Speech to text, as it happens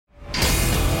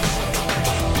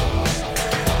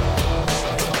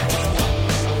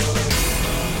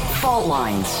Fault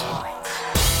Lines.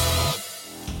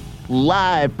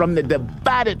 Live from the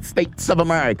divided states of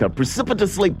America,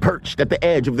 precipitously perched at the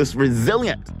edge of this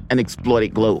resilient and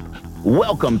exploited globe.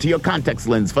 Welcome to your context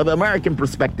lens for the American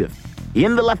perspective.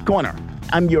 In the left corner,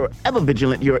 I'm your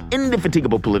ever-vigilant, your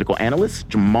indefatigable political analyst,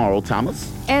 Jamarl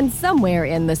Thomas. And somewhere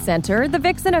in the center, the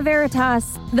vixen of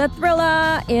Veritas, the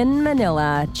thriller in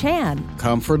Manila, Chan.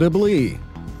 Comfortably.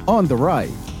 On the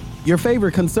right, your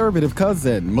favorite conservative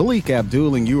cousin, Malik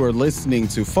Abdul, and you are listening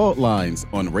to Fault Lines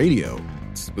on Radio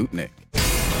Sputnik.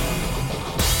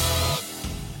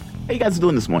 How you guys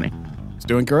doing this morning? It's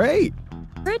doing great.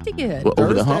 Pretty good. Well,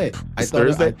 over the hump. I It's thought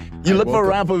Thursday. You look for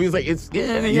around for me. He's like, it's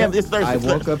Thursday. I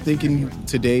woke up thinking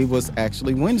today was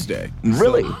actually Wednesday.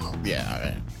 Really?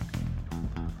 Yeah.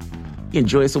 He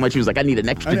enjoyed it so much. He was like, I need an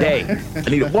extra day. I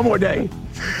need one more day.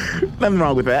 Nothing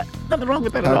wrong with that. Nothing wrong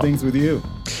with that at How all. are things with you?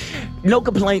 No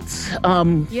complaints.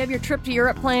 You have your trip to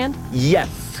Europe planned?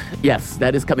 Yes,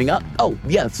 that is coming up. Oh,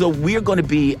 yeah. So we're going to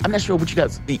be, I'm not sure what you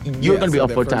guys, you're going to be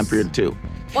off for a time period too.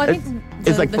 Well, I think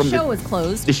the show is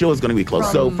closed. The show is going to be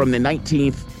closed. So from the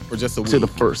 19th or just a week to the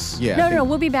 1st. Yeah. No,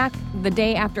 we'll be back the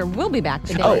day after. We'll be back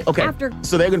the day after.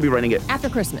 So they're going to be running it. After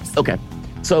Christmas. Okay.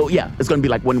 So yeah, it's going to be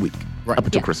like 1 week up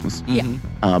until Yeah. Christmas. Yeah.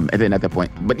 And then at that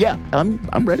point, but yeah, I'm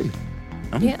ready.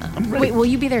 I'm ready. Wait, will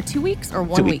you be there 2 weeks or 1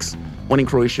 week? 2 weeks. One in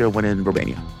Croatia, one in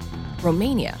Romania.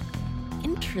 Romania.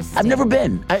 Interesting. I've never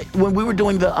been. When we were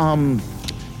doing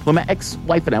when my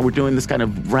ex-wife and I were doing this kind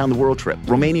of round-the-world trip,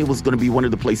 Romania was going to be one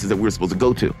of the places that we were supposed to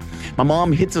go to. My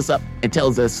mom hits us up and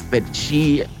tells us that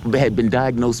she had been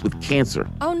diagnosed with cancer.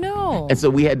 Oh, no. And so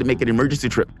we had to make an emergency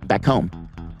trip back home.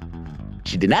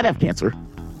 She did not have cancer.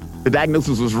 The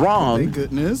diagnosis was wrong. Thank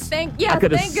goodness. Thank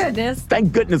goodness.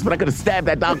 Thank goodness, but I could have stabbed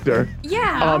that doctor.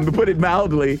 Yeah. To put it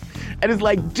mildly. And it's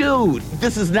like, dude,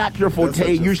 this is not your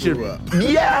forte. You should,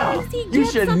 you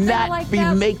should not like be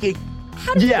that? making.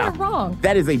 How did you get it wrong?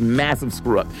 That is a massive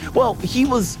screw up. Well, he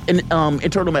was an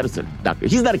internal medicine doctor.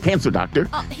 He's not a cancer doctor.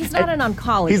 He's not an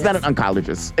oncologist. He's not an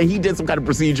oncologist. And he did some kind of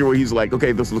procedure where he's like,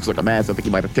 okay, this looks like a mass. I think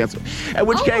he might have cancer. In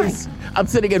which case, I'm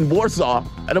sitting in Warsaw,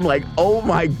 and I'm like, oh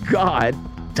my God,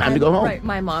 time to go home. Right,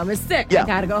 my mom is sick. Yeah. I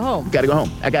gotta go home.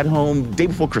 I got home day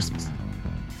before Christmas.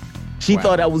 She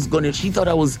thought I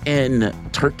was in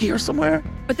Turkey or somewhere.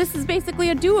 But this is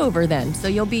basically a do-over then, so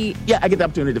you'll be... Yeah, I get the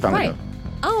opportunity to finally go.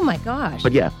 Oh my gosh.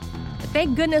 But yeah.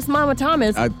 Thank goodness Mama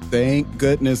Thomas. Thank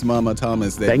goodness Mama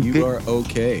Thomas that you are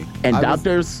okay. And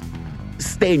doctors,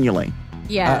 stay in your lane.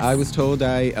 Yes. I was told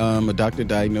a doctor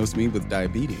diagnosed me with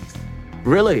diabetes.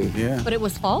 Really? Yeah. But it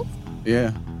was false?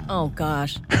 Yeah. Oh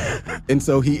gosh. And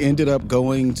so he ended up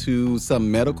going to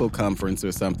some medical conference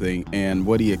or something, and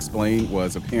what he explained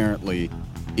was apparently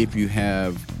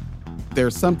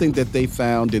there's something that they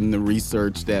found in the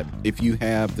research that if you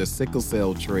have the sickle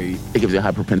cell trait, it gives you a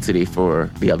high propensity for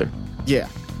the other. Yeah.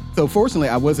 So fortunately,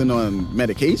 I wasn't on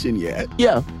medication yet.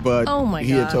 Yeah. But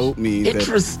he had told me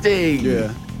Interesting.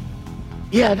 Yeah.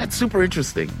 Yeah, that's super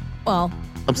interesting. Well,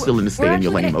 I'm still in the stay in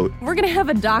your lane mode. We're going to have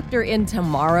a doctor in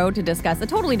tomorrow to discuss a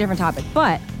totally different topic,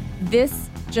 but this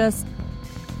just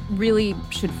really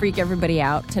should freak everybody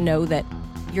out to know that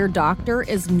your doctor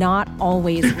is not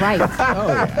always right.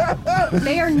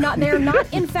 They are not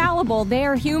infallible. They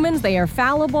are humans. They are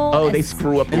fallible. Oh, they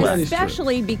screw up a lot.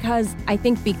 Especially because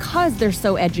they're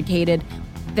so educated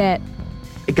that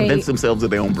they convince themselves of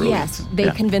their own brilliance. Yes,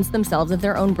 they convince themselves of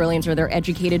their own brilliance, or they're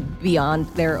educated beyond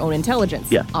their own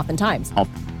intelligence. Yeah. Oftentimes.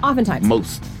 Oftentimes.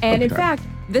 Most. And in fact,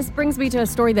 this brings me to a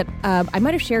story that I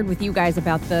might have shared with you guys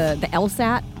about the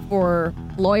LSAT for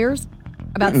lawyers.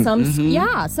 About some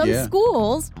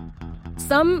schools,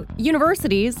 some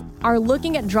universities are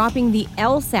looking at dropping the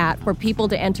LSAT for people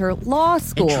to enter law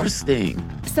school. Interesting.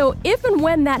 So if and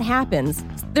when that happens,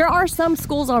 there are some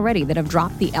schools already that have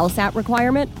dropped the LSAT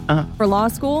requirement for law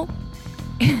school.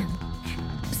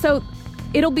 So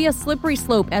it'll be a slippery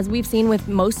slope, as we've seen with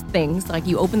most things. Like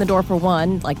you open the door for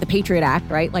one, like the Patriot Act,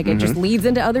 right? Like it just leads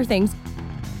into other things.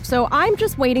 So I'm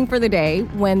just waiting for the day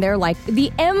when they're like, the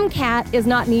MCAT is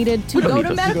not needed to go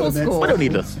to medical school. We don't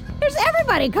need this. There's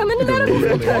everybody coming to medical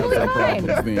school. Totally fine.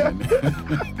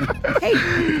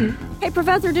 Hey,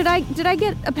 professor, did I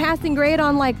get a passing grade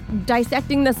on like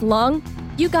dissecting this lung?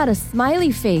 You got a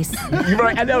smiley face.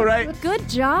 Right, I know, right? Good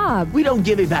job. We don't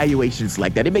give evaluations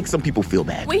like that. It makes some people feel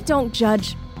bad. We don't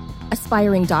judge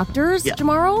aspiring doctors,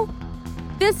 Jamarl.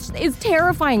 This is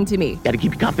terrifying to me. Got to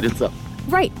keep your confidence up.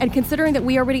 Right, and considering that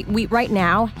we right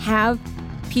now have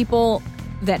people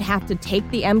that have to take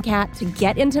the MCAT to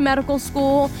get into medical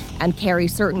school and carry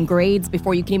certain grades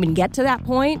before you can even get to that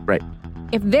point. Right.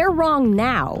 If they're wrong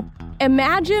now,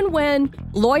 imagine when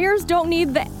lawyers don't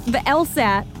need the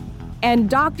LSAT And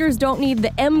doctors don't need the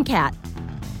MCAT.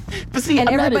 But see, And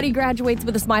everybody graduates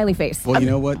with a smiley face. Well, you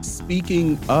know what?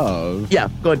 Speaking of... Yeah,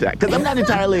 go into that. Because I'm not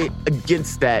entirely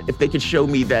against that if they could show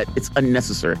me that it's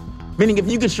unnecessary. Meaning,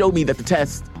 if you could show me that the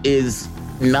test is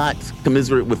not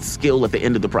commensurate with skill at the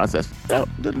end of the process, I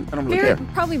don't really care.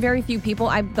 Probably very few people.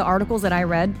 The articles that I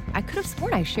read, I could have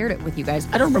sworn I shared it with you guys.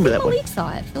 I don't remember that one. Malik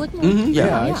saw it. I feel like Malik.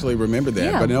 Yeah, I actually remember that.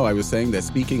 Yeah. But no, I was saying that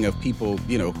speaking of people,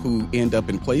 who end up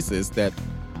in places that,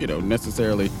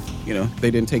 necessarily, they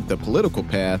didn't take the political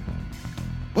path.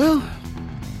 Well,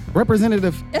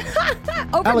 Representative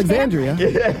Alexandria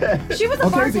She was a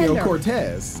bartender.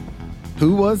 Ocasio-Cortez,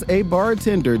 who was a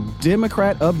bartender,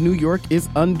 Democrat of New York, is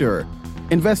under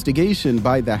investigation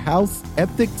by the House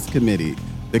Ethics Committee.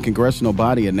 The congressional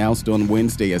body announced on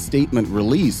Wednesday a statement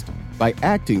released by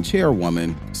acting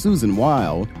chairwoman Susan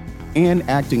Wild and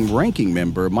acting ranking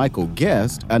member Michael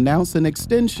Guest announced an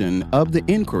extension of the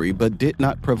inquiry but did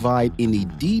not provide any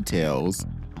details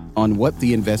on what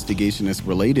the investigation is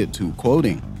related to,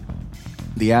 quoting,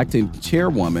 "The acting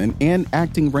chairwoman and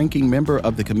acting ranking member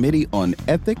of the Committee on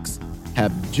Ethics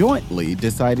have jointly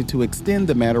decided to extend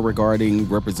the matter regarding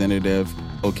Representative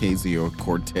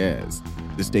Ocasio-Cortez."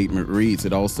 The statement reads,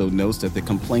 it also notes that the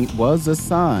complaint was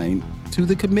assigned to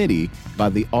the committee by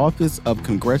the Office of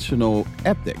Congressional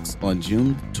Ethics on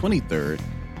June 23,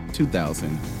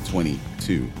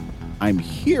 2022. I'm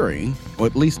hearing, or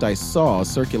at least I saw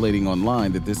circulating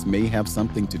online, that this may have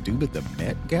something to do with the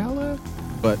Met Gala,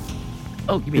 but...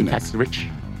 Oh, you mean tax rich?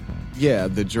 Yeah,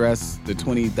 the dress, the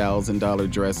 $20,000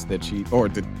 dress that she, or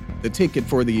the ticket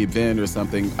for the event or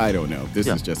something. I don't know. This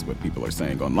is just what people are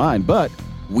saying online. But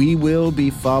we will be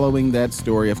following that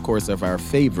story, of course, of our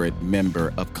favorite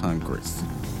member of Congress.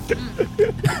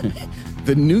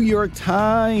 The New York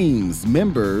Times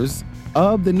members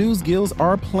of the news guilds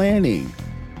are planning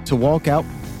to walk out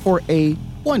for a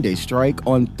one-day strike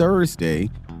on Thursday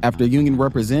after union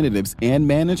representatives and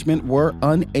management were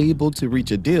unable to reach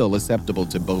a deal acceptable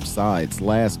to both sides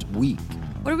last week.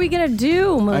 What are we going to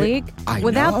do, Malik, I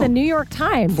without know. the New York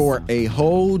Times? For a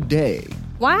whole day.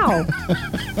 Wow.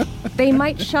 They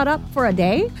might shut up for a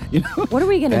day? What are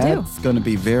we going to do? That's going to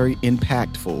be very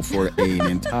impactful for an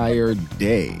entire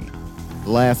day.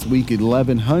 Last week,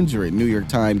 1,100 New York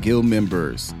Times Guild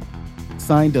members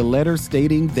signed a letter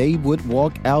stating they would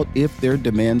walk out if their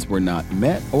demands were not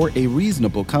met or a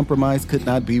reasonable compromise could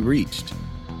not be reached.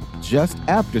 Just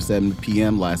after 7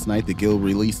 p.m. last night, the Guild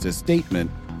released a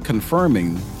statement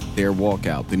confirming their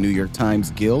walkout. The New York Times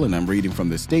Guild, and I'm reading from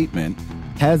the statement,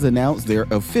 has announced their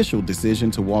official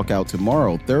decision to walk out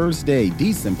tomorrow, Thursday,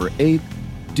 December 8th,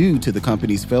 due to the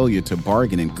company's failure to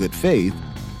bargain in good faith,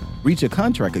 reach a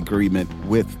contract agreement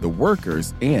with the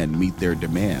workers, and meet their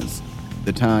demands.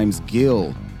 The Times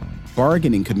Guild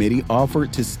Bargaining Committee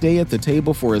offered to stay at the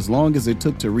table for as long as it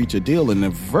took to reach a deal and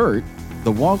avert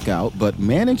the walkout, but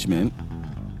management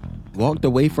walked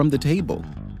away from the table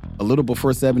a little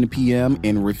before 7 p.m.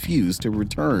 and refused to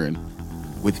return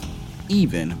with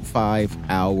even 5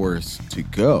 hours to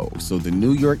go. So the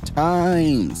New York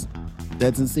Times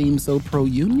doesn't seem so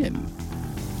pro-union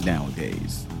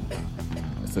nowadays.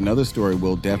 That's another story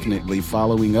we'll definitely be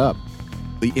following up.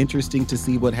 Be interesting to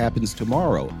see what happens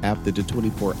tomorrow after the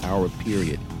 24-hour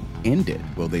period ended.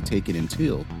 Will they take it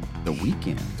until the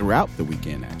weekend, throughout the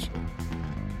weekend, actually?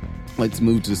 Let's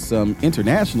move to some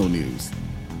international news.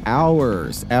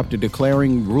 Hours after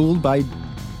declaring rule by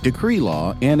decree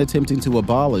law and attempting to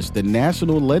abolish the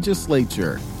national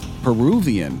legislature,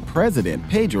 Peruvian President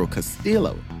Pedro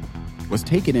Castillo was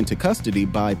taken into custody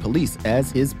by police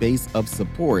as his base of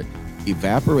support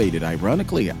evaporated.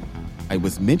 Ironically, I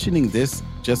was mentioning this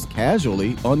just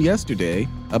casually on yesterday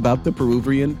about the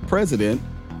Peruvian president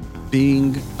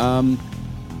being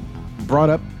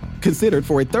considered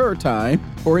for a third time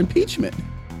for impeachment.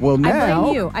 Well,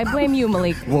 now... I blame you,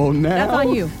 Malik. Well, now that's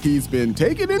on you. He's been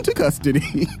taken into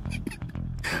custody.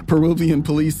 Peruvian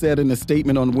police said in a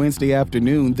statement on Wednesday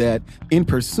afternoon that in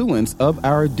pursuance of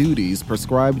our duties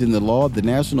prescribed in the law of the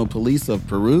National Police of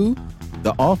Peru,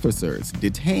 the officers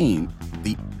detained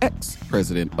the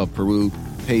ex-president of Peru,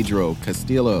 Pedro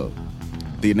Castillo.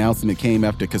 The announcement came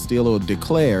after Castillo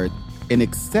declared an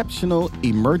exceptional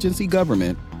emergency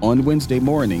government on Wednesday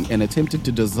morning and attempted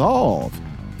to dissolve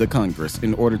the Congress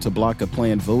in order to block a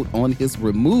planned vote on his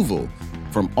removal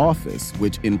from office,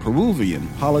 which in Peruvian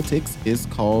politics is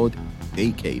called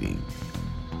vacating.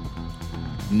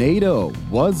 NATO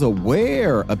was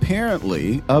aware,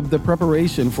 apparently, of the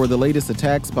preparation for the latest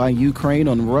attacks by Ukraine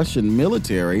on Russian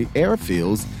military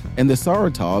airfields in the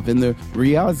Saratov and the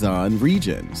Ryazan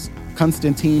regions.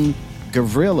 Konstantin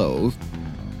Gavrilov,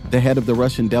 The head of the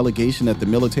Russian delegation at the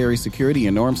Military Security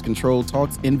and Arms Control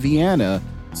talks in Vienna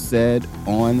said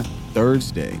on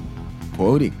Thursday,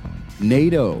 quoting,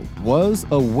 NATO was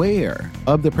aware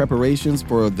of the preparations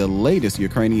for the latest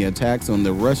Ukrainian attacks on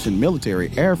the Russian military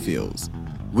airfields.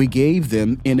 We gave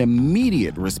them an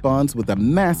immediate response with a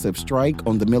massive strike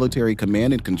on the military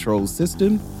command and control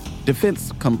system,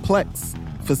 defense complex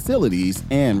facilities,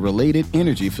 and related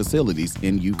energy facilities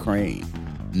in Ukraine.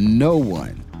 No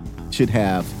one should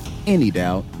have any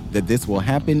doubt that this will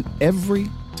happen every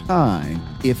time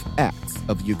if acts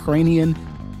of Ukrainian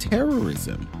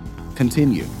terrorism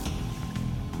continue,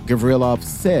 Gavrilov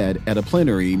said at a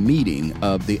plenary meeting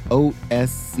of the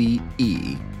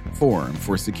OSCE Forum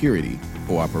for Security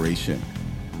Cooperation.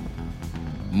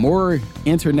 More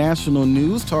international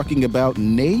news talking about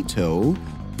NATO.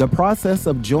 The process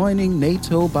of joining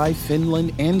NATO by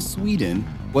Finland and Sweden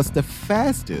was the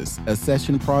fastest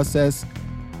accession process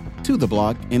to the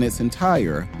bloc in its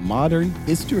entire modern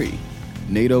history,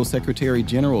 NATO Secretary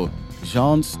General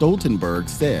Jens Stoltenberg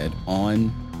said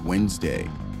on Wednesday.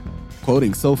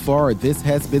 Quoting, so far, this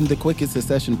has been the quickest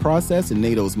accession process in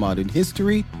NATO's modern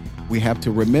history. We have to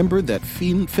remember that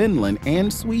Finland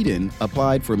and Sweden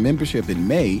applied for membership in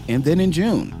May and then in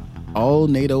June. All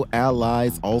NATO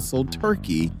allies, also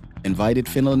Turkey, invited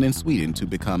Finland and Sweden to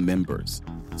become members,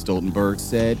 Stoltenberg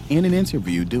said in an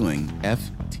interview doing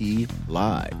FT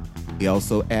Live. He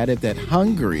also added that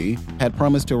Hungary had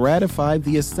promised to ratify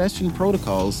the accession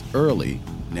protocols early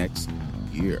next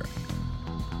year.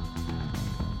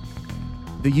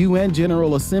 The UN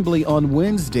General Assembly on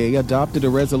Wednesday adopted a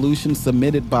resolution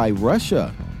submitted by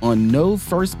Russia on no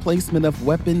first placement of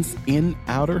weapons in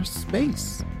outer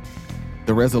space.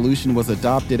 The resolution was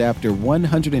adopted after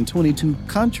 122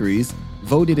 countries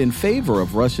voted in favor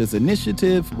of Russia's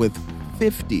initiative, with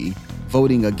 50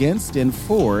 voting against and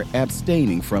 4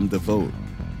 abstaining from the vote.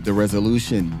 The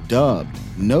resolution, dubbed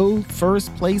No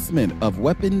First Placement of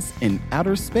Weapons in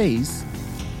Outer Space,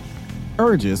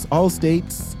 urges all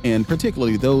states, and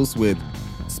particularly those with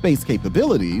space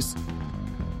capabilities,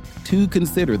 to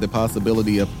consider the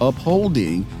possibility of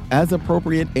upholding as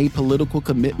appropriate a political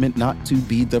commitment not to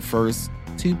be the first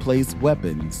to place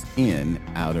weapons in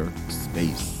outer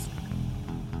space.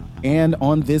 And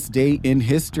on this day in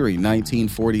history,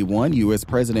 1941, U.S.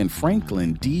 President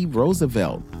Franklin D.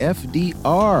 Roosevelt,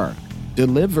 FDR,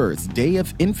 delivers Day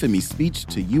of Infamy speech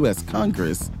to U.S.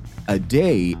 Congress a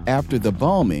day after the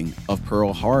bombing of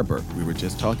Pearl Harbor. We were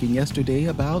just talking yesterday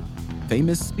about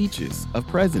famous speeches of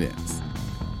presidents.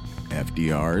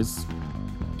 FDR's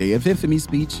Day of Infamy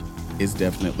speech is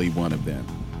definitely one of them.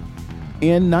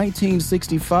 In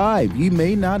 1965, you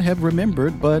may not have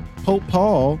remembered, but Pope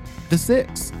Paul VI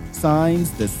signs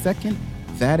the Second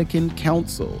Vatican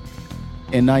Council.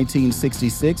 In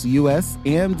 1966, U.S.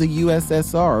 and the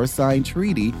USSR signed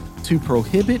treaty to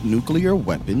prohibit nuclear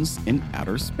weapons in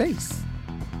outer space.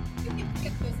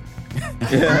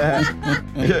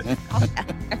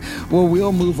 Well,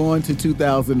 we'll move on to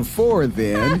 2004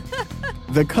 then.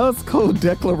 The Cusco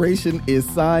Declaration is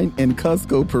signed in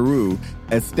Cusco, Peru,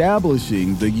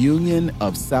 establishing the Union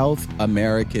of South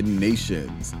American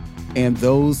Nations. And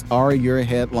those are your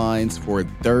headlines for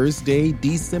Thursday,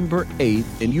 December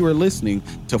 8th. And you are listening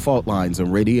to Fault Lines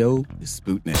on Radio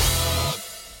Sputnik.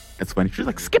 That's funny. She's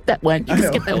like, skip that one. You can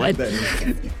skip that one.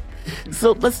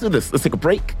 So let's do this. Let's take a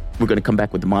break. We're going to come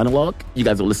back with the monologue. You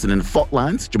guys are listening to Fault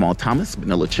Lines. Jamal Thomas,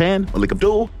 Vanilla Chan, Malik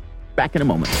Abdul. Back in a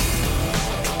moment.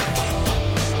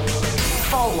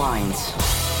 Fault Lines.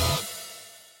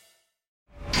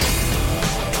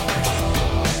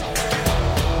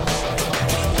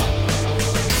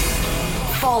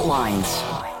 Fault Lines.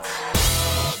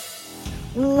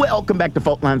 Welcome back to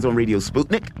Fault Lines on Radio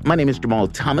Sputnik. My name is Jamal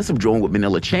Thomas. I'm joined with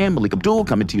Manila Chan, Malik Abdul,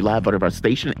 coming to you live out of our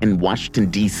station in Washington,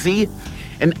 D.C.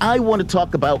 And I want to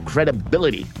talk about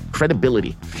credibility.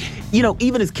 Credibility. You know,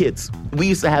 even as kids, we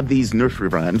used to have these nursery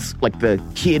rhymes, like the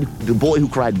boy who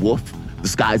cried wolf, the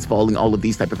sky's falling, all of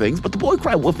these type of things. But the boy who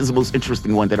cried wolf is the most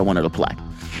interesting one that I wanted to play.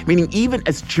 Meaning, even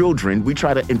as children, we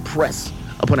try to impress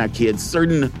upon our kids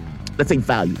certain, let's say,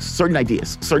 values, certain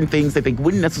ideas, certain things that they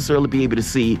wouldn't necessarily be able to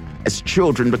see as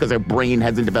children because their brain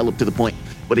hasn't developed to the point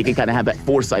where they can kind of have that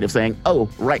foresight of saying, oh,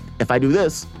 right, if I do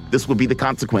this, this will be the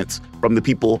consequence from the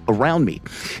people around me.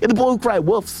 In the boy who cried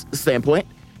wolf's standpoint,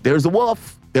 there's a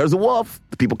wolf, there's a wolf.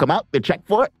 The people come out, they check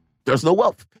for it, there's no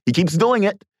wolf. He keeps doing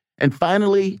it, and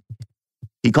finally,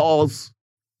 he calls,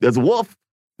 there's a wolf,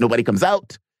 nobody comes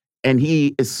out, and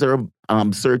he is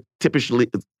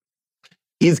typically,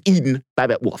 he's eaten by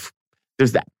that wolf.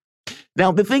 There's that.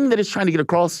 Now, the thing that it's trying to get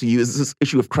across to you is this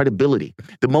issue of credibility.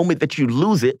 The moment that you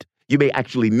lose it, You may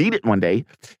actually need it one day.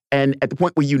 And at the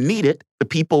point where you need it, the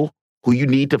people who you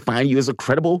need to find you as a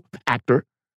credible actor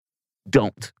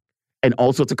don't. And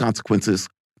all sorts of consequences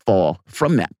fall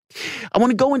from that. I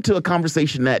want to go into a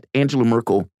conversation that Angela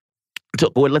Merkel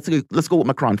took. Or let's go with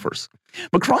Macron first.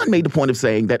 Macron made the point of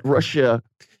saying that Russia,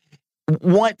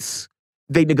 once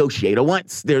they negotiate, or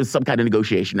once there's some kind of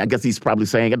negotiation, I guess he's probably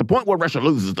saying at the point where Russia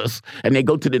loses this and they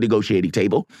go to the negotiating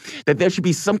table, that there should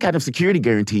be some kind of security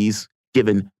guarantees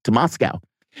given to Moscow.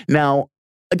 Now,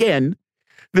 again,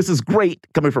 this is great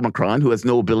coming from Macron, who has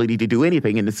no ability to do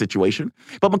anything in this situation.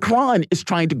 But Macron is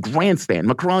trying to grandstand.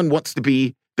 Macron wants to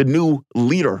be the new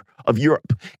leader of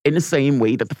Europe in the same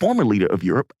way that the former leader of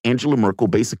Europe, Angela Merkel,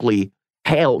 basically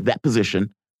held that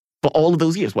position for all of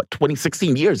those years,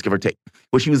 16 years, give or take,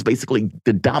 where she was basically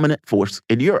the dominant force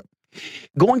in Europe.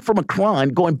 Going from Macron,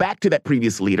 going back to that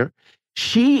previous leader,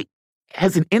 she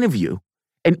has an interview.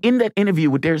 And in that interview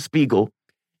with Der Spiegel,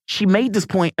 she made this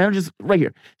point, and I'm just right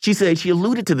here. She said she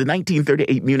alluded to the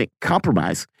 1938 Munich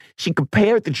Compromise. She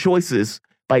compared the choices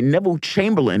by Neville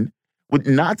Chamberlain with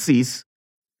Nazis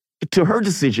to her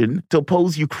decision to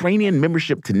oppose Ukrainian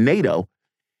membership to NATO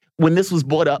when this was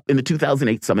brought up in the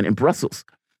 2008 summit in Brussels.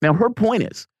 Now, her point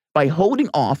is, by holding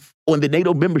off on the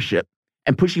NATO membership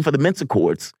and pushing for the Minsk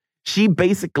Accords, she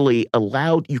basically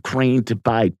allowed Ukraine to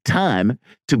buy time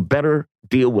to better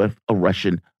deal with a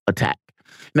Russian attack.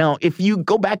 Now, if you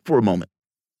go back for a moment,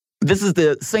 this is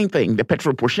the same thing that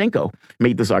Petro Poroshenko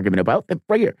made this argument about,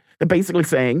 right here. They're basically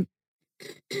saying,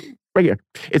 right here,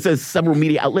 it says several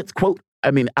media outlets, quote,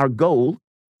 our goal,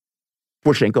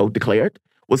 Poroshenko declared,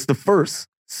 was to first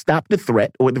stop the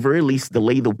threat, or at the very least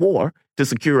delay the war, to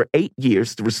secure 8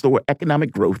 years to restore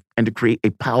economic growth and to create a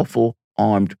powerful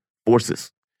armed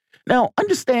forces. Now,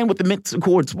 understand what the Minsk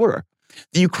Accords were.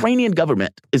 The Ukrainian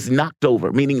government is knocked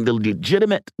over, meaning the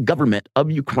legitimate government of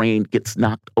Ukraine gets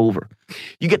knocked over.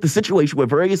 You get the situation where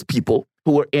various people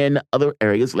who are in other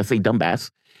areas, let's say Donbass,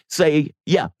 say,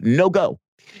 yeah, no go.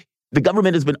 The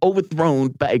government has been overthrown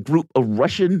by a group of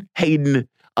Russian-hating,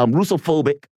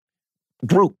 Russophobic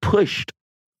group pushed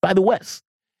by the West.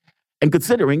 And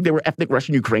considering they were ethnic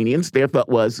Russian Ukrainians, their thought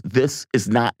was, this is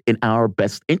not in our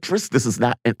best interest. This is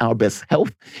not in our best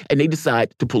health. And they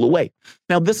decide to pull away.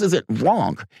 Now, this isn't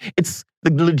wrong. It's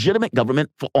the legitimate government,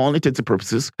 for all intents and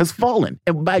purposes, has fallen.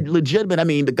 And by legitimate, I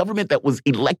mean the government that was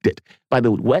elected by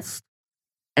the West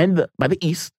and by the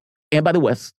East and by the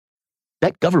West.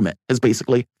 That government has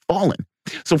basically fallen.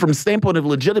 So from the standpoint of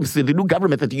legitimacy, the new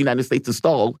government that the United States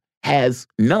installed has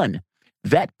none.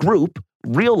 That group,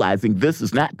 realizing this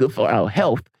is not good for our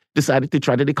health, decided to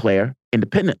try to declare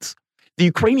independence. The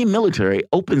Ukrainian military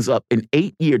opens up an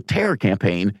 8-year terror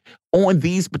campaign on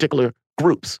these particular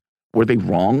groups. Were they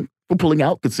wrong for pulling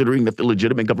out, considering that the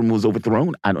legitimate government was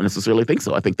overthrown? I don't necessarily think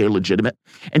so. I think they're legitimate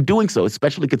in doing so,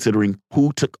 especially considering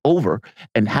who took over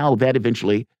and how that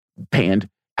eventually panned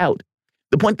out.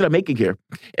 The point that I'm making here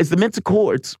is the Minsk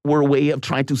Accords were a way of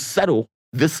trying to settle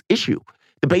this issue,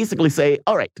 to basically say,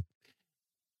 all right,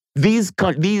 these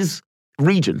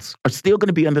regions are still going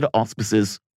to be under the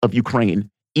auspices of Ukraine,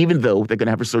 even though they're going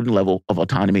to have a certain level of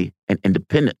autonomy and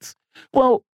independence.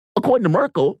 Well, according to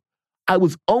Merkel, I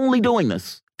was only doing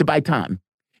this to buy time,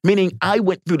 meaning I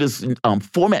went through this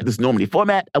format, this Normandy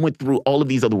format. I went through all of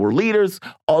these other world leaders.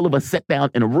 All of us sat down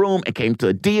in a room and came to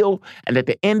a deal. And at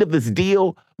the end of this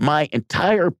deal, my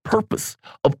entire purpose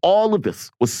of all of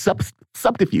this was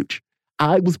subterfuge.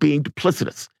 I was being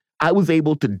duplicitous. I was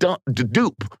able to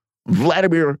dupe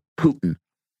Vladimir Putin.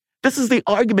 This is the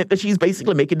argument that she's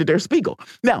basically making to Der Spiegel.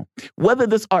 Now, whether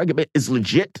this argument is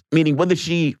legit, meaning whether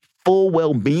she full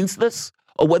well means this,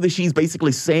 or whether she's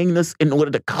basically saying this in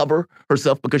order to cover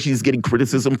herself because she's getting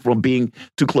criticism from being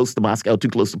too close to Moscow, too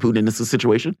close to Putin in this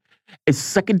situation, is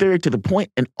secondary to the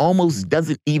point and almost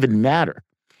doesn't even matter.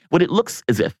 What it looks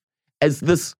as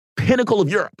this pinnacle of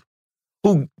Europe,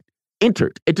 who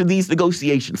entered into these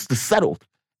negotiations to settle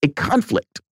a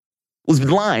conflict, was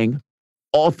lying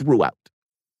all throughout.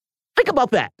 Think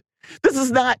about that. This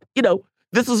is not,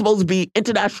 this is supposed to be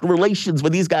international relations where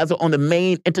these guys are on the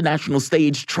main international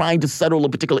stage trying to settle a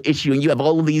particular issue, and you have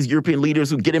all of these European leaders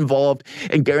who get involved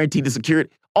and guarantee the security,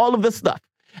 all of this stuff.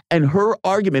 And her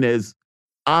argument is,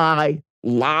 I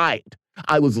lied.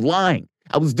 I was lying.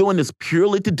 I was doing this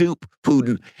purely to dupe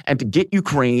Putin and to get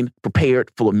Ukraine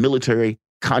prepared for a military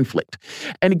conflict.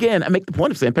 And again, I make the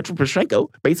point of saying Petro Poroshenko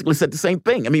basically said the same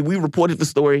thing. I mean, we reported the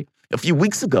story a few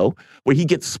weeks ago where he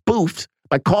gets spoofed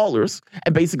by callers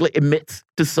and basically admits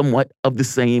to somewhat of the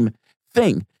same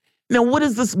thing. Now, what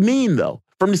does this mean, though,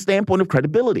 from the standpoint of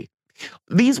credibility?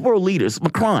 These world leaders,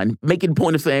 Macron, making the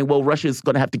point of saying, well, Russia's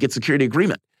going to have to get security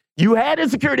agreement. You had a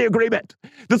security agreement.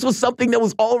 This was something that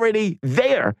was already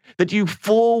there that you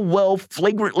full well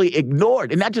flagrantly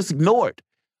ignored, and not just ignored,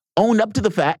 owned up to the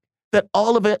fact that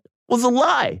all of it was a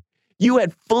lie. You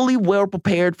had fully well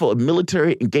prepared for a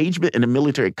military engagement and a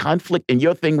military conflict, and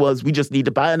your thing was, we just need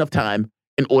to buy enough time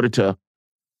in order to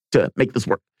make this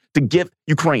work, to get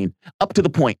Ukraine up to the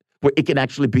point where it can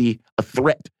actually be a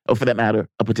threat, or for that matter,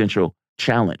 a potential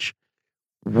challenge.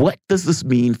 What does this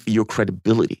mean for your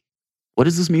credibility? What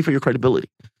does this mean for your credibility?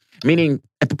 Meaning,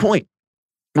 at the point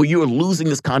where you are losing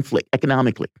this conflict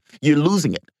economically, you're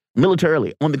losing it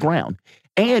militarily on the ground,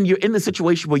 and you're in the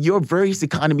situation where your various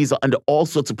economies are under all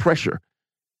sorts of pressure,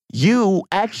 you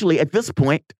actually, at this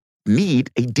point,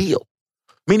 need a deal.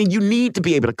 Meaning you need to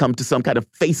be able to come to some kind of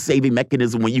face-saving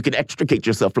mechanism where you can extricate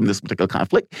yourself from this particular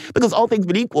conflict, because all things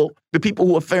being equal, the people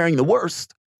who are faring the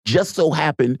worst just so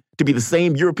happen to be the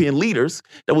same European leaders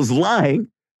that was lying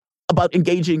about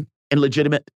engaging in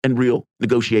legitimate and real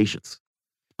negotiations.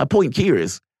 My point here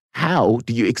is, how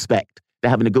do you expect to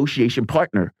have a negotiation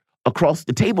partner across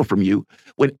the table from you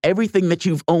when everything that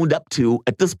you've owned up to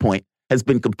at this point has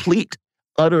been complete,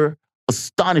 utter,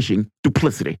 astonishing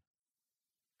duplicity?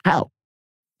 How?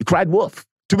 You cried wolf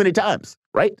too many times,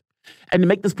 right? And to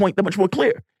make this point that much more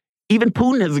clear, even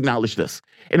Putin has acknowledged this.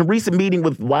 In a recent meeting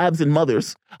with wives and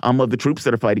mothers of the troops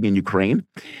that are fighting in Ukraine,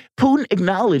 Putin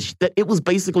acknowledged that it was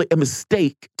basically a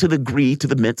mistake to agree to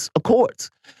the Minsk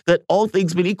Accords, that all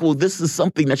things being equal, this is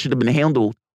something that should have been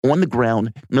handled on the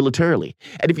ground militarily.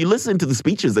 And if you listen to the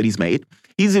speeches that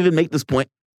he's even made this point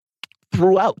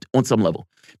throughout on some level,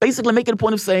 basically making a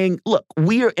point of saying, look,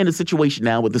 we are in a situation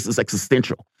now where this is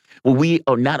existential, where we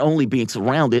are not only being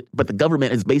surrounded, but the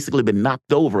government has basically been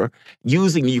knocked over,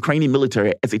 using the Ukrainian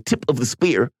military as a tip of the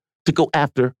spear to go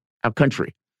after our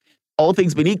country. All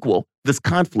things being equal, this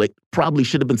conflict probably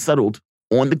should have been settled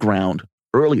on the ground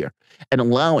earlier, and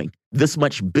allowing this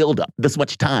much buildup, this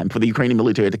much time for the Ukrainian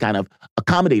military to kind of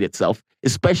accommodate itself,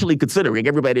 especially considering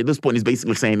everybody at this point is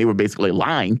basically saying they were basically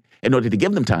lying in order to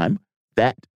give them time.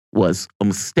 That was a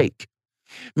mistake.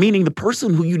 Meaning the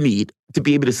person who you need to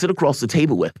be able to sit across the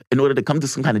table with in order to come to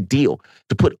some kind of deal,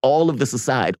 to put all of this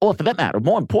aside, or for that matter,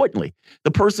 more importantly,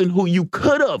 the person who you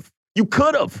could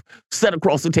have sat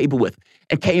across the table with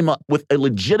and came up with a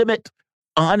legitimate,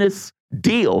 honest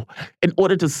deal in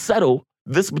order to settle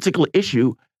this particular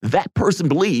issue, that person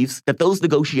believes that those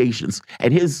negotiations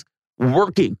and his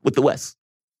working with the West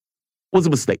was a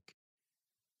mistake.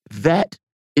 That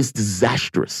is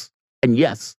disastrous. And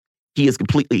yes, he is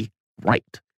completely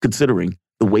right, considering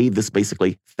the way this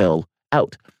basically fell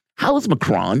out. How is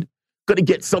Macron going to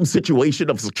get some situation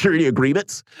of security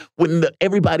agreements when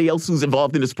everybody else who's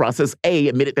involved in this process, A,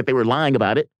 admitted that they were lying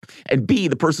about it, and B,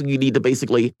 the person you need to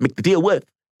basically make the deal with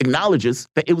acknowledges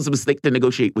that it was a mistake to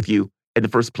negotiate with you in the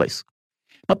first place?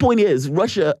 My point is,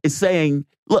 Russia is saying,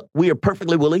 look, we are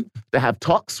perfectly willing to have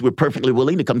talks. We're perfectly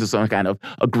willing to come to some kind of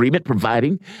agreement,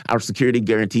 providing our security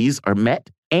guarantees are met,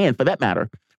 and for that matter,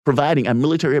 providing our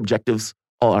military objectives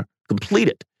are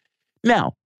completed.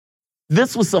 Now,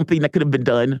 this was something that could have been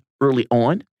done early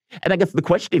on. And I guess the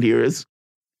question here is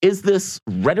this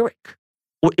rhetoric,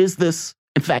 or is this,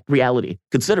 in fact, reality,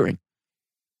 considering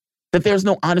that there's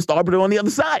no honest arbiter on the other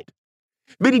side?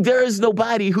 Meaning there is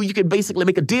nobody who you can basically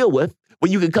make a deal with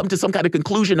where you can come to some kind of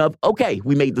conclusion of, okay,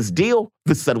 we made this deal,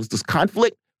 this settles this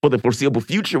conflict for the foreseeable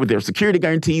future with their security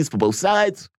guarantees for both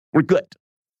sides, we're good.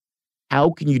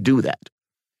 How can you do that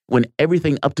when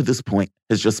everything up to this point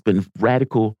has just been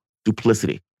radical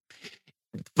duplicity?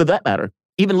 For that matter,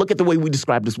 even look at the way we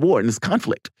describe this war and this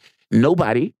conflict.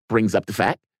 Nobody brings up the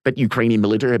fact that Ukrainian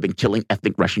military have been killing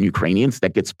ethnic Russian Ukrainians.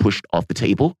 That gets pushed off the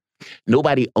table.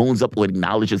 Nobody owns up or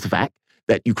acknowledges the fact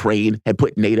that Ukraine had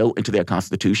put NATO into their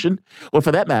constitution. Or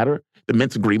for that matter, the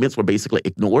Minsk agreements were basically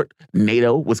ignored.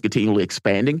 NATO was continually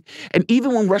expanding. And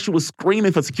even when Russia was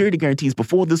screaming for security guarantees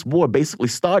before this war basically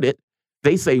started,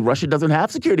 they say Russia doesn't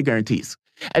have security guarantees.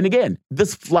 And again,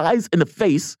 this flies in the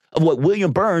face of what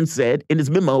William Burns said in his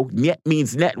memo, Net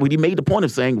means net, when he made the point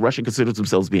of saying Russia considers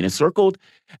themselves being encircled,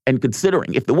 and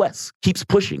considering if the West keeps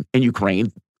pushing in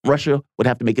Ukraine, Russia would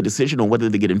have to make a decision on whether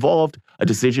to get involved, a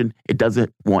decision it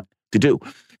doesn't want to do.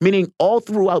 Meaning all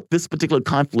throughout this particular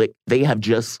conflict, they have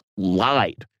just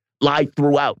lied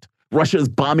throughout. Russia is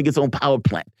bombing its own power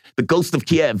plant. The ghost of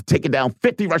Kiev taking down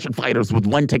 50 Russian fighters with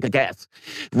one tank of gas.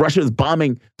 Russia is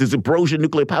bombing the Zaporozhye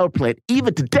nuclear power plant.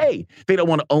 Even today, they don't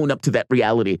want to own up to that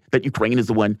reality that Ukraine is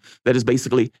the one that is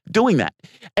basically doing that.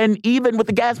 And even with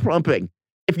the gas pumping,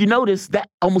 if you notice, that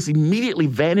almost immediately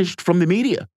vanished from the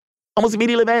media. Almost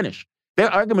immediately vanished. Their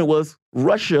argument was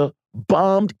Russia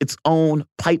bombed its own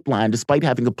pipeline despite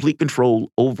having complete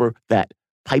control over that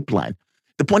pipeline.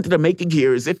 The point that I'm making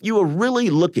here is if you are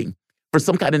really looking for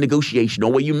some kind of negotiation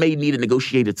or where you may need a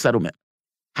negotiated settlement,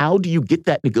 how do you get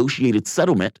that negotiated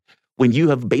settlement when you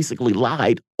have basically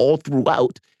lied all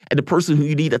throughout and the person who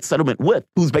you need that settlement with,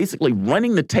 who's basically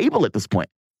running the table at this point,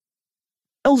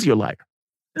 knows you're a liar,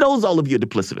 knows all of you are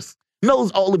duplicitous, knows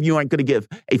all of you aren't going to give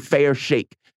a fair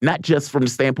shake, not just from the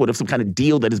standpoint of some kind of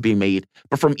deal that is being made,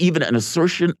 but from even an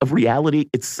assertion of reality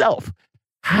itself.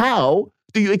 How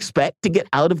do you expect to get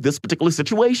out of this particular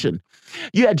situation?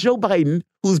 You had Joe Biden,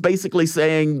 who's basically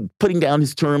saying, putting down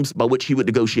his terms by which he would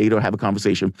negotiate or have a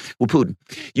conversation with Putin.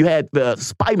 You had the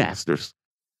spy masters,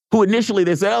 who initially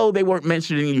they said, oh, they weren't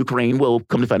mentioning Ukraine. Well,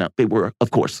 come to find out, they were,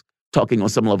 of course, talking on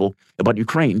some level about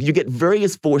Ukraine. You get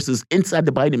various forces inside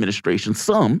the Biden administration,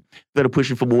 some that are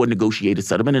pushing for more negotiated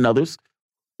settlement and others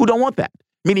who don't want that.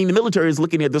 Meaning the military is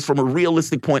looking at this from a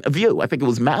realistic point of view. I think it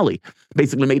was Malley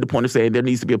basically made the point of saying there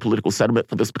needs to be a political settlement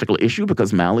for this particular issue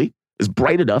because Malley is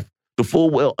bright enough to full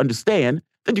well understand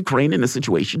that Ukraine in this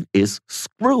situation is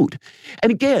screwed.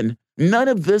 And again, none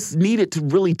of this needed to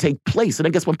really take place. And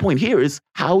I guess my point here is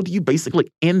how do you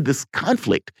basically end this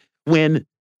conflict when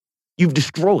you've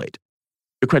destroyed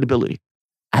your credibility?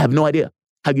 I have no idea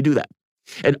how you do that.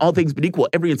 And all things being equal,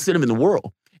 every incentive in the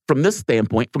world from this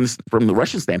standpoint, from the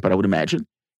Russian standpoint, I would imagine,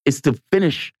 is to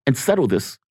finish and settle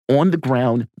this on the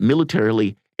ground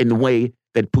militarily in the way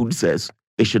that Putin says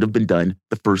they should have been done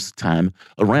the first time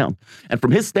around. And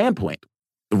from his standpoint,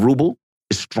 the ruble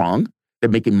is strong. They're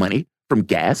making money from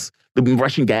gas. The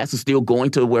Russian gas is still going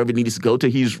to wherever it needs to go to.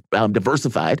 He's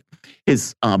diversified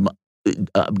his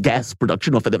gas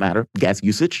production, or for that matter, gas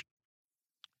usage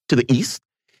to the east.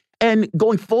 And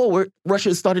going forward, Russia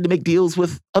has started to make deals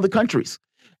with other countries.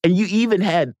 And you even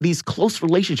had these close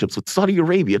relationships with Saudi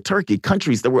Arabia, Turkey,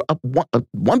 countries that were at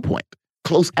one point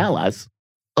close allies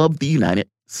of the United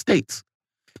States.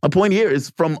 My point here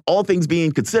is, from all things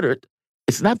being considered,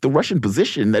 it's not the Russian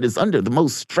position that is under the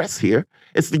most stress here.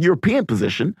 It's the European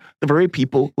position, the very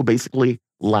people who basically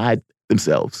lied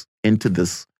themselves into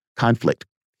this conflict.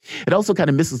 It also kind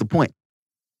of misses the point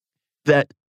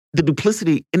that the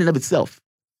duplicity in and of itself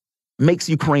makes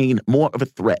Ukraine more of a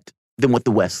threat than what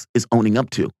the West is owning up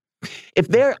to. If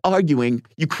they're arguing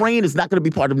Ukraine is not going to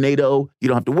be part of NATO, you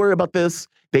don't have to worry about this,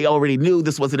 they already knew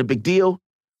this wasn't a big deal,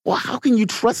 well, how can you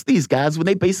trust these guys when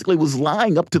they basically was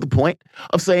lying up to the point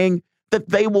of saying that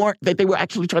they were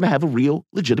actually trying to have a real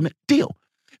legitimate deal?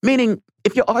 Meaning,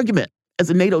 if your argument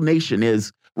as a NATO nation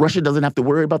is Russia doesn't have to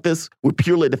worry about this, we're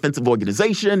purely a defensive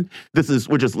organization,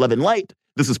 we're just love and light,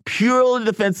 this is purely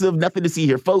defensive, nothing to see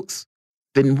here, folks,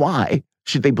 then why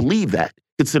should they believe that,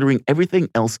 considering everything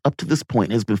else up to this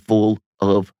point has been full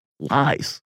of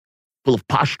lies, full of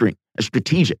posturing and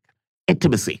strategic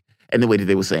intimacy, and the way that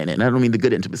they were saying it? And I don't mean the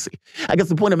good intimacy. I guess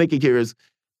the point I'm making here is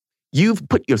you've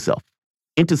put yourself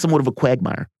into somewhat of a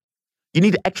quagmire. You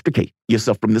need to extricate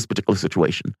yourself from this particular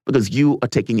situation because you are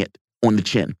taking it on the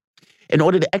chin. In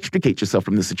order to extricate yourself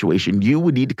from this situation, you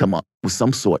would need to come up with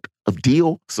some sort of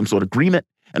deal, some sort of agreement,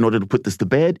 in order to put this to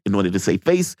bed, in order to save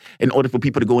face, in order for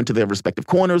people to go into their respective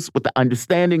corners with the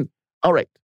understanding, all right,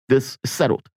 this is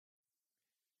settled.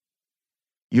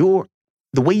 The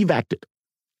way you've acted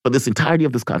for this entirety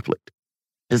of this conflict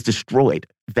has destroyed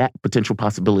that potential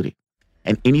possibility.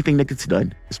 And anything that gets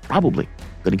done is probably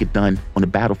going to get done on the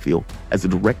battlefield as a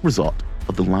direct result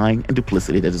of the lying and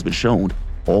duplicity that has been shown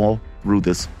all through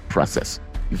this process.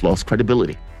 You've lost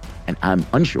credibility, and I'm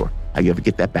unsure how you ever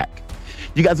get that back.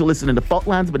 You guys are listening to Fault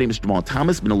Lines. My name is Jamal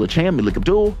Thomas, Manila Chan, Malik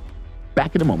Abdul.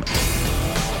 Back in a moment.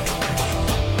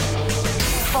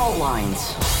 Fault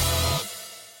Lines.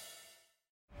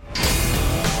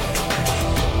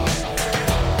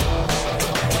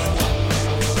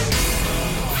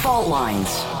 Fault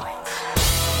Lines.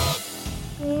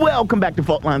 Welcome back to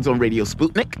Fault Lines on Radio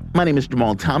Sputnik. My name is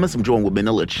Jamal Thomas. I'm joined with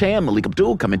Manila Chan, Malik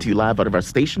Abdul, coming to you live out of our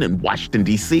station in Washington,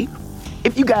 D.C.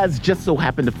 If you guys just so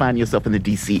happen to find yourself in the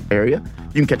D.C. area,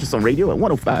 you can catch us on radio at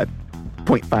 105.5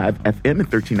 FM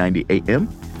and 1390 AM.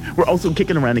 We're also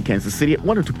kicking around in Kansas City at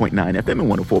 102.9 FM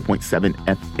and 104.7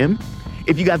 FM.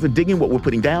 If you guys are digging what we're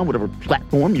putting down, whatever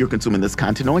platform you're consuming this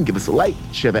content on, give us a like,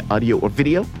 share that audio or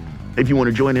video. If you want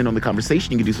to join in on the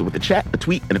conversation, you can do so with a chat, a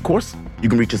tweet, and of course, you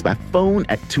can reach us by phone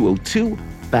at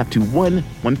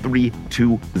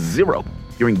 202-521-1320.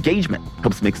 Your engagement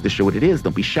helps makes the show what it is.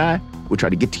 Don't be shy. We'll try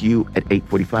to get to you at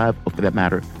 8:45, or for that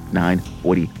matter,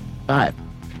 9:45.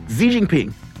 Xi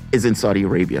Jinping is in Saudi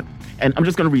Arabia. And I'm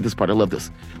just going to read this part. I love this.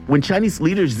 When Chinese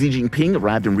leader Xi Jinping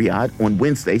arrived in Riyadh on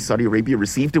Wednesday, Saudi Arabia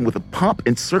received him with a pomp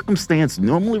and circumstance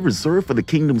normally reserved for the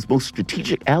kingdom's most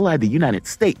strategic ally, the United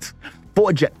States.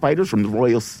 4 jet fighters from the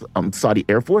Royal Saudi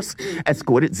Air Force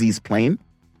escorted Xi's plane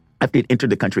after it entered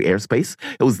the country airspace.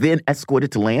 It was then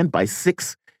escorted to land by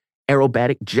 6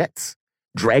 aerobatic jets,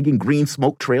 dragging green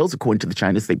smoke trails, according to the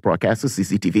China state broadcaster,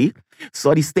 CCTV.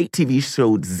 Saudi state TV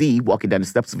showed Z walking down the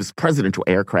steps of his presidential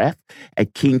aircraft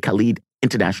at King Khalid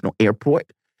International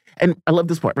Airport. And I love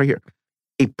this part right here.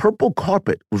 A purple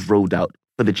carpet was rolled out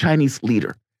for the Chinese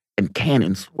leader, and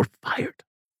cannons were fired.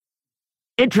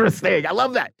 Interesting. I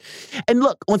love that. And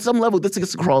look, on some level, this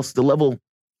gets across the level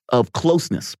of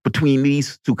closeness between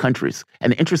these two countries.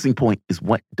 And the interesting point is,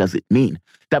 what does it mean?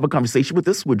 To have a conversation with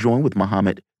us, we're joined with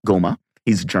Mohammed Goma.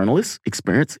 He's a journalist,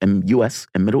 experienced in U.S.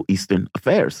 and Middle Eastern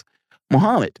affairs.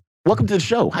 Mohammed, welcome to the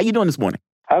show. How you doing this morning?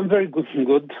 I'm very good.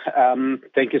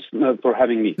 Thank you for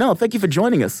having me. No, thank you for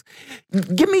joining us.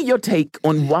 Give me your take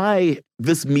on why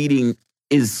this meeting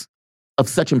is of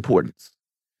such importance.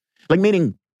 Like,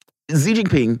 meaning Xi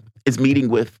Jinping is meeting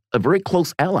with a very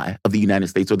close ally of the United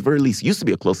States, or at the very least used to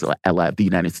be a close ally of the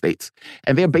United States.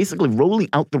 And they're basically rolling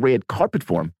out the red carpet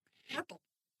for him.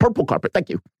 Purple carpet, thank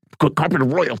you. Carpet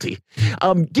of royalty.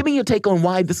 Give me your take on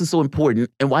why this is so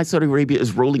important and why Saudi Arabia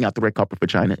is rolling out the red carpet for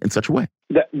China in such a way.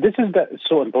 This is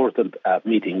so important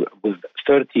meeting with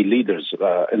 30 leaders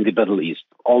in the Middle East,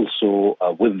 also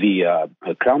with the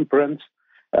Crown Prince,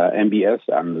 MBS,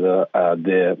 and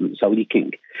the Saudi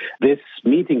King. This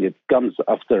meeting, it comes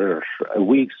after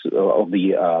weeks of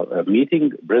the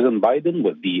meeting, President Biden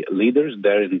with the leaders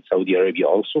there in Saudi Arabia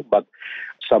also, but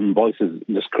some voices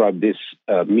describe this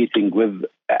meeting with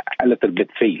a little bit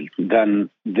fail than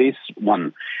this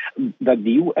one. That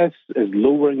the U.S. is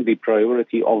lowering the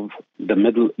priority of the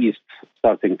Middle East,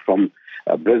 starting from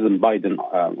President Biden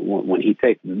when he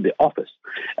takes the office.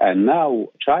 And now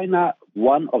China,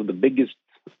 one of the biggest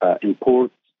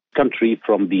import country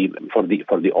for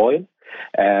the oil,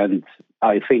 and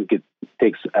I think it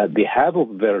takes the half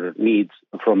of their needs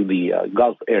from the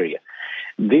Gulf area.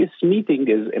 This meeting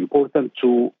is important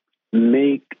to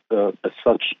make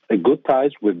such a good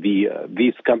ties with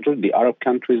these countries, the Arab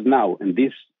countries now in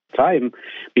this time,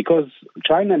 because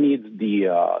China needs the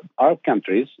Arab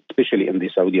countries, especially in the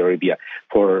Saudi Arabia,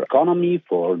 for economy,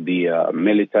 for the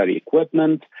military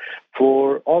equipment,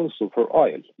 also for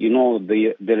oil. You know,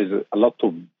 there is a lot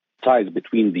of ties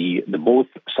between the both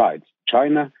sides,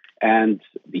 China and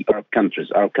the Arab countries.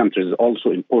 Arab countries also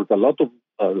import a lot of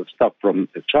stuff from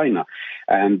China,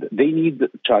 and they need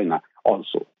China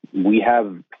also. We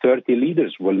have 30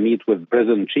 leaders will meet with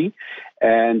President Xi,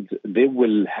 and they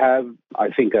will have, I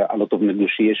think, a lot of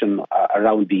negotiation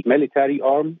around the military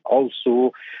arm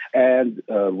also, and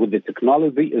with the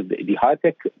technology, the high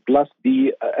tech, plus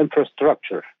the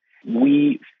infrastructure.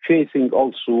 We facing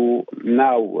also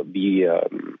now the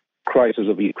crisis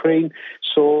of Ukraine.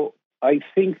 So I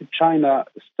think China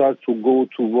starts to go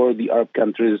toward the Arab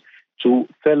countries to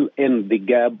fill in the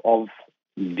gap of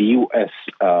the U.S.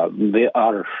 They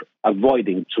are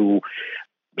avoiding to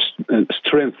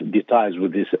strengthen the ties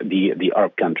with the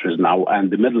Arab countries now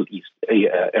and the Middle East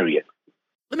area.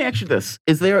 Let me ask you this.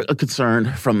 Is there a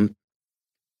concern from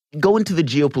going to the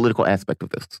geopolitical aspect of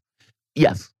this?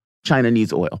 Yes, China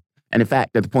needs oil. And in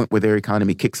fact, at the point where their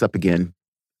economy kicks up again,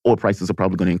 oil prices are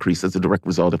probably going to increase as a direct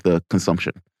result of the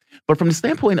consumption. But from the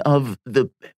standpoint of the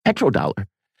petrodollar,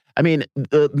 I mean,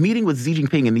 the meeting with Xi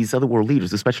Jinping and these other world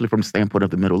leaders, especially from the standpoint of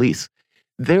the Middle East,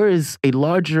 there is a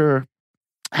larger,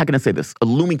 how can I say this, a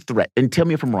looming threat. And tell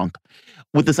me if I'm wrong,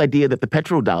 with this idea that the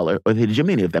petrodollar, or the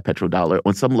hegemony of that petrodollar,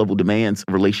 on some level demands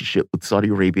a relationship with Saudi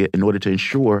Arabia in order to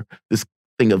ensure this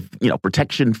thing of,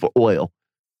 protection for oil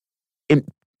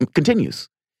continues.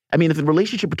 I mean, if the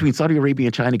relationship between Saudi Arabia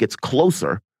and China gets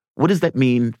closer, what does that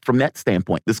mean from that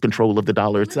standpoint, this control of the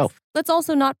dollar itself? Let's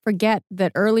also not forget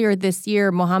that earlier this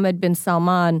year, Mohammed bin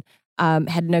Salman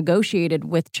had negotiated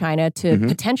with China to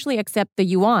potentially accept the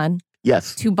yuan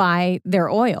to buy their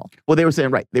oil. Well, they were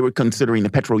saying, right, they were considering the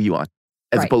petro yuan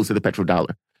as opposed to the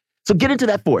petrodollar. So get into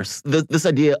that for us, this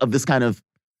idea of this kind of,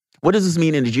 what does this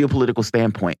mean in a geopolitical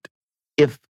standpoint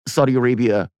if Saudi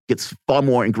Arabia gets far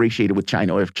more ingratiated with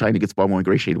China, or if China gets far more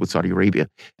ingratiated with Saudi Arabia?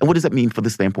 And what does that mean for the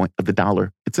standpoint of the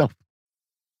dollar itself?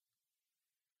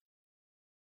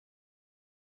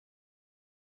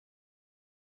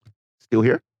 Still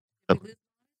here? Oh,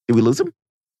 did we lose him?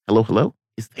 Hello, hello?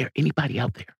 Is there anybody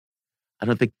out there? I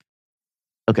don't think.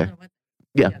 Okay.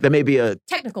 Yeah, there may be a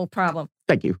technical problem.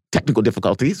 Thank you. Technical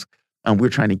difficulties. We're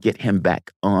trying to get him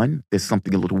back on. There's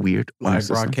something a little weird. Live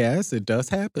broadcast, it does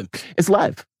happen. It's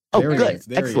live. Oh, there good.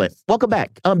 Excellent. Welcome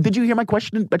back. Did you hear my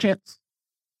question by chance?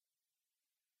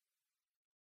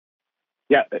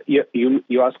 Yeah,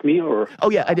 you asked me, or? Oh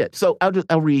yeah, I did. So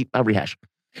I'll rehash.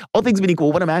 All things being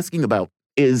equal, what I'm asking about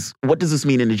is, what does this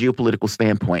mean in a geopolitical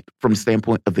standpoint, from the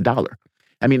standpoint of the dollar?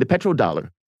 I mean, the petrodollar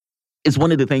is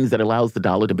one of the things that allows the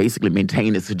dollar to basically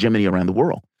maintain its hegemony around the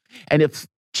world. And if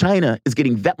China is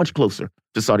getting that much closer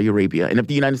to Saudi Arabia, and if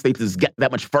the United States is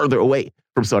that much further away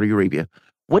from Saudi Arabia,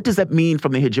 what does that mean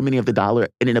from the hegemony of the dollar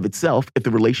in and of itself if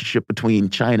the relationship between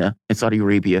China and Saudi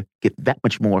Arabia get that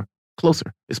much more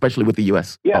closer, especially with the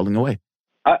U.S. falling away?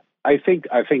 I think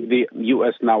the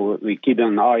U.S. now, we keep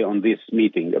an eye on this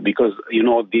meeting because,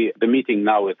 the meeting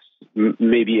now, it's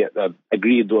maybe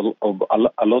agreed of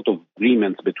a lot of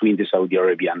agreements between the Saudi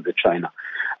Arabia and the China.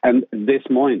 And at this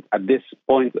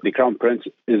point, the Crown Prince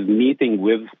is meeting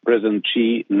with President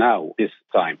Xi now, this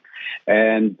time.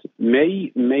 And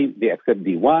may they accept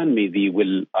the yuan, may they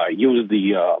will use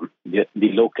the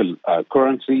local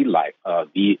currency, like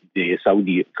the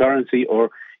Saudi currency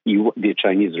or the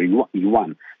Chinese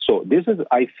yuan. So this is,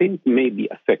 I think, maybe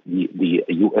affect the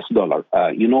U.S. dollar.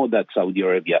 You know that Saudi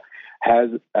Arabia has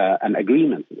an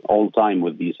agreement all time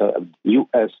with the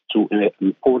U.S. to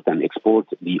import and export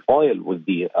the oil with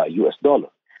the U.S. dollar.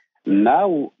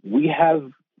 Now we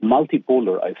have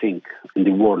multipolar, I think, in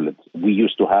the world. We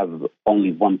used to have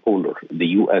only one polar, the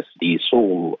U.S., the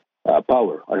sole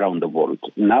power around the world.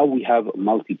 Now we have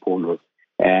multipolar,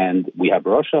 and we have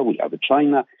Russia, we have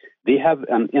China. They have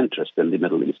an interest in the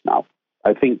Middle East now.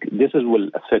 I think this will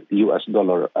affect the U.S.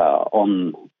 dollar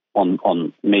on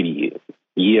maybe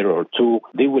a year or two.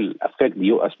 They will affect the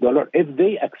U.S. dollar if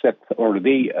they accept or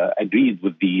they agreed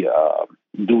with the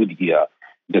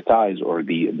ties or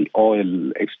the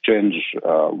oil exchange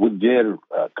with their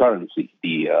currency,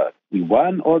 the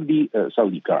yuan or the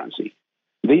Saudi currency.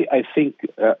 I think,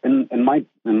 in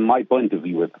my point of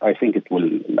view, I think it will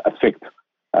affect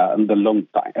in the long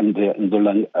time and in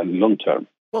the long term.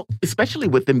 Well, especially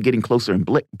with them getting closer in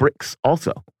BRICS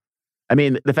also. I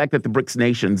mean, the fact that the BRICS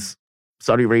nations,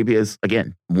 Saudi Arabia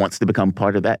wants to become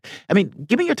part of that. I mean,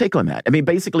 give me your take on that. I mean,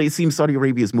 basically, it seems Saudi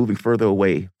Arabia is moving further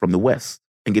away from the West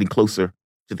and getting closer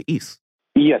to the East.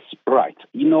 Yes, right.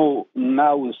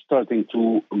 Now we're starting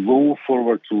to go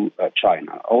forward to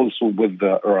China, also with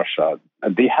Russia.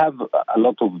 They have a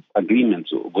lot of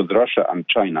agreements with Russia and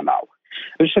China now,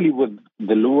 especially with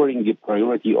the lowering the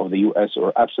priority of the U.S.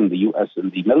 or absent the U.S.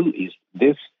 in the Middle East.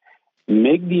 This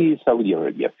make the Saudi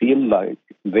Arabia feel like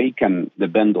they can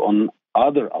depend on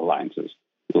other alliances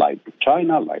like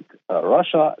China, like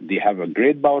Russia. They have a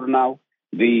great power now.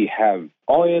 They have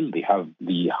oil. They have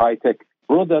the high-tech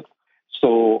product.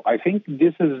 So I think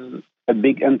this is a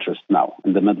big interest now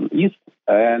in the Middle East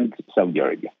and Saudi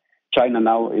Arabia. China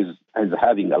now is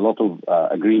having a lot of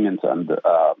agreements and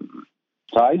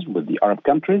ties with the Arab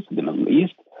countries, the Middle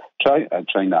East.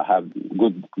 China have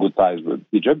good ties with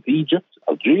Egypt,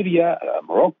 Algeria,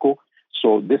 Morocco.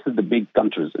 So this is the big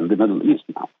countries in the Middle East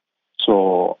now.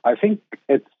 So I think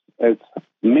it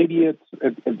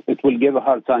will give a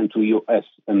hard time to U.S.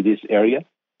 in this area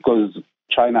because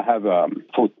China have a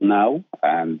foot now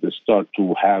and start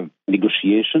to have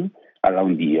negotiation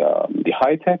around the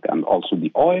high tech and also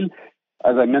the oil.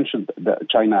 As I mentioned,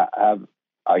 China have,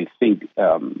 I think,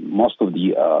 most of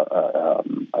the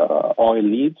oil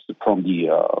needs from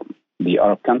the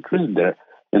Arab countries. There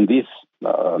in this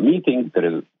meeting,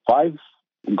 there is 5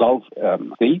 Gulf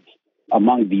states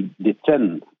among the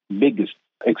 10 biggest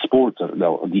exporters,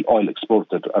 the oil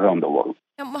exporters around the world.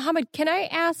 Now, Mohammed, can I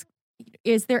ask,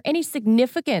 is there any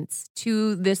significance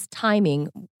to this timing?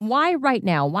 Why right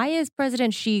now? Why is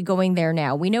President Xi going there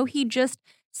now? We know he just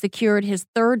secured his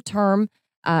 3rd term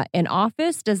in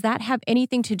office. Does that have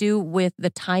anything to do with the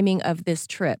timing of this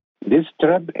trip? This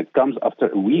trip, it comes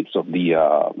after weeks of the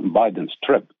Biden's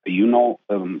trip.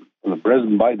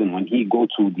 President Biden, when he go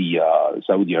to the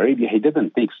Saudi Arabia, he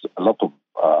didn't take a lot of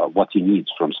what he needs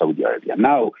from Saudi Arabia.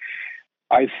 Now,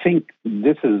 I think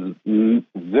this is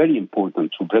very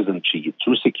important to President Xi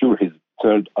to secure his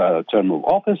 3rd term of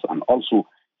office and also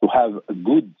to have a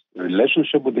good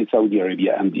relationship with the Saudi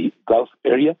Arabia and the Gulf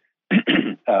area.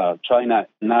 China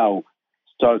now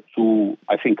start to,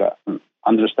 I think,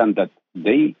 understand that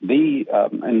they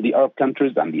in the Arab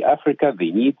countries and the Africa, they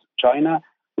need China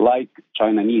like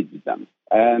China needs them.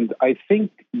 And I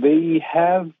think they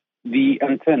have the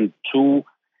intent to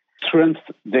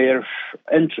strengthen their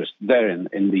interest there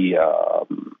in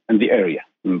the area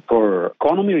for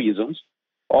economy reasons.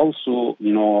 Also,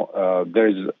 there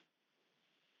is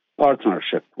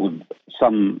partnership with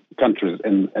some countries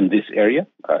in this area,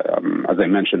 as I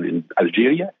mentioned, in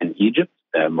Algeria, in Egypt,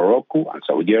 Morocco, and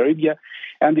Saudi Arabia,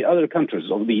 and the other countries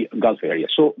of the Gulf area.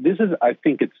 So this is, I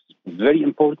think, it's very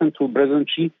important to President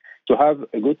Xi to have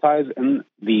a good ties in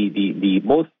the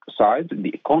both sides, the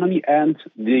economy and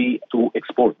to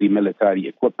export the military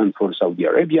equipment for Saudi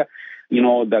Arabia. You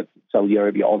know that Saudi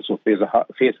Arabia also face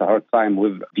a hard time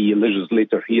with the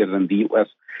legislator here in the U.S.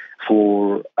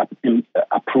 for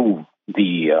approve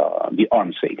the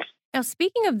arms sales. Now,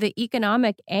 speaking of the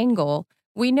economic angle,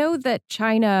 we know that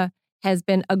China has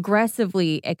been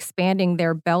aggressively expanding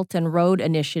their Belt and Road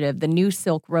Initiative, the New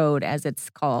Silk Road, as it's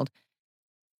called.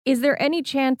 Is there any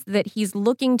chance that he's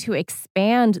looking to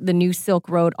expand the New Silk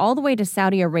Road all the way to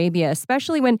Saudi Arabia,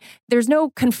 especially when there's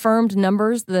no confirmed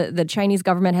numbers? The Chinese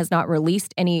government has not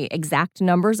released any exact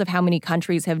numbers of how many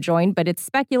countries have joined, but it's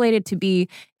speculated to be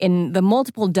in the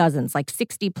multiple dozens, like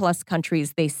 60 plus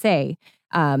countries, they say.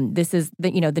 This is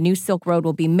the New Silk Road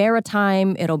will be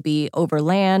maritime. It'll be over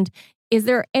land. Is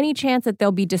there any chance that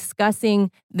they'll be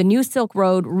discussing the New Silk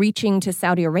Road reaching to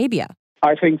Saudi Arabia?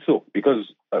 I think so,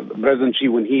 because President Xi,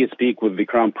 when he speaks with the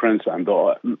Crown Prince and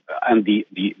the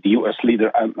U.S.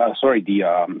 leader, the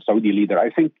Saudi leader, I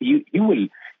think he will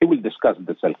discuss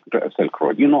the Silk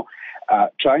Road. You know,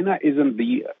 China is in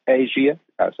the Asia,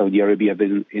 Saudi Arabia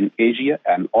is in Asia,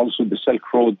 and also the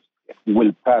Silk Road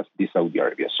will pass the Saudi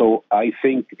Arabia. So I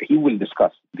think he will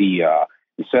discuss the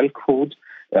Silk Road,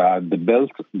 the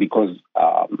belt, because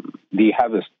they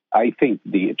have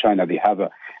China, they have a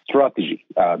strategy,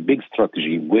 big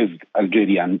strategy with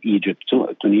Algeria and Egypt,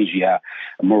 Tunisia,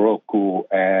 Morocco,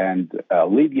 and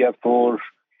Libya for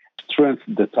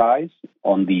strengthen the ties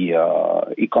on the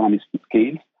economic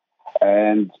scale.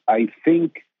 And I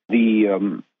think they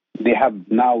have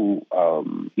now,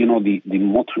 the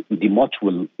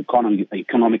mutual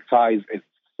economic ties is,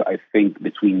 I think,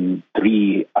 between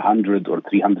 300 or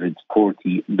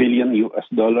 340 billion US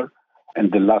dollar in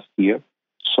the last year.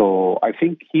 So I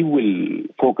think he will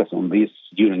focus on this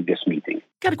during this meeting.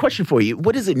 Got a question for you.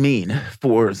 What does it mean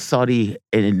for Saudi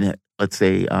and, let's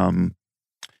say,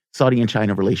 Saudi and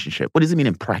China relationship? What does it mean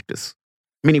in practice?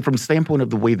 Meaning from the standpoint of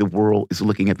the way the world is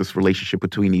looking at this relationship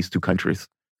between these two countries.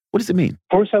 What does it mean?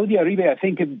 For Saudi Arabia, I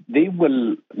think they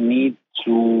will need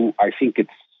to, I think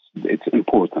it's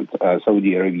important.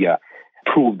 Saudi Arabia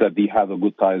prove that they have a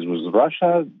good ties with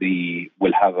Russia. They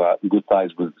will have a good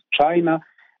ties with China.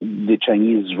 The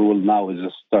Chinese role now is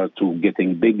start to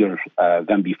getting bigger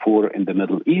than before in the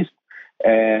Middle East.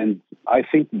 And I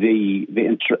think they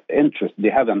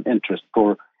have an interest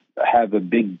for have a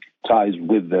big ties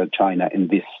with China in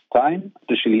this time,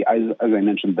 especially as I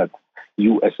mentioned that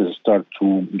U.S. start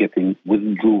to getting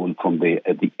withdrawal from the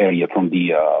area, from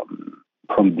the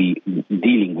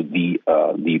dealing with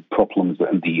the problems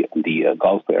in the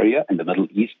Gulf area and the Middle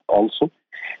East also.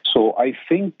 So I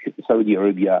think Saudi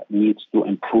Arabia needs to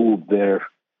improve their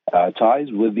ties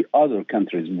with the other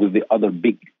countries, with the other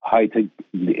big high-tech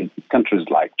countries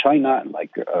like China and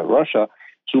like Russia,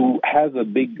 to have a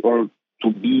big, or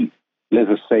to be, let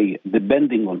us say,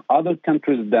 depending on other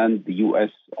countries than the U.S.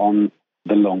 on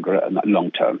the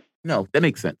long term. No, that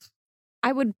makes sense.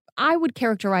 I would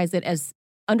characterize it as,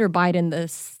 under Biden, the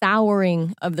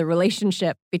souring of the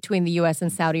relationship between the U.S.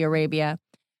 and Saudi Arabia.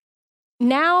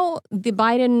 Now, the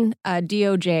Biden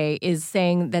DOJ is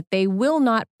saying that they will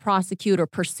not prosecute or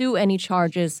pursue any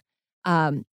charges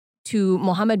to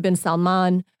Mohammed bin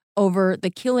Salman over the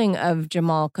killing of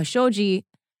Jamal Khashoggi.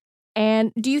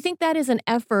 And do you think that is an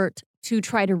effort to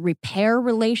try to repair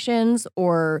relations,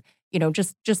 or,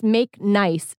 just make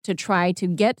nice to try to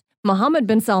get Mohammed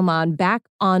bin Salman back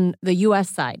on the U.S.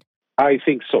 side? I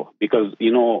think so, because,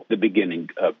 the beginning,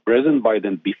 President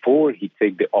Biden, before he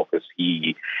take the office,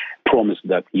 he promised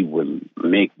that he will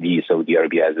make the Saudi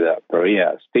Arabia as a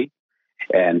pariah state.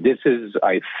 And this is,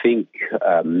 I think,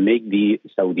 make the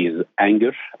Saudis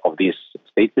anger of this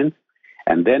statement.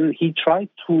 And then he tried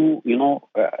to,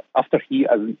 after he,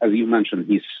 as you mentioned,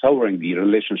 he's souring the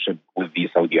relationship with the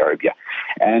Saudi Arabia.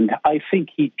 And I think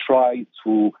he tried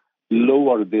to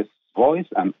lower this voice,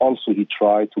 and also he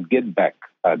tried to get back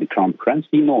the Crown Prince.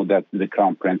 He know that the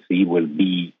Crown Prince, he will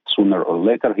be, sooner or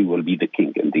later, he will be the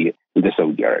king in the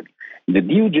Saudi Arabia. The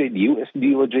DOJ, the U.S.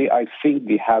 DOJ, I think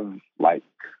they have,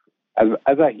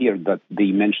 as I hear that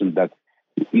they mentioned that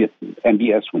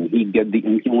MBS, when he get the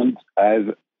influence as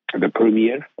the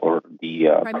premier or the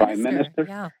prime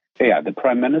minister, the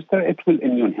prime minister, it will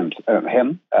immune him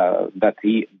that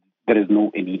there is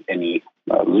no any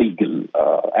legal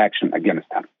action against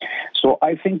him. So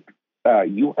I think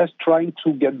U.S. trying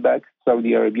to get back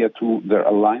Saudi Arabia to their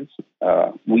alliance.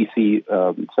 We see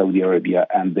Saudi Arabia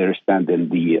and their stand in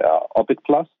the OPEC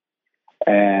Plus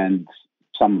and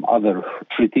some other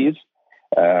treaties.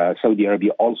 Saudi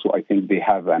Arabia also, I think they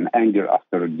have an anger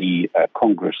after the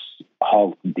Congress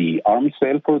halt the arms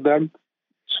sale for them.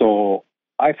 So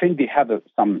I think they have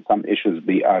some issues.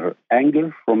 They are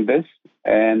anger from this,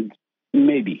 and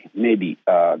maybe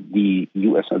the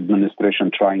U.S.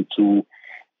 administration trying to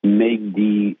make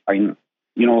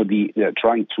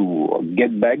trying to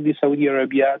get back the Saudi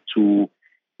Arabia to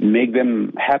make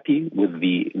them happy with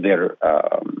their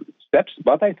steps.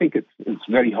 But I think it's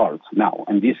very hard now.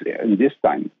 And in this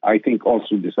time, I think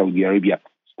also the Saudi Arabia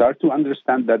start to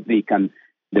understand that they can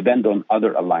depend on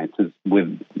other alliances with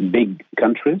big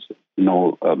countries.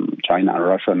 China and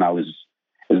Russia now is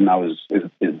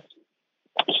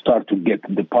start to get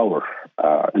the power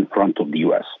in front of the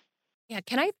U.S. Yeah,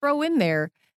 can I throw in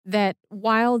there that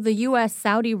while the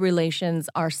U.S.-Saudi relations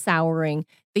are souring,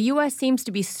 the U.S. seems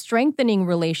to be strengthening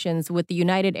relations with the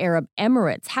United Arab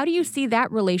Emirates. How do you see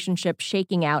that relationship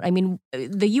shaking out? I mean,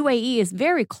 the UAE is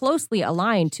very closely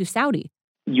aligned to Saudi.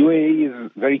 UAE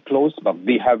is very close, but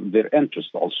they have their interest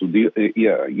also.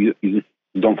 You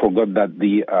don't forget that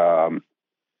the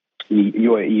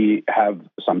UAE have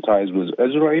some ties with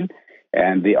Israel,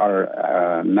 and they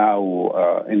are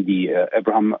now in the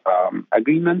Abraham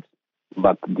agreement,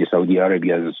 but the Saudi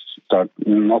Arabia is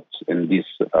not in this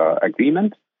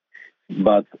agreement.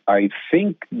 But I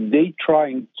think they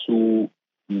trying to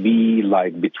be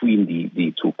like between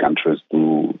the two countries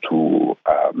to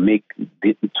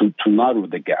narrow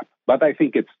the gap. But I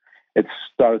think it's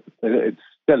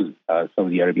still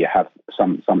Saudi Arabia have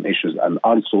some issues, and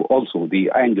also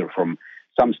the anger from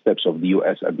some steps of the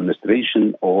U.S.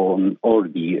 administration or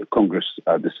the Congress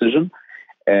decision,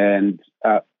 and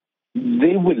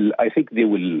they will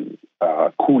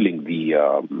cooling the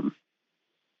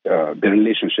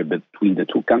relationship between the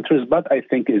two countries. But I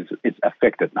think it's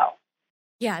affected now.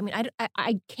 Yeah, I mean,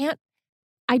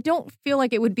 I don't feel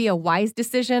like it would be a wise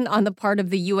decision on the part of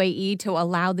the UAE to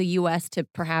allow the U.S. to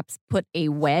perhaps put a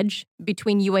wedge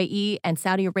between UAE and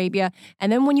Saudi Arabia.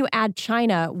 And then when you add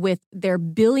China with their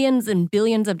billions and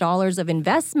billions of dollars of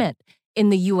investment in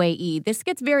the UAE, this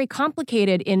gets very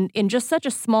complicated in just such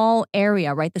a small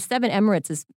area, right? The 7 Emirates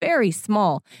is very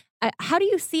small. How do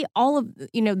you see all of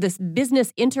this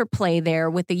business interplay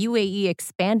there with the UAE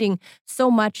expanding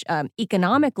so much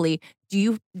economically?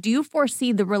 Do you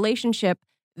foresee the relationship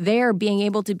there being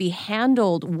able to be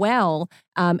handled well?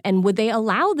 And would they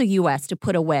allow the U.S. to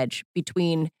put a wedge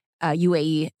between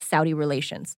UAE-Saudi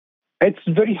relations? It's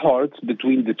very hard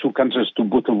between the two countries to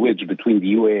put a wedge between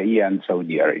the UAE and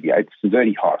Saudi Arabia. It's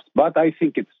very hard, but I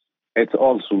think it's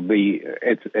also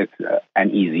an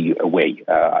easy way.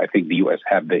 I think the U.S.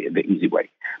 have the easy way,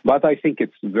 but I think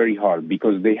it's very hard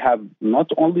because they have not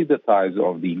only the ties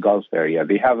of the Gulf area,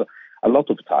 they have a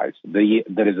lot of ties.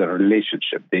 There is a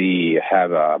relationship. They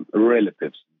have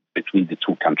relatives between the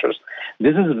two countries.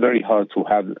 This is very hard to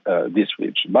have this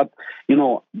wedge. But,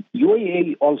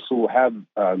 UAE also have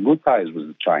good ties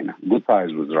with China, good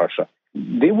ties with Russia.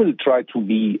 They will try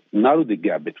to narrow the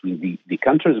gap between the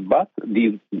countries, but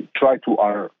they try to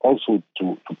also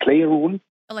to play a role.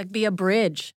 Like be a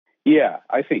bridge. Yeah,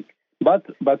 I think. But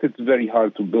it's very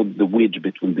hard to build the wedge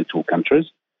between the two countries.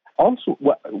 Also,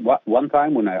 one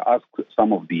time when I asked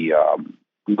some of the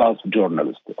Gulf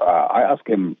journalists, I asked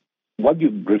him, what do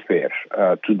you prefer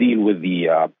to deal with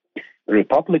the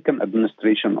Republican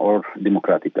administration or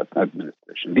Democratic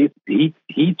administration?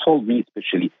 He told me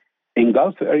especially in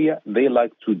Gulf area, they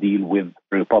like to deal with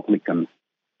Republican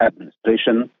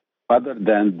administration other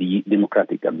than the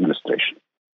Democratic administration.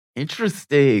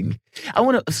 Interesting. I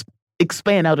want to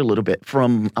expand out a little bit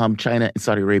from China and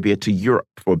Saudi Arabia to Europe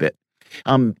for a bit.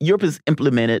 Europe has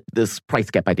implemented this price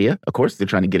cap idea. Of course, they're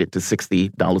trying to get it to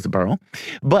 $60 a barrel.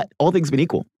 But all things being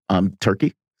equal,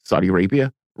 Turkey, Saudi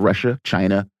Arabia, Russia,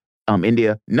 China,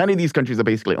 India, none of these countries are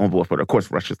basically on board for it. Of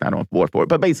course, Russia's not on board for it.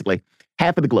 But basically,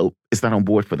 half of the globe is not on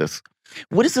board for this.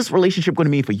 What is this relationship going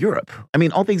to mean for Europe? I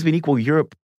mean, all things being equal,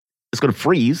 Europe is going to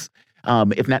freeze,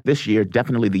 if not this year,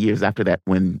 definitely the years after that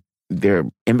when their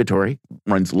inventory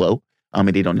runs low and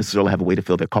they don't necessarily have a way to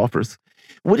fill their coffers.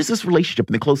 What is this relationship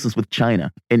and the closeness with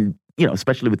China? And,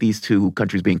 especially with these two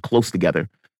countries being close together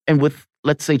and with,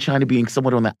 let's say, China being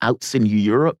somewhat on the outs in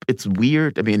Europe. It's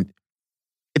weird. I mean,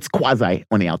 it's quasi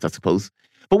on the outs, I suppose.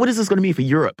 But what is this going to mean for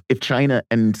Europe if China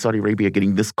and Saudi Arabia are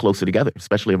getting this closer together,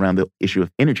 especially around the issue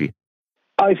of energy?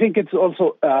 I think it's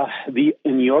also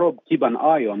in Europe, keep an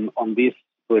eye on this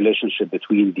relationship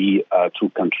between the two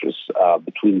countries,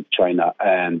 between China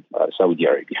and Saudi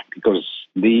Arabia, because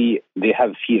they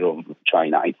have fear of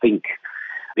China. I think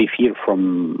they fear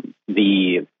from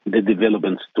the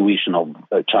development situation of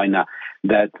China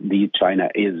that China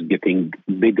is getting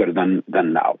bigger than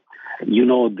now.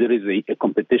 There is a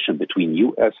competition between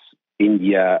U.S.,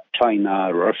 India,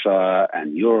 China, Russia,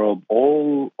 and Europe,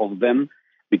 all of them,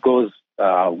 because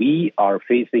we are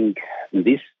facing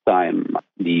this time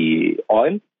the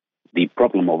oil the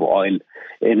problem of oil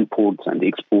imports and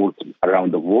exports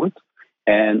around the world,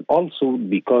 and also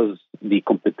because the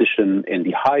competition in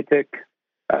the high tech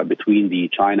between the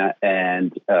China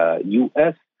and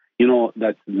U.S. You know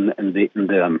that in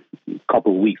the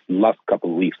last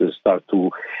couple of weeks, they start to,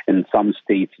 in some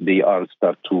states, they are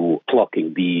start to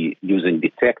clocking using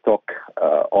the TikTok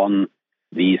on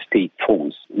the state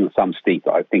phones. In some states,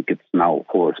 I think it's now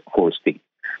four states.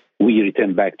 We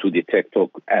return back to the TikTok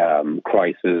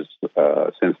crisis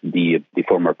since the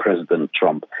former President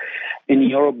Trump. In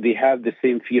Europe, they have the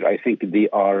same fear. I think they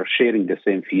are sharing the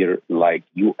same fear like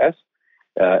U.S.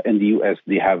 In the U.S.,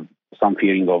 they have some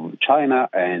fearing of China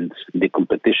and the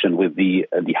competition with the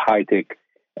high tech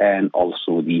and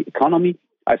also the economy.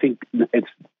 I think it's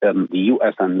the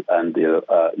U.S. and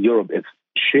Europe. It's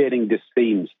sharing the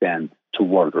same stand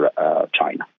toward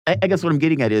China. I guess what I'm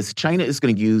getting at is China is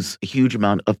going to use a huge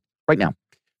amount of, right now,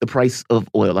 the price of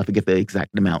oil. I forget the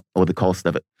exact amount or the cost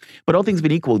of it. But all things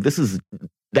being equal,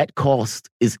 that cost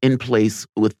is in place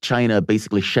with China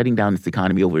basically shutting down its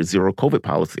economy over a zero COVID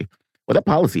policy. Well, that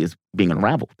policy is being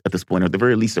unraveled at this point, or at the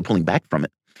very least, they're pulling back from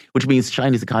it, which means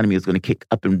China's economy is going to kick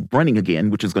up and running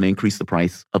again, which is going to increase the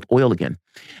price of oil again.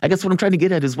 I guess what I'm trying to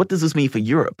get at is, what does this mean for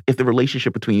Europe if the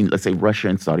relationship between, let's say, Russia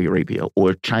and Saudi Arabia,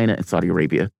 or China and Saudi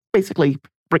Arabia, basically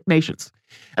BRIC nations?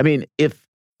 I mean, if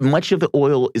much of the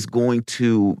oil is going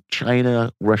to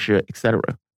China, Russia,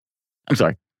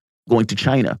 going to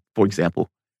China, for example,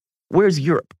 where's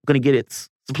Europe going to get its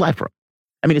supply from?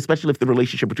 I mean, especially if the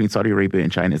relationship between Saudi Arabia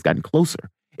and China has gotten closer.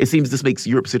 It seems this makes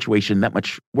Europe's situation that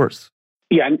much worse.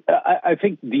 Yeah, and I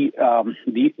think they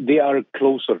are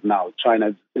closer now.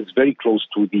 China is very close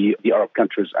to the Arab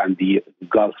countries and the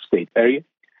Gulf state area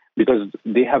because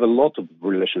they have a lot of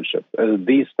relationship.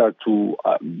 They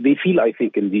feel, I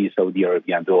think, in the Saudi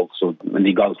Arabia and also in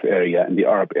the Gulf area and the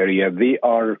Arab area, they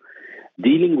are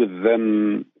dealing with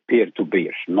them peer to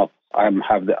peer, not I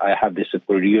have the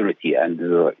superiority and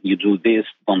you do this,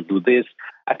 don't do this.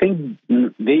 I think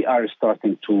they are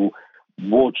starting to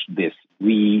watch this.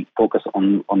 We focus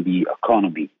on the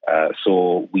economy,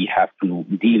 so we have to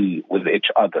deal with each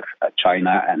other,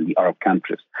 China and the Arab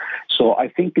countries. So I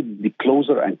think the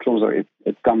closer and closer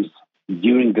it comes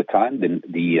during the time,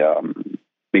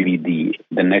 maybe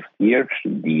the next year,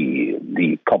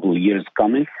 the couple of years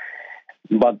coming.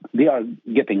 But they are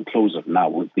getting closer now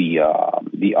with the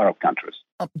Arab countries.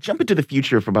 Jump into the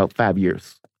future for about 5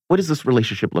 years. What does this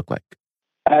relationship look like?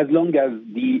 As long as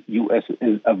the U.S.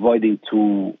 is avoiding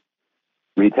to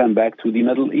return back to the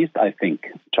Middle East, I think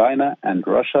China and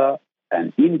Russia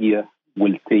and India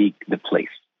will take the place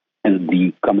in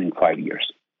the coming 5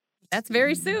 years. That's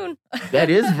very soon. That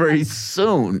is very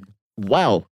soon.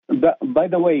 Wow. By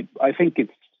the way, I think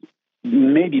it's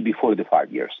maybe before the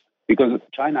 5 years. Because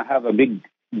China have a big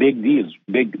deals,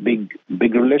 big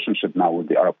relationship now with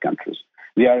the Arab countries.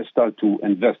 They are start to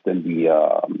invest in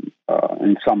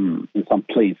in some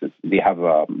places. They have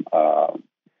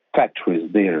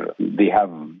factories there. They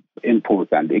have import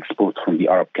and export from the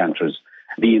Arab countries.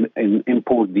 They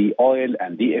import the oil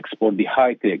and they export the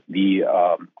high tech, the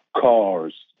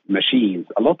cars, machines,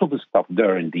 a lot of the stuff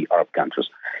there in the Arab countries.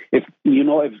 If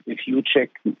you check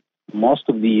most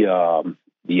of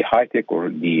the high tech or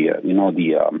the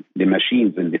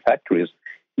machines in the factories,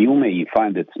 you may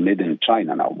find it's made in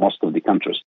China now, most of the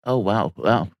countries. Oh,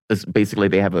 wow. It's basically,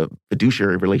 they have a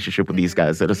fiduciary relationship with these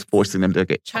guys that is forcing them to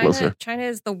get closer. China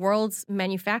is the world's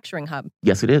manufacturing hub.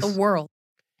 Yes, it is. The world.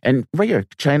 And right here,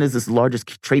 China is this largest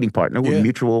trading partner with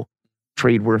mutual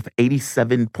trade worth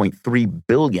 $87.3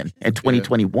 billion in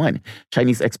 2021.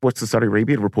 Chinese exports to Saudi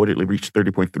Arabia reportedly reached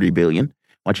 $30.3 billion.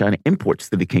 While China imports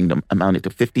to the kingdom amounted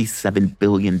to $57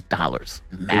 billion.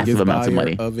 Massive amounts of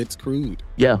money. Of its crude.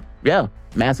 Yeah.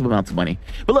 Massive amounts of money.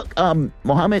 But look,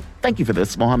 Mohammed, thank you for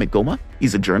this. Mohammed Goma,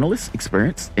 he's a journalist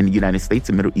experienced in the United States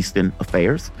and Middle Eastern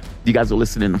affairs. You guys are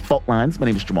listening to Fault Lines. My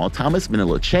name is Jamal Thomas,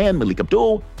 Manila Chan, Malik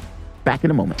Abdul. Back in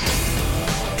a moment.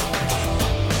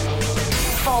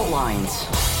 Fault Lines.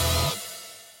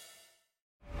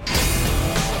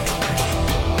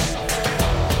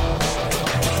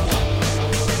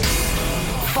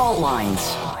 Fault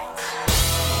Lines.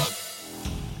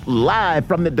 Live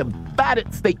from the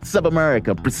divided states of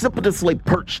America, precipitously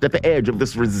perched at the edge of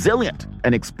this resilient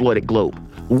and exploited globe.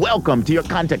 Welcome to your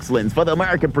context lens for the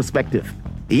American perspective.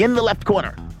 In the left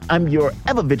corner, I'm your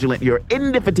ever-vigilant, your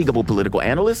indefatigable political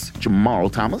analyst, Jamal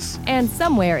Thomas. And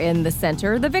somewhere in the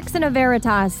center, the vixen of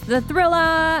Veritas, the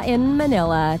thriller in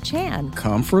Manila, Chan.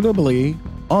 Comfortably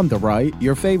on the right,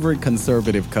 your favorite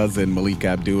conservative cousin, Malik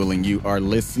Abdul, and you are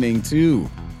listening to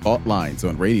Fault Lines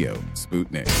on Radio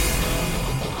Sputnik.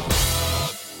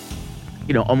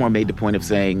 Omar made the point of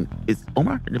saying, is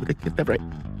Omar? Did I get that right?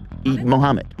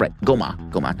 Mohammed, right? Goma,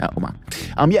 not Omar.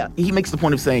 He makes the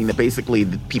point of saying that basically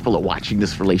the people are watching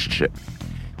this relationship.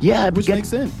 Yeah, Which makes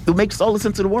sense. It makes all the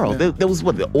sense in the world. Yeah. There was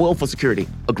the oil for security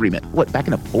agreement, back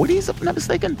in the 40s, if I'm not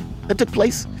mistaken, that took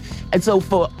place. And so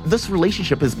this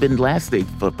relationship has been lasting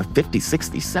for 50,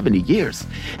 60, 70 years.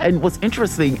 And what's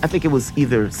interesting, I think it was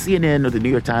either CNN or the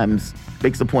New York Times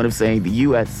makes the point of saying the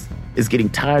U.S. is getting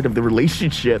tired of the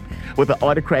relationship with the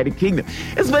autocratic kingdom.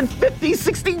 It's been 50,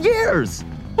 60 years.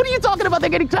 What are you talking about? They're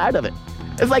getting tired of it.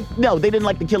 It's like, no, they didn't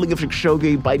like the killing of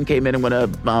Khashoggi. Biden came in and want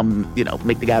to,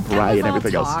 make the guy a pariah and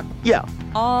everything else. Yeah.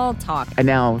 All talk. And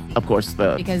now, of course,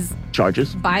 the Because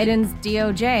charges. Biden's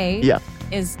DOJ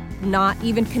is not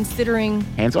even considering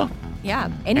Hands off.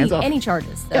 any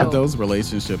charges. So. Yeah, those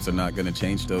relationships are not going to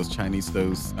change. Those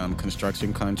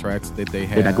construction contracts that they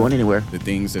have. They're not going anywhere. The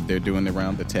things that they're doing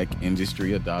around the tech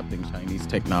industry, adopting Chinese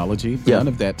technology. Yeah. None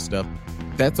of that stuff.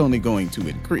 That's only going to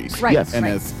increase. Right. Yes. And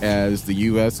right. as the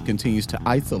U.S. continues to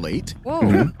isolate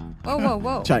Whoa.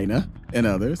 Whoa. China and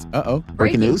others.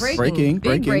 Breaking news.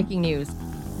 Big breaking news.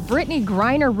 Brittany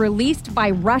Griner released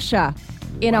by Russia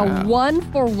in a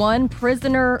 1-for-1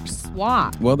 prisoner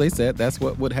swap. Well, they said that's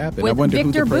what would happen. With I wonder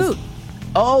Victor who the Boot.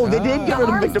 Oh, they did get rid of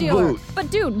arms Victor dealer. Boot.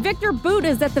 But dude, Victor Boot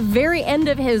is at the very end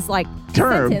of his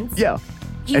Term. sentence. Yeah.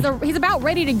 He's about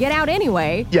ready to get out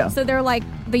anyway. Yeah. So they're like,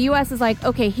 the U.S. is like,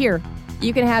 okay, here,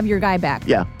 you can have your guy back.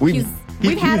 Yeah. We've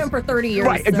had him for 30 years.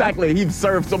 Right, so- exactly. He's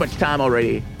served so much time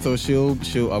already. So she'll.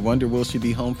 I wonder, will she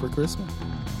be home for Christmas?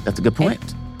 That's a good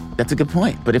point.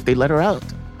 But if they let her out,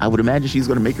 I would imagine she's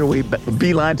going to make her way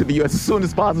beeline to the U.S. as soon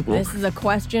as possible. This is a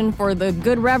question for the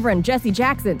good Reverend Jesse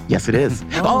Jackson. Yes, it is.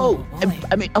 Oh, boy.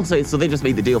 I mean, I'll say, so they just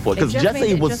made the deal for it. Because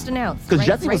Jesse was just announced. Because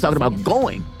Jesse was talking about this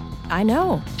going. second. I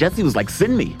know. Jesse was like,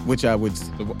 send me. Which I was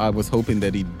hoping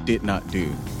that he did not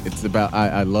do. It's about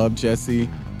I love Jesse,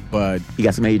 but He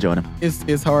got some age on him.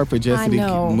 it's hard for Jesse I to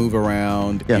know. move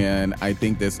around, Yeah. and I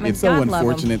think it's so God love him.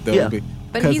 unfortunate though. Yeah. But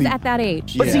because he's at that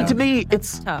age. But see, Yeah. to me,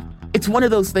 It's tough. it's one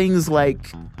of those things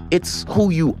like, it's who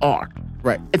you are.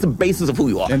 right, It's a basis of who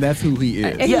you are. and that's who he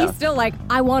is. And Yeah. he's still like,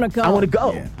 I want to go. I want to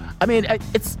go. Yeah. I mean,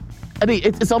 it's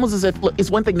almost as if, look, it's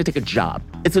one thing to take a job.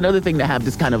 It's another thing to have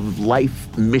this kind of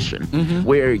life mission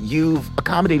where you've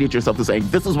accommodated yourself to saying,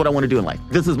 this is what I want to do in life.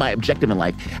 This is my objective in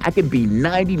life. I could be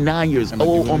 99 years I'm gonna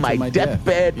old do it on my until my death.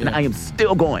 deathbed and Yeah. I am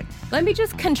still going. Let me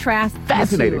just contrast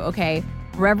Fascinating. the two, okay?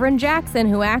 Reverend Jackson,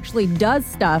 who actually does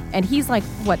stuff, and he's like,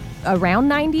 what, around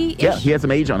 90-ish? Yeah, he has some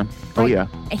age on him. Oh, Right? yeah.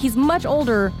 And he's much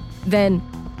older than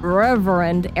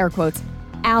Reverend, air quotes,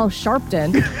 Al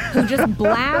Sharpton, who just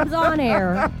blabs on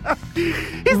air.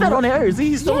 He's not on air, is he?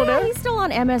 He's still on air? He's still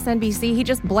on MSNBC. He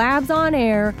just blabs on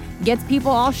air, gets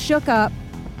people all shook up,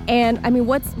 and I mean,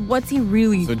 what's he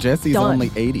really So Jesse's done?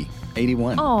 only 80,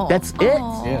 81. Oh, That's it?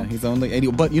 oh. Yeah, he's only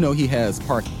 80, but he has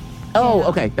parking. Oh, Yeah.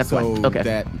 okay. That's So fine. Okay.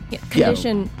 that Yeah,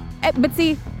 condition. But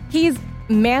see, he's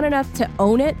man enough to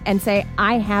own it and say,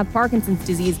 I have Parkinson's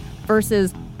disease,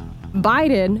 versus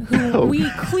Biden, who we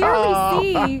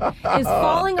clearly see is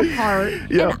falling apart.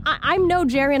 Yeah. And I'm no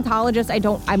gerontologist.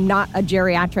 I'm not a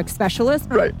geriatric specialist.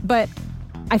 Right. But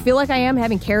I feel like I am,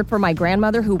 having cared for my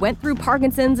grandmother who went through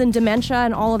Parkinson's and dementia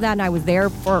and all of that. And I was there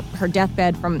for her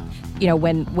deathbed from,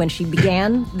 when she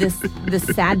began this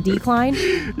sad decline.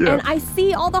 Yeah. And I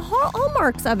see all the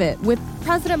hallmarks of it with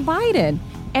President Biden.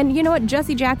 And you know what?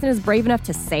 Jesse Jackson is brave enough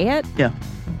to say it. Yeah.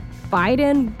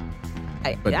 Biden,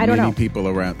 But I don't many know. people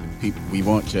around, we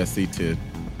want Jesse to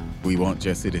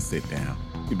sit down.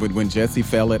 But when Jesse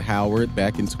fell at Howard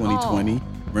back in 2020,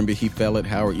 remember he fell at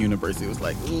Howard University. It was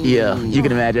like, ooh. Yeah, you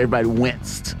can imagine everybody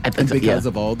winced. And because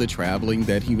of all the traveling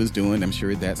that he was doing, I'm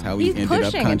sure that's how he He's ended up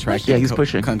pushing and contracting. pushing. Yeah, he's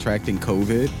pushing. Contracting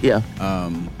COVID. Yeah.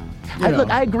 Look,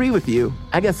 I agree with you.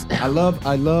 I guess. I love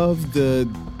the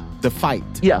fight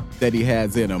Yeah. that he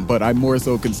has in him, but I'm more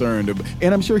so concerned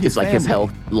and I'm sure his It's like his family-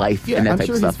 health, life, Yeah, and that I'm type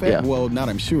sure of his stuff. Yeah. well, not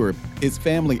I'm sure. His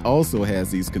family also has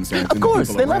these concerns. Of and the course,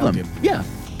 people they love around him. Yeah.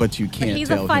 But you can't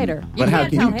he's a tell fighter. him. You But how can't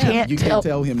can tell you him. Can't you tell- can't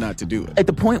tell him not to do it. At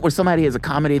the point where somebody has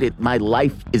accommodated, my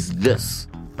life is this.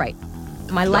 right.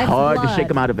 My It's life's hard blood. to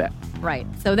shake him out of that. Right.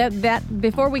 So that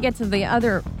before we get to the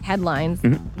other headlines,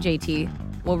 JT,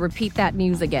 we'll repeat that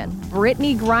news again.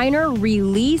 Brittany Griner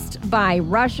released by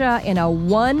Russia in a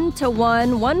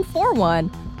 1-for-1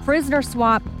 prisoner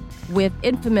swap with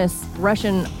infamous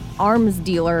Russian arms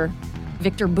dealer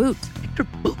Victor Boot. Victor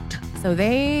Boot. So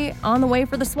they on the way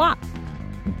for the swap.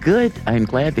 Good. I'm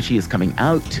glad that she is coming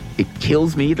out. It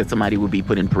kills me that somebody would be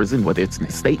put in prison, whether it's in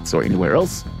the States or anywhere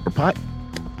else, for pot.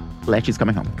 Glad she's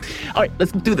coming home. All right,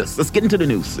 let's do this. Let's get into the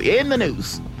news. In the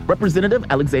news, Representative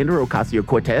Alexandria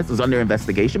Ocasio-Cortez is under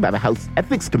investigation by the House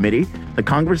Ethics Committee, the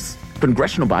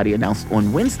congressional body announced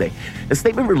on Wednesday. A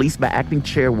statement released by acting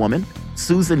chairwoman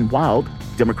Susan Wild,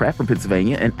 Democrat from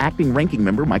Pennsylvania, and acting ranking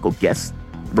member Michael Guest,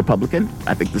 Republican,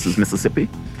 I think this is Mississippi,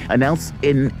 announced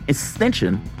an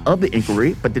extension of the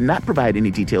inquiry, but did not provide any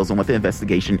details on what the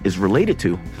investigation is related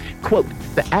to. Quote,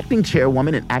 the acting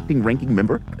chairwoman and acting ranking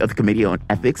member of the Committee on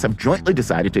Ethics have jointly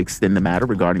decided to extend the matter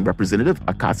regarding Representative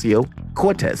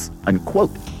Ocasio-Cortez,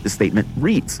 unquote, the statement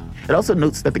reads. It also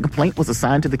notes that the complaint was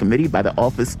assigned to the committee by the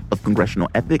Office of Congressional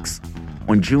Ethics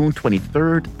on June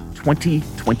 23rd,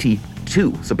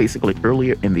 2022, so basically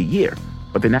earlier in the year.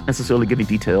 But they're not necessarily giving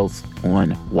details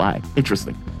on why.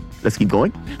 Interesting. Let's keep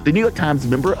going. The New York Times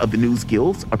member of the News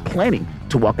Guilds are planning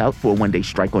to walk out for a one-day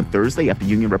strike on Thursday after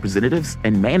union representatives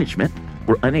and management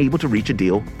were unable to reach a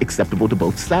deal acceptable to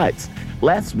both sides.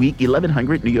 Last week,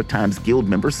 1,100 New York Times Guild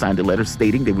members signed a letter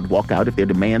stating they would walk out if their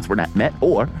demands were not met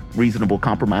or reasonable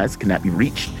compromise cannot be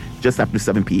reached just after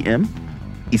 7 p.m.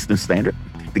 Eastern Standard.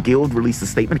 The Guild released a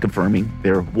statement confirming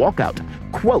their walkout.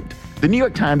 Quote, the New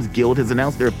York Times Guild has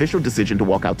announced their official decision to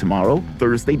walk out tomorrow,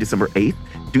 Thursday, December 8th,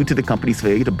 due to the company's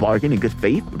failure to bargain in good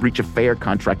faith, reach a fair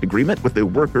contract agreement with their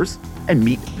workers, and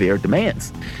meet their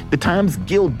demands. The Times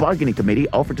Guild Bargaining Committee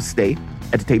offered to stay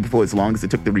at the table for as long as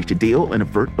it took to reach a deal and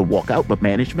avert the walkout, but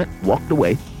management walked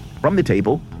away from the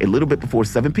table a little bit before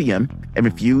 7 p.m. and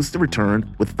refused to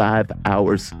return with 5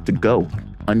 hours to go,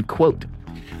 unquote.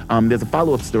 There's a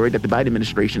follow-up story that the Biden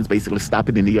administration is basically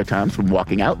stopping the New York Times from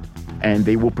walking out, and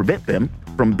they will prevent them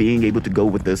from being able to go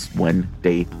with this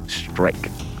one-day strike.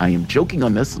 I am joking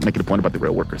on this, making a point about the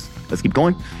rail workers. Let's keep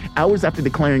going. Hours after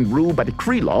declaring rule by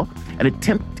decree law,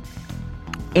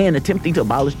 attempting to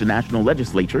abolish the national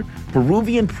legislature,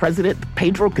 Peruvian President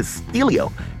Pedro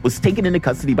Castillo was taken into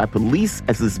custody by police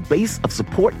as his base of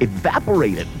support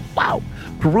evaporated. Wow.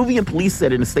 Peruvian police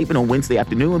said in a statement on Wednesday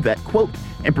afternoon that, quote,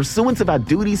 in pursuance of our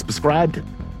duties prescribed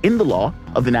in the law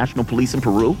of the National Police in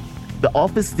Peru, the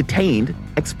office detained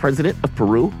ex-president of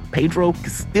Peru, Pedro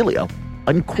Castillo,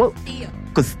 unquote.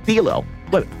 Castillo.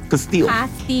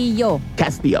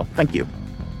 Thank you.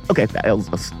 Okay, the L's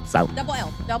are silent. Double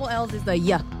L. Double L's is the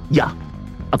yeah. Yeah.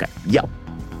 Okay, yeah.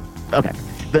 Okay.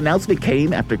 The announcement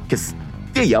came after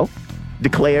Castillo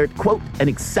declared, quote, an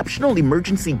exceptional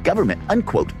emergency government,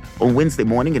 unquote, on Wednesday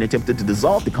morning and attempted to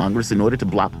dissolve the Congress in order to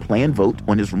block planned vote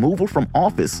on his removal from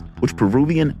office, which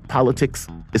Peruvian politics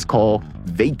is called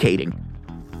vacating.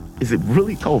 Is it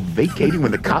really called vacating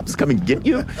when the cops come and get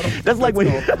you? That's like when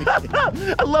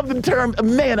I love the term.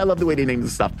 Man, I love the way they name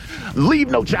this stuff.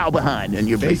 Leave no child behind, and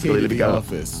you're basically the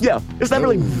office. Yeah, it's not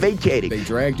really vacating. They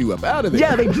dragged you up out of there.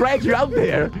 Yeah, they dragged you out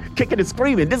there, kicking and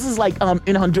screaming. This is like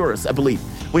in Honduras, I believe,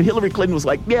 when Hillary Clinton was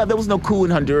like, "Yeah, there was no coup in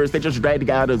Honduras. They just dragged the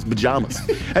guy out of his pajamas,"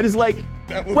 and it's like,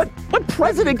 what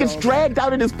president gets dragged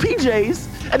out in his PJs?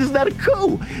 And it's not a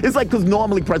coup. It's like, because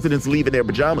normally presidents leave in their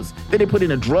pajamas. Then they put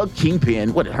in a drug kingpin,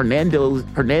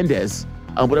 Hernandez,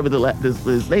 whatever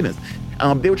his name is.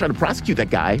 They were trying to prosecute that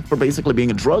guy for basically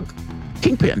being a drug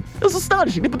kingpin. It was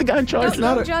astonishing. They put the guy in charge.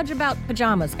 Don't judge about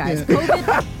pajamas, guys.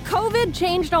 Yeah. COVID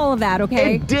changed all of that,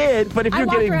 okay? It did, but if you're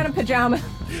walked around in pajamas.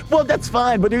 Well, that's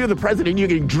fine, but if you're the president, you're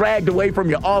getting dragged away from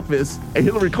your office, and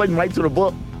Hillary Clinton writes in a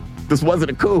book, this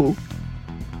wasn't a coup.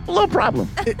 A little problem.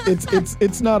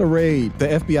 It's not a raid. The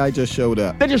FBI just showed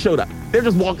up. They just showed up. They're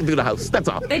just walking through the house. That's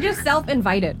all. They just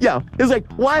self-invited. Yeah. It's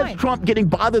like, why is Trump getting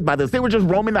bothered by this? They were just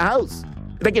roaming the house.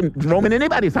 They can roam in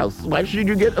anybody's house. Why should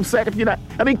you get upset if you're not?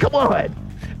 I mean, come on.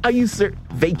 Are you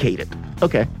vacated?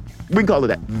 Okay. We can call it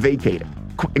that. Vacated.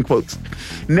 In quotes.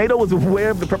 NATO was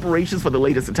aware of the preparations for the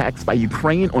latest attacks by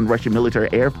Ukraine on Russian military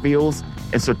airfields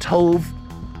in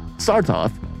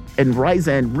Sartov and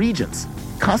Ryazan regions.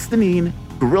 Konstantin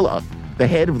Gorilov, the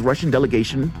head of the Russian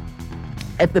delegation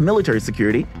at the military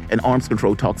security and arms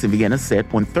control talks in Vienna, said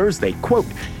on Thursday, quote,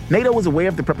 NATO was aware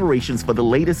of the preparations for the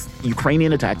latest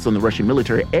Ukrainian attacks on the Russian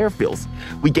military airfields.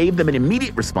 We gave them an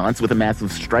immediate response with a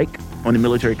massive strike on the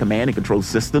military command and control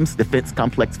systems, defense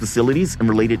complex facilities, and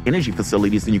related energy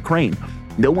facilities in Ukraine.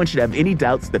 No one should have any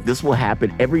doubts that this will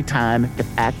happen every time if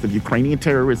acts of Ukrainian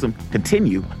terrorism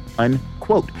continue,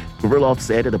 unquote. Gorilov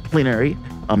said at a plenary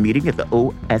meeting at the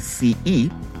OSCE,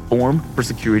 Forum for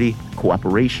Security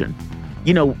Cooperation.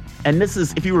 You know, and this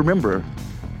is, if you remember,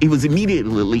 it was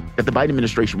immediately leaked that the Biden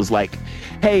administration was like,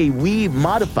 hey, we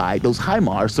modified those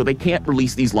HIMARS so they can't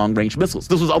release these long-range missiles.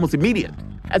 This was almost immediate.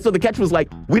 And so the catch was like,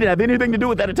 we didn't have anything to do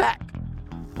with that attack.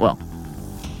 Well,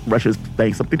 Russia's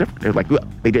saying something different. They're like, well,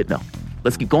 they did know.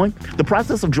 Let's keep going. The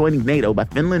process of joining NATO by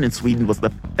Finland and Sweden was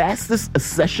the fastest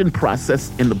accession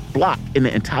process in the bloc in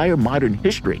the entire modern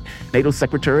history. NATO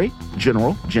Secretary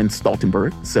General Jens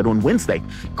Stoltenberg said on Wednesday,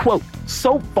 quote,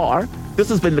 so far, this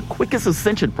has been the quickest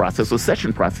accession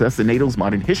process in NATO's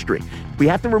modern history. We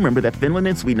have to remember that Finland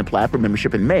and Sweden applied for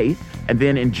membership in May, and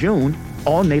then in June,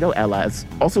 all NATO allies,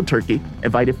 also Turkey,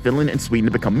 invited Finland and Sweden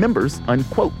to become members,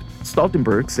 unquote.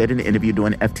 Stoltenberg said in an interview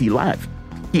during FT Live.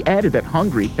 He added that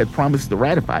Hungary had promised to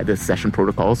ratify the accession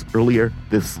protocols earlier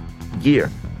this year.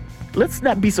 Let's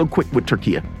not be so quick with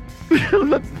Turkey.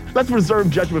 Let's reserve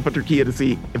judgment for Turkey to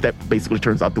see if that basically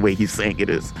turns out the way he's saying it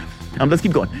is. Let's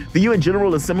keep going. The UN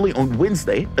General Assembly on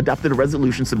Wednesday adopted a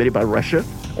resolution submitted by Russia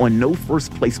on no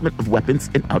first placement of weapons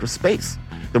in outer space.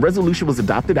 The resolution was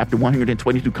adopted after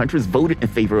 122 countries voted in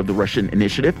favor of the Russian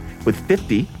initiative, with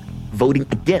 50 voting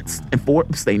against and 4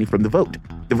 abstaining from the vote.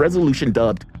 The resolution,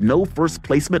 dubbed No First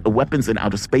Placement of Weapons in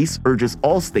Outer Space, urges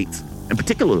all states, and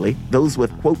particularly those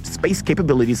with, quote, space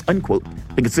capabilities, unquote,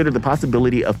 to consider the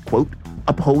possibility of, quote,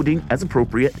 upholding as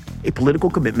appropriate a political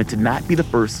commitment to not be the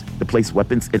first to place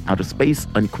weapons in outer space,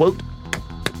 unquote.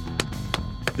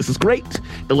 This is great.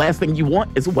 The last thing you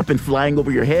want is a weapon flying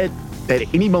over your head that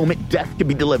at any moment death can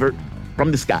be delivered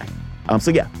from the sky.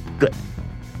 So yeah, good.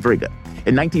 Very good.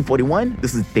 In 1941,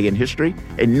 this is a day in history.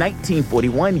 In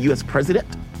 1941, U.S. President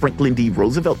Franklin D.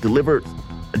 Roosevelt delivered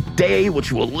a day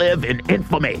which will live in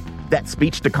infamy. That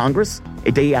speech to Congress,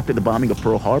 a day after the bombing of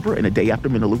Pearl Harbor and a day after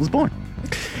Manila was born.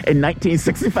 In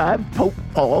 1965, Pope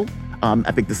Paul,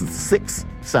 I think this is the 6th,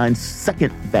 signed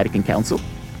Second Vatican Council.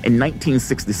 In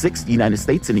 1966, the United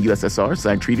States and the USSR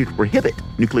signed a treaty to prohibit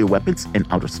nuclear weapons in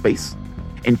outer space.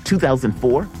 In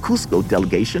 2004, Cusco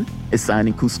delegation is signed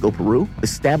in Cusco, Peru,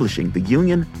 establishing the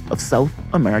Union of South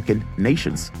American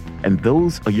Nations. And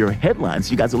those are your headlines.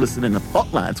 You guys are listening to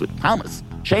Fault Lines with Thomas,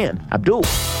 Shan, Abdul.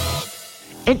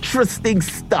 Interesting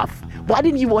stuff. Why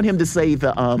didn't you want him to say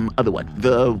the other one?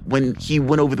 When he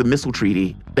went over the missile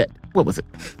treaty, what was it?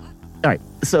 All right.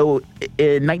 So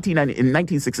in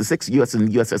 1966, U.S. and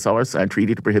USSR signed a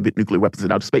treaty to prohibit nuclear weapons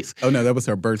in outer space. Oh no, that was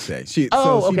her birthday. She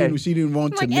didn't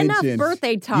want to mention enough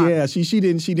birthday talk. Yeah, she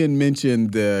didn't mention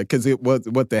because it was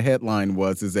what the headline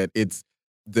was is that it's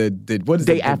the what is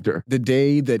day it? After the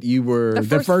day that you were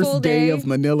the first day of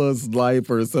Manila's life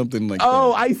or something like that.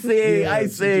 Oh, I see. Yeah, I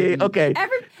see. Okay.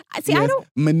 I don't.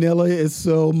 Manila is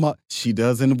so much. She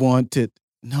doesn't want it.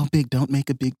 No, don't make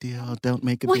a big deal. Don't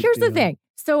make a big deal. Well, here's the thing.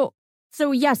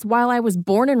 So yes, while I was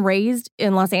born and raised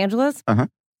in Los Angeles,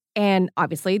 and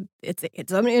obviously it's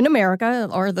in America,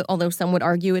 although some would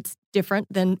argue it's different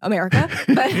than America,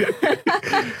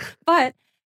 but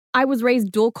I was raised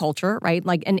dual culture, right?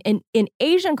 Like in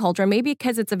Asian culture, maybe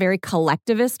because it's a very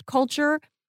collectivist culture,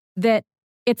 that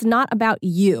it's not about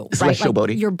you, it's right? like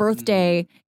showboating. Your birthday.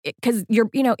 Because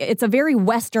it's a very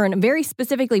Western, very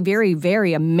specifically very,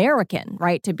 very American,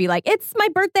 right? To be like, it's my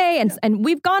birthday. And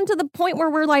we've gone to the point where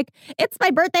we're like, it's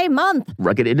my birthday month.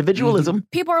 Rugged individualism.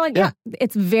 People are like, yeah,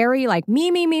 it's very like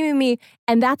me.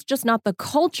 And that's just not the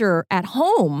culture at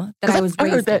home that I was raised I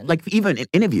heard that, in. like, even in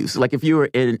interviews, like if you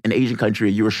were in an Asian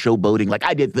country, you were showboating, like,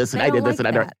 I did this and I did this and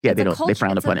I don't. Yeah, they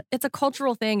frown upon it. It's a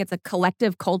cultural thing. It's a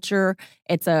collective culture.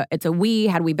 It's a we.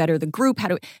 How do we better the group?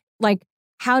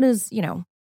 How does,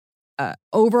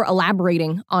 over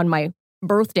elaborating on my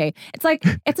birthday. It's like,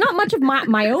 it's not much of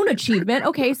my own achievement.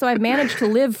 Okay, so I've managed to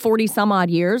live 40 some odd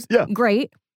years. Yeah.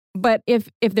 Great. But if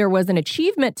there was an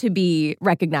achievement to be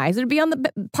recognized, it'd be on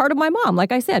the part of my mom,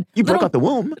 like I said. You broke out the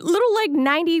womb. Little like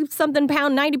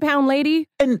 90-pound lady.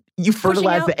 And you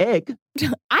fertilized the egg.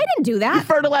 I didn't do that. You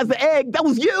fertilized the egg. That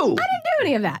was you. I didn't do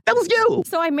any of that. That was you.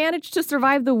 So I managed to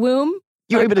survive the womb.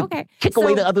 You were able to kick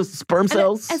away the other sperm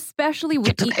cells. Especially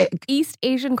with East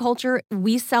Asian culture,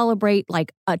 we celebrate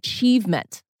like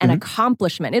achievement and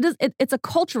accomplishment. It's a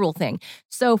cultural thing.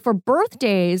 So for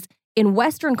birthdays in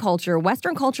Western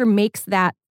culture makes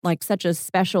that like such a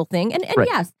special thing. And right.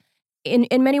 Yes, in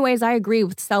many ways, I agree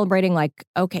with celebrating like,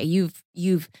 okay,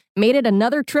 you've made it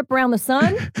another trip around the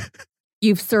sun.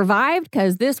 You've survived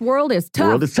because this world is tough. The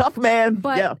world is tough, man.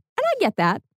 But, yeah. And I get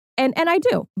that. And I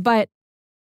do. But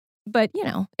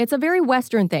it's a very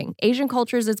Western thing. Asian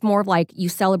cultures, it's more of like you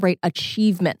celebrate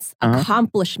achievements,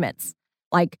 accomplishments.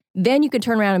 Like then you can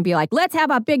turn around and be like, let's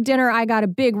have a big dinner. I got a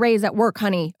big raise at work,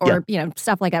 honey. Or,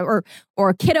 stuff like that. Or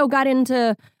a kiddo got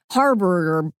into Harvard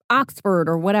or Oxford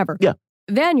or whatever. Yeah.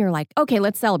 Then you're like, okay,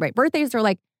 let's celebrate. Birthdays are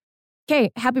like,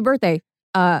 okay, happy birthday.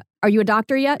 Are you a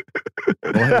doctor yet?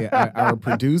 Well, hey, our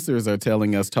producers are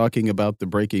telling us, talking about the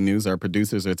breaking news, our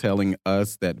producers are telling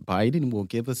us that Biden will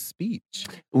give a speech.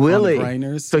 Really?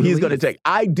 Reiner's So he's release. going to take,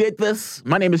 I did this.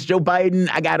 My name is Joe Biden.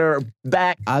 I got her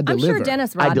back. I I'm deliver. sure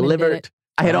Dennis Rodman I delivered. did it.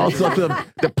 I had all sorts of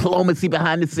diplomacy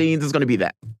behind the scenes. It's going to be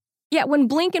that. Yeah, when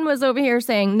Blinken was over here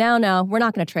saying, no, we're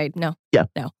not going to trade. No. Yeah.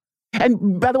 No.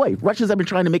 And by the way, Russians have been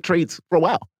trying to make trades for a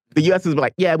while. The U.S. is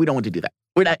like, yeah, we don't want to do that.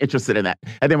 We're not interested in that.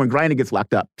 And then when Griner gets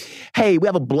locked up, hey, we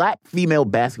have a black female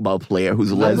basketball player who's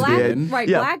a lesbian. Black,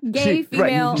 black, gay,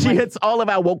 female. She hits all of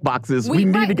our woke boxes. We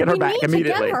need to get her back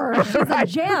immediately. We need to get her. She's a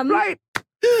gem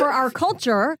for our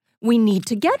culture. We need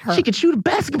to get her. She can shoot a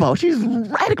basketball. She's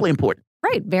radically important.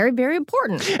 Right. Very, very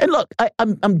important. And look,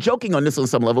 I'm joking on this on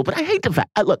some level, but I hate the fact.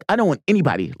 Look, I don't want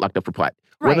anybody locked up for plot,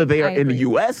 whether they are in the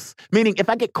U.S., meaning if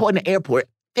I get caught in the airport,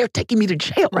 they're taking me to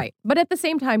jail. Right. But at the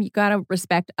same time, you got to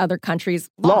respect other countries'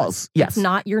 laws. Yes.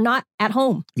 You're not at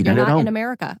home. You're not at home. in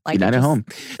America. You're not at home.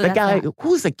 So that guy, who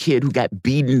was the kid who got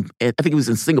beaten? I think it was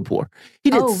in Singapore.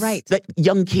 He did right. That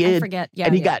young kid. I forget. Yeah.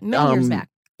 And he got many years back.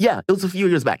 Yeah, it was a few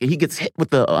years back. And he gets hit with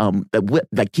the whip,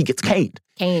 like he gets caned.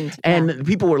 And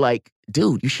people were like,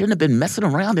 dude, you shouldn't have been messing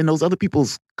around in those other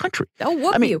people's country. They'll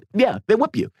whoop you. Yeah, they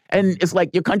whoop you. And it's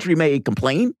like your country may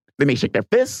complain. They may shake their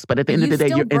fists, but at the end of the day,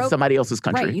 you're in somebody else's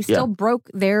country. Right, you still broke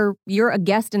you're a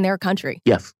guest in their country.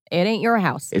 Yes. It ain't your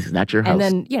house. It's not your house.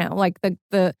 And then, like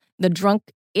the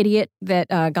drunk idiot that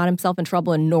got himself in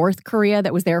trouble in North Korea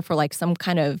that was there for like some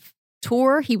kind of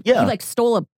tour. He like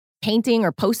stole a painting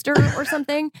or poster or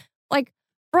something. Like,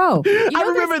 bro, I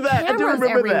remember that. I do remember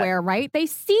everywhere, that. Right? They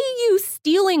see you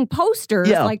stealing posters.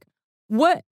 Yeah. Like,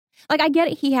 what? Like, I get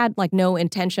it. He had like no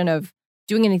intention of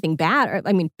doing anything bad. Or,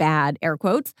 I mean, bad, air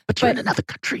quotes. But you're in another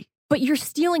country. But you're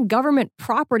stealing government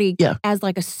property as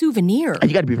like a souvenir. And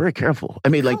you got to be very careful. I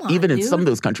mean, even in some of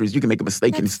those countries, you can make a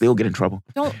mistake and still get in trouble.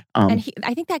 And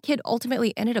I think that kid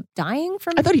ultimately ended up dying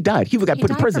from. I thought he died. He got put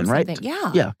in prison, right?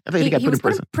 Yeah. Yeah. I think he got put in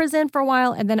prison. Put in prison for a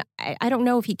while, and then I don't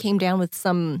know if he came down with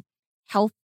some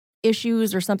health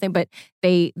issues or something, but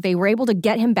they were able to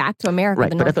get him back to America.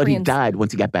 Right, but I thought he died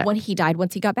once he got back. He died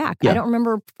once he got back. Yeah. I don't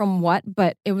remember from what,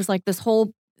 but it was like this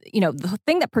whole, the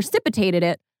thing that precipitated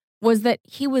it was that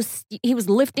he was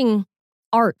lifting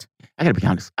art. I got to be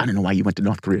honest. I don't know why you went to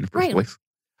North Korea in the first place.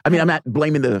 I mean, I'm not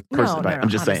blaming the person, but I'm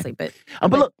just saying. But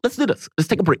look, let's do this. Let's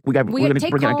take a break. We're going to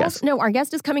bring in our guest. No, our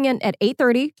guest is coming in at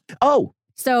 8:30. Oh.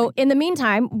 So in the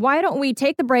meantime, why don't we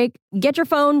take the break, get your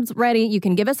phones ready. You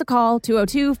can give us a call,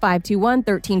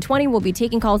 202-521-1320. We'll be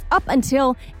taking calls up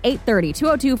until 8:30.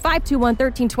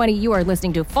 202-521-1320. You are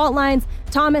listening to Fault Lines.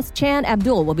 Thomas, Chan,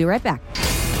 Abdul. We'll be right back.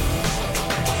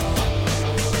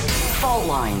 Fault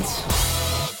Lines.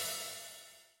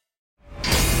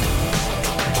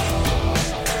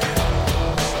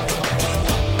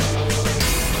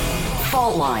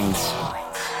 Fault Lines.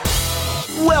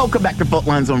 Welcome back to Fault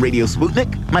Lines on Radio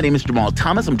Sputnik. My name is Jamal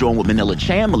Thomas. I'm joined with Manila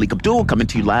Chan, Malik Abdul, coming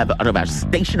to you live out of our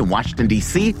station in Washington,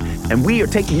 D.C. And we are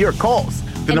taking your calls.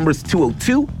 The number is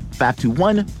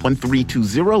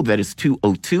 202-521-1320. That is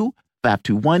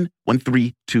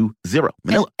 202-521-1320.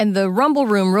 Manila. And the Rumble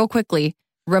Room, real quickly,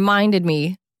 reminded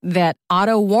me that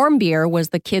Otto Warmbier was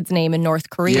the kid's name in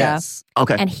North Korea. Yes.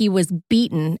 Okay. And he was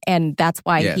beaten, and that's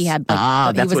why he had,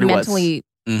 he was mentally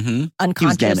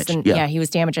unconscious. He was and he was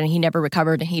damaged, and he never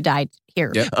recovered, and he died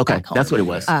here. Yep. Okay, that's what it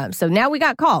was. So now we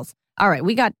got calls. All right,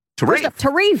 we got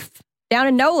Tarif down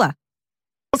in NOLA.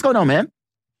 What's going on, man?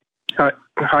 How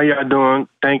y'all doing?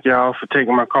 Thank y'all for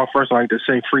taking my call. First, I'd like to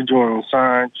say free join on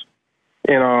Signs.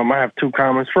 And I have two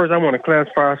comments. First, I want to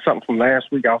clarify something from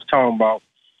last week. I was talking about,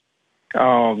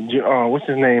 what's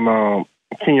his name?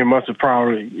 Kenya Mustard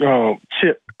probably,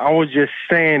 Chip. I was just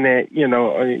saying that,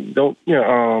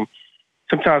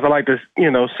 sometimes I like to,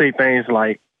 say things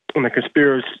like in a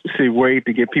conspiracy way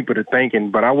to get people to thinking,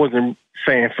 but I wasn't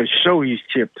saying for sure he's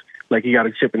chipped, like he got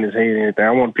a chip in his head or anything. I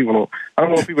don't want people to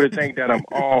think that I'm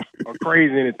off or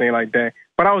crazy or anything like that.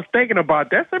 But I was thinking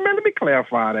about that, so man, let me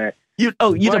clarify that. You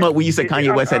talking about when you said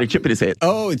Kanye West had a chip in his head?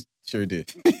 Oh, it sure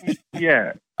did.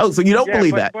 Yeah. Oh, so you don't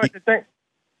believe that? But the thing,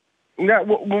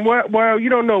 well, you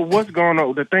don't know what's going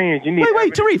on. The thing is, you need.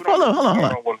 Wait, Tarif, hold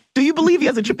on. Do you believe he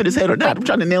has a chip in his head or not? I'm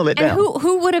trying to nail that down. And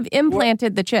who would have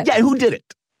implanted the chip? Yeah, who did it?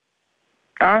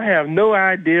 I have no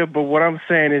idea, but what I'm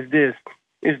saying is this.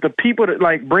 Is the people that,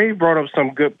 like, Brave brought up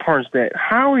some good points that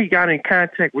how he got in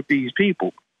contact with these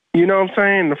people. You know what I'm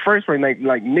saying? The first one,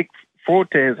 like Nick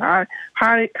Fortes, how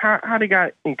they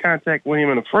got in contact with him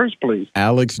in the first place.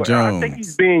 Alex Jones. I think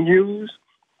he's being used.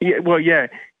 Yeah, well, yeah.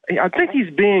 I think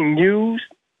he's being used,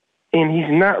 and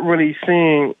he's not really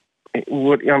seeing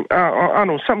what I don't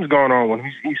know. Something's going on with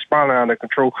him. He's spiraling out of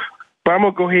control. But I'm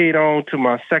going to go ahead on to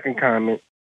my second comment.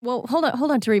 Well, hold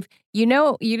on, Tarif. You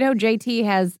know, JT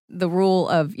has the rule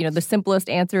of, the simplest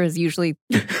answer is usually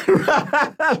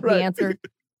the answer.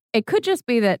 It could just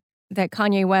be that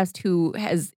Kanye West, who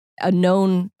has a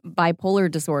known bipolar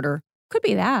disorder, could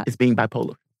be that. It's being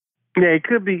bipolar. Yeah, it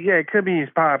could be. Yeah, it could be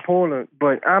bipolar,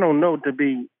 but I don't know to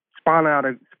be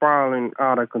spiraling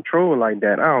out of control like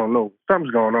that. I don't know.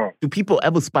 Something's going on. Do people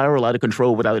ever spiral out of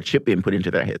control without a chip being put into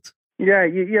their heads? Yeah. I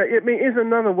mean, it's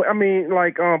another way. I mean,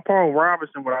 like Paul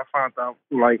Robinson, what I found out,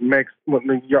 like Meg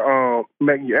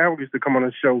used to come on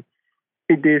the show.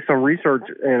 He did some research,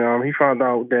 and he found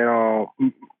out that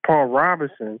Paul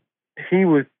Robinson, he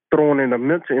was thrown in a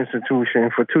mental institution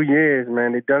for 2 years.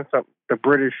 Man, they done something. The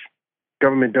British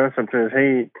government done something to his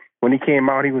head. When he came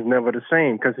out, he was never the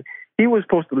same because he was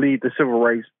supposed to lead the civil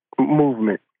rights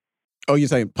movement. Oh, you're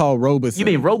saying Paul Robeson? You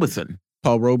mean Robeson?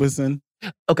 Paul Robeson?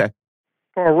 Okay.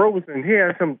 Paul Robeson, he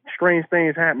had some strange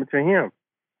things happen to him.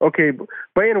 Okay,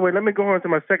 but anyway, let me go on to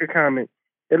my second comment.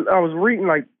 I was reading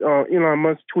like Elon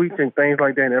Musk tweets and things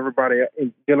like that, and everybody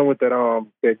dealing with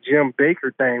that Jim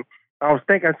Baker thing. I was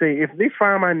thinking, I say, if they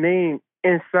find my name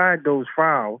inside those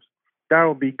files, that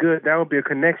would be good. That would be a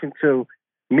connection to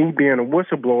me being a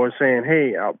whistleblower, saying,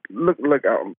 "Hey, look."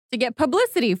 To get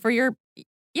publicity for your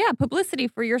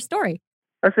story.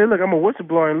 I said, "Look, I'm a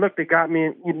whistleblower, and look, they got me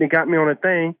on a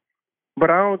thing." But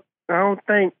I don't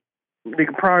think they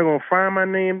could probably gonna find my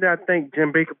name there. I think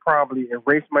Jim Baker probably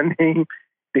erased my name,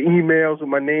 the emails with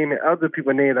my name and other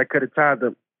people's names. I could have tied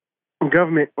the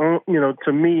government on,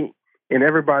 to me and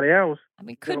everybody else. I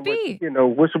mean, could be.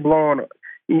 Whistleblowing.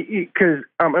 Because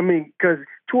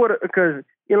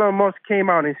Elon Musk came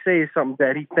out and said something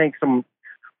that he thinks some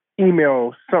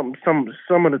emails, some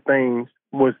of the things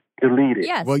was deleted.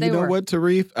 Yes, well, you know what,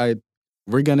 Tarif?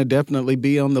 We're going to definitely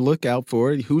be on the lookout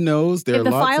for it. Who knows? If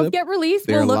the files get released,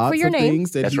 we'll look for your name. There are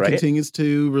lots of things that he continues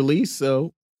to release.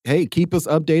 So, hey, keep us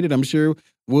updated. I'm sure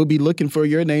we'll be looking for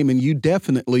your name, and you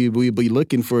definitely will be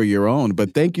looking for your own.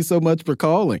 But thank you so much for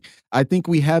calling. I think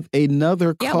we have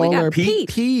another caller. We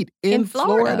got Pete in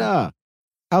Florida.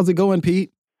 How's it going,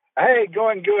 Pete? Hey,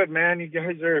 going good, man. You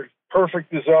guys are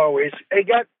perfect as always. Hey,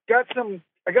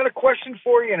 I got a question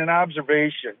for you and an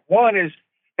observation. One is,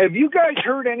 have you guys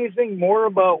heard anything more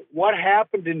about what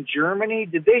happened in Germany?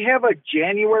 Did they have a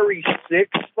January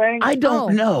 6th thing? I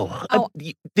don't know.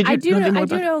 I do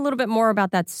know a little bit more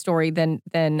about that story than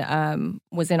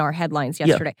was in our headlines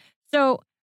yesterday. Yeah. So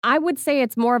I would say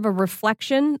it's more of a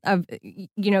reflection of,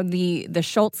 the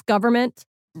Schultz government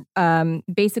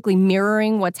basically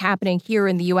mirroring what's happening here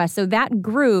in the U.S. So that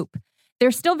group,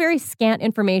 there's still very scant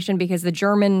information because the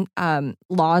German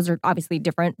laws are obviously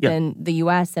different than the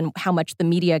U.S. and how much the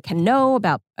media can know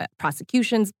about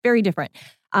prosecutions, very different.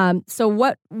 So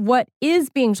what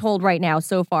is being told right now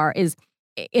so far is,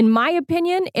 in my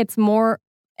opinion, it's more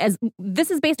as this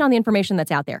is based on the information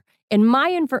that's out there. In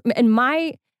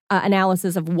my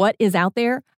analysis of what is out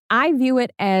there, I view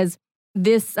it as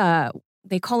this.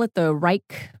 They call it the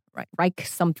Reich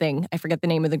something. I forget the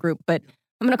name of the group, but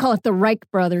I'm going to call it the Reich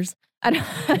brothers.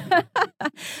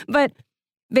 But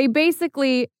they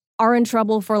basically are in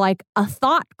trouble for like a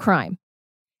thought crime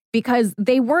because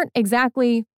they weren't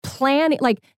exactly planning.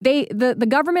 Like the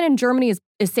government in Germany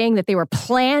is saying that they were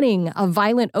planning a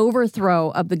violent overthrow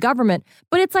of the government,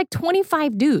 but it's like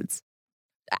 25 dudes.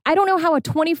 I don't know how a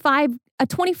 25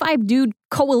 dude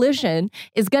coalition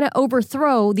is going to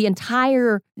overthrow the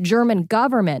entire German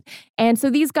government. And so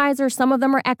these guys some of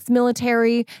them are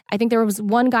ex-military. I think there was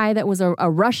one guy that was a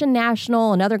Russian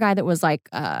national, another guy that was like,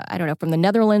 I don't know, from the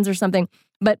Netherlands or something.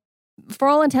 But for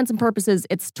all intents and purposes,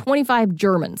 it's 25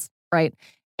 Germans, right?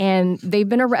 And they've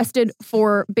been arrested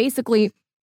for basically,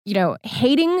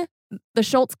 hating the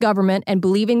Schultz government and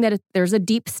believing that there's a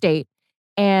deep state.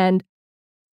 And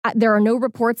there are no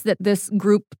reports that this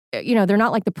group, they're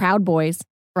not like the Proud Boys,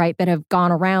 right, that have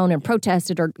gone around and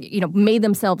protested or, made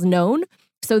themselves known.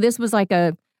 So this was like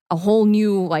a whole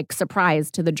new like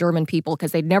surprise to the German people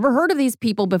because they'd never heard of these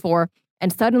people before.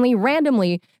 And suddenly,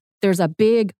 randomly, there's a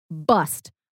big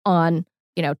bust on,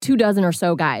 24 or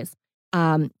so guys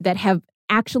that have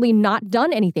actually not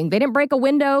done anything. They didn't break a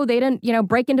window. They didn't,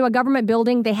 break into a government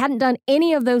building. They hadn't done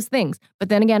any of those things. But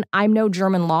then again, I'm no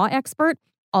German law expert.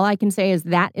 All I can say is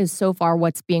that is so far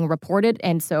what's being reported.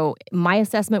 And so my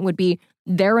assessment would be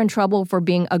they're in trouble for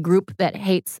being a group that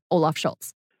hates Olaf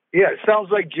Scholz. Yeah, it sounds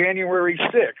like January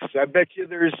 6th. I bet you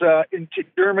there's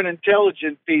German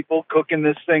intelligence people cooking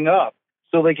this thing up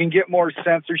so they can get more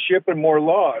censorship and more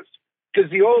laws. Because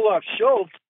the Olaf Scholz,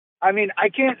 I mean, I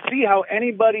can't see how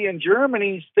anybody in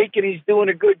Germany is thinking he's doing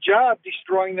a good job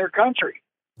destroying their country.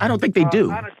 I don't think they do.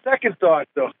 On a second thought,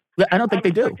 though. I don't think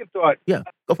they do. Second thought. Yeah,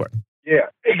 go for it. Yeah,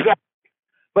 exactly.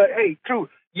 But hey, true.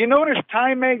 You notice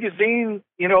Time Magazine,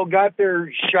 got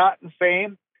their shot in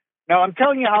fame. Now I'm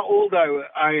telling you how old I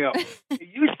am. It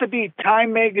used to be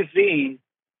Time Magazine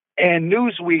and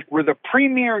Newsweek were the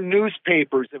premier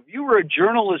newspapers. If you were a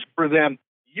journalist for them,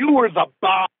 you were the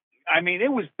bomb. I mean,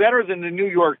 it was better than the New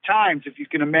York Times, if you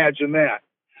can imagine that.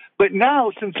 But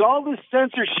now, since all this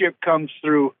censorship comes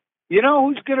through, you know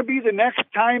who's going to be the next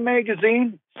Time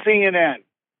Magazine? CNN,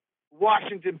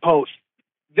 Washington Post.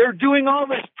 They're doing all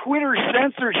this Twitter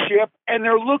censorship, and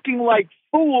they're looking like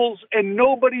fools, and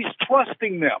nobody's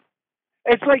trusting them.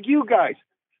 It's like you guys.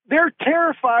 They're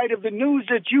terrified of the news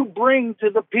that you bring to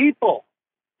the people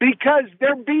because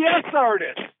they're BS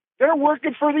artists. They're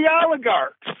working for the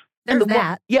oligarchs. There's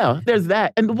that. Yeah, there's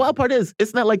that. And the wild part is,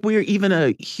 it's not like we're even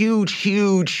a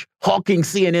huge hawking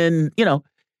CNN.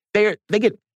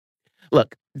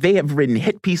 Look, they have written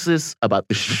hit pieces about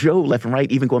the show left and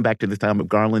right, even going back to the time of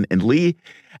Garland and Lee.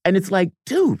 And it's like,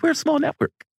 dude, we're a small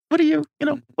network. What are you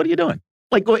doing?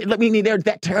 Like, I mean, they're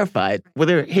that terrified where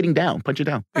they're hitting down, punching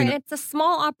down. Right, it's a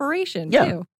small operation, yeah,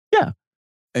 too. Yeah.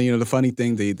 And the funny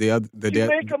thing, the you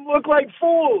make them look like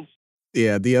fools.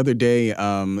 Yeah, the other day,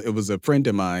 it was a friend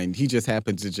of mine. He just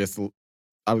happened to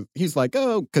he's like,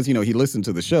 oh, because, he listened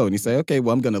to the show. And he said, okay,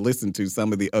 well, I'm going to listen to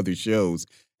some of the other shows.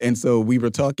 And so we were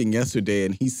talking yesterday,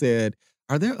 and he said,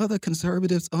 are there other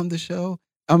conservatives on the show?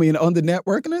 I mean, on the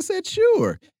network? And I said,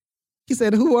 sure. He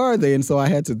said, who are they? And so I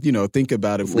had to, think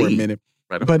about it for a minute.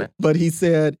 Right, but he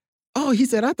said,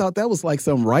 I thought that was like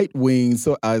some right wing.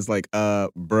 So I was like,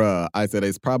 bruh. I said,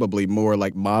 it's probably more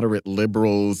like moderate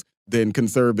liberals than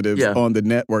conservatives on the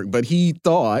network. But he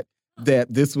thought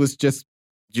that this was just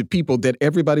people, that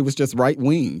everybody was just right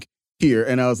wing here.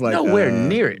 And I was like, nowhere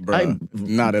near it. Bruh, I'm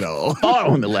not at all. Far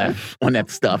on the left on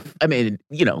that stuff. I mean,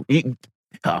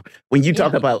 when you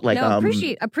talk about like,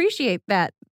 appreciate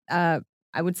that.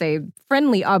 I would say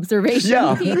friendly observation.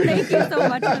 Yeah. Thank you so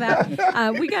much for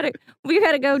that. We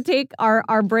gotta go take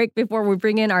our break before we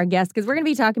bring in our guest, because we're gonna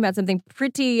be talking about something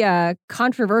pretty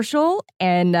controversial.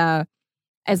 And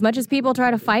as much as people try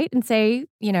to fight and say,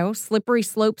 slippery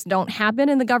slopes don't happen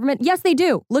in the government, yes, they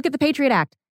do. Look at the Patriot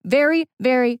Act. Very,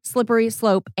 very slippery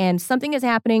slope. And something is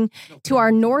happening to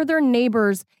our northern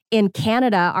neighbors in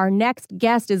Canada. Our next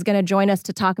guest is going to join us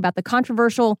to talk about the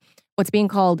controversial, what's being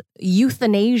called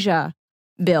euthanasia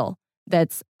bill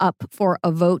that's up for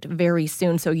a vote very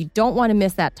soon. So you don't want to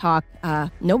miss that talk.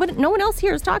 No one else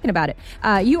here is talking about it.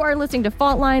 You are listening to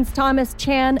Fault Lines. Thomas,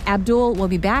 Chan, Abdul will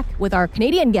be back with our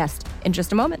Canadian guest in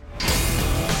just a moment.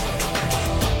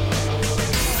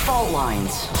 Fault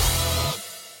Lines.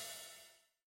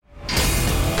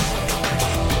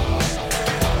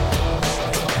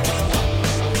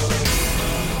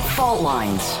 Fault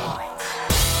Lines.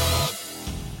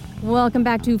 Welcome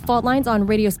back to Fault Lines on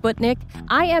Radio Sputnik.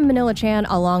 I am Manila Chan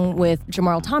along with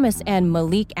Jamarl Thomas and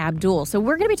Malik Abdul. So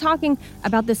we're going to be talking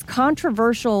about this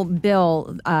controversial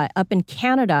bill up in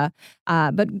Canada.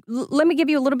 But let me give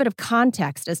you a little bit of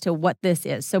context as to what this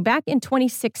is. So back in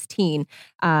 2016,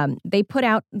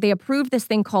 they approved this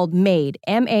thing called MAID,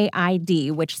 M-A-I-D,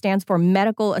 which stands for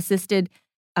Medical Assistance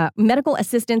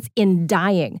in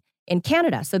Dying, in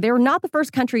Canada. So they were not the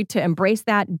first country to embrace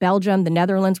that. Belgium, the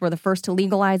Netherlands were the first to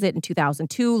legalize it in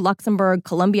 2002. Luxembourg,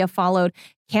 Colombia followed.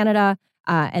 Canada,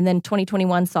 and then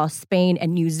 2021 saw Spain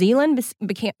and New Zealand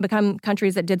become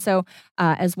countries that did so,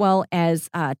 as well as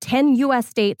 10 U.S.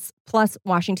 states plus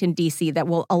Washington, D.C. that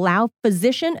will allow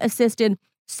physician-assisted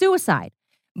suicide.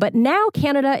 But now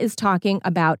Canada is talking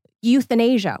about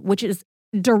euthanasia, which is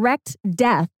direct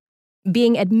death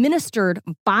being administered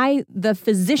by the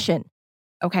physician.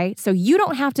 Okay, so you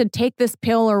don't have to take this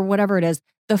pill or whatever it is.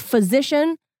 The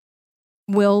physician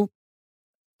will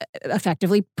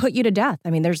effectively put you to death.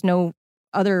 I mean, there's no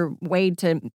other way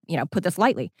to, put this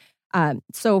lightly.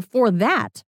 So for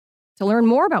that, to learn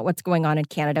more about what's going on in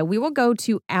Canada, we will go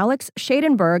to Alex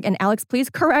Schadenberg. And Alex,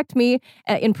 please correct me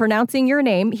in pronouncing your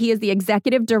name. He is the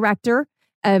executive director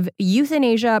of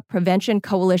Euthanasia Prevention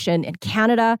Coalition in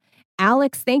Canada.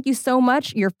 Alex, thank you so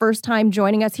much. Your first time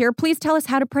joining us here. Please tell us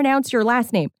how to pronounce your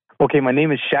last name. Okay, my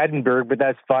name is Schadenberg, but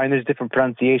that's fine. There's different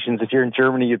pronunciations. If you're in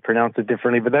Germany, you'd pronounce it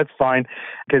differently, but that's fine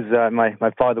because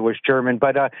my father was German.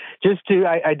 But I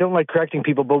don't like correcting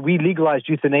people, but we legalized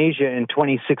euthanasia in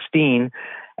 2016.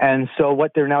 And so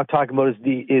what they're now talking about is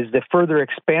the further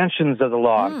expansions of the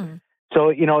law. So,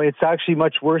 it's actually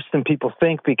much worse than people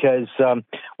think because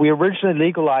we originally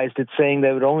legalized it saying that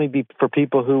it would only be for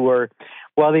people who were,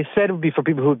 well, they said it would be for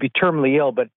people who would be terminally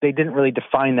ill, but they didn't really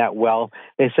define that well.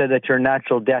 They said that your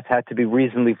natural death had to be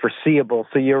reasonably foreseeable.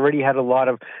 So you already had a lot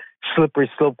of slippery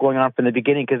slope going on from the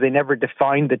beginning because they never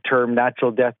defined the term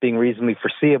natural death being reasonably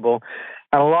foreseeable.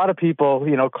 And a lot of people,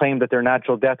 claim that their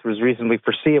natural death was reasonably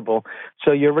foreseeable.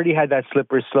 So you already had that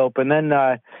slippery slope. And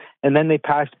then they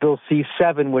passed Bill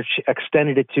C-7, which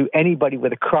extended it to anybody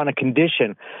with a chronic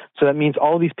condition. So that means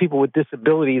all these people with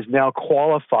disabilities now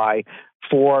qualify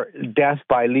for death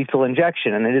by lethal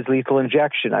injection. And it is lethal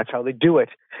injection. That's how they do it.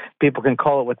 People can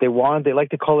call it what they want. They like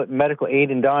to call it medical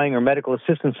aid in dying or medical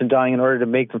assistance in dying in order to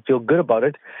make them feel good about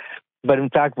it. But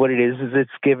in fact, what it is it's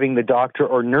giving the doctor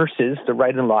or nurses the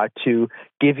right and law to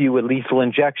give you a lethal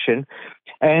injection.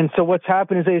 And so what's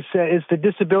happened is the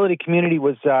disability community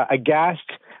was aghast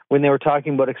when they were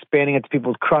talking about expanding it to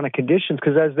people with chronic conditions,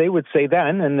 because as they would say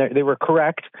then, and they were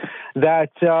correct,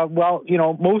 that,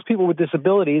 most people with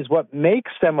disabilities, what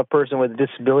makes them a person with a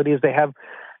disability is they have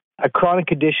a chronic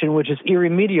condition which is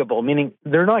irremediable, meaning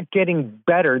they're not getting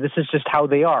better. This is just how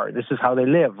they are. This is how they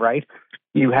live, right?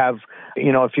 You have,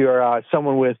 if you're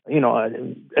someone with,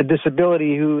 a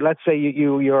disability who, let's say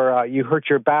you hurt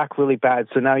your back really bad,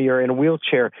 so now you're in a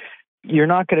wheelchair. You're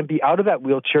not going to be out of that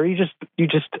wheelchair. You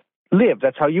just live.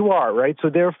 That's how you are, right? So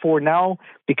therefore, now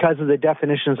because of the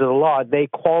definitions of the law, they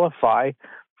qualify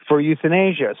for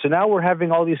euthanasia. So now we're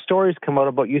having all these stories come out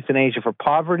about euthanasia for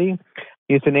poverty,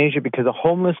 euthanasia because of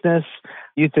homelessness,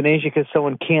 euthanasia because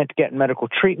someone can't get medical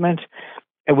treatment,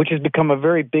 and which has become a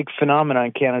very big phenomenon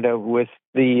in Canada with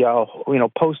the,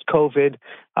 post-COVID.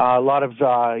 A lot of,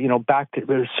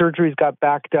 surgeries got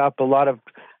backed up.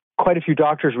 Quite a few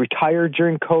doctors retired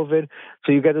during COVID.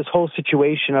 So you got this whole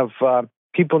situation of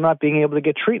people not being able to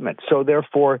get treatment. So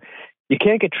therefore, you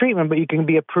can't get treatment, but you can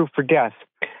be approved for death.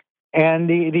 And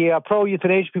the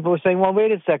pro-euthanasia people are saying, well,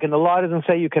 wait a second, the law doesn't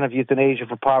say you can have euthanasia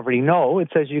for poverty. No, it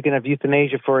says you can have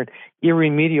euthanasia for an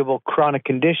irremediable chronic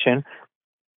condition,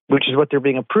 which is what they're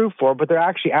being approved for, but they're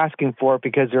actually asking for it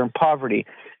because they're in poverty.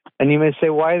 And you may say,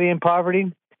 why are they in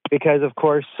poverty? Because, of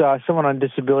course, someone on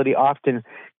disability often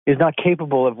is not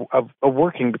capable of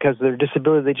working because of their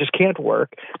disability. They just can't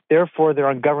work. Therefore, they're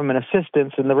on government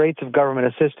assistance, and the rates of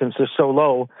government assistance are so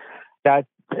low that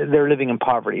they're living in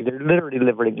poverty. They're literally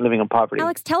living in poverty.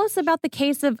 Alex, tell us about the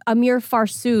case of Amir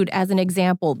Farsood as an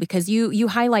example, because you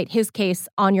highlight his case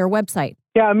on your website.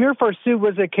 Yeah, Amir Farsood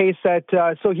was a case that,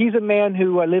 so he's a man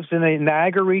who lives in the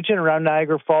Niagara region, around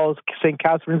Niagara Falls, St.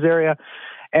 Catharines area,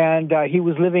 and he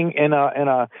was living in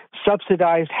a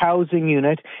subsidized housing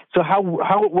unit. So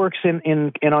how it works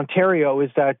in Ontario is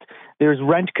that there's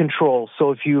rent control.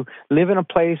 So if you live in a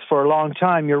place for a long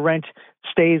time, your rent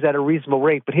stays at a reasonable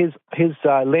rate. But his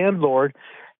landlord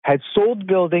had sold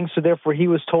buildings, so therefore he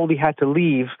was told he had to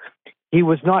leave. He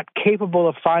was not capable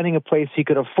of finding a place he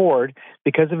could afford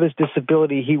because of his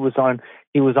disability. He was on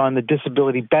the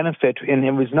disability benefit, and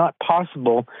it was not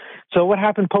possible. So what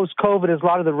happened post-COVID is a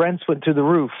lot of the rents went through the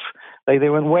roof. Like they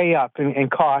went way up in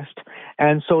cost.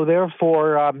 And so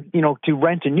therefore, to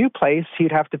rent a new place,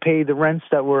 he'd have to pay the rents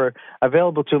that were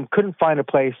available to him, couldn't find a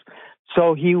place.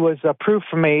 So he was approved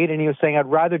for aid, and he was saying, I'd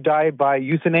rather die by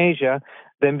euthanasia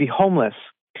than be homeless.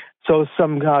 So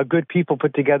some good people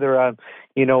put together a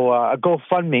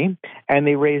GoFundMe, and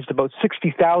they raised about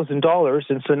 $60,000,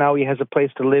 and so now he has a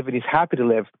place to live, and he's happy to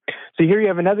live. So here you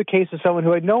have another case of someone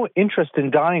who had no interest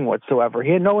in dying whatsoever.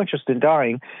 He had no interest in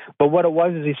dying, but what it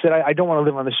was is he said, I don't want to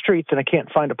live on the streets, and I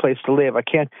can't find a place to live.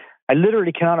 I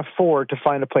literally cannot afford to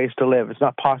find a place to live. It's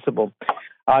not possible.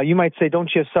 You might say, don't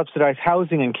you have subsidized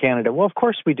housing in Canada? Well, of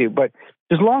course we do, but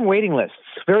there's long waiting lists,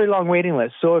 very long waiting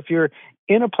lists. So if you're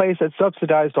in a place that's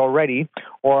subsidized already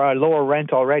or a lower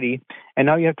rent already, and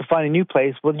now you have to find a new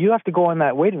place, well, you have to go on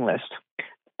that waiting list.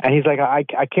 And he's like,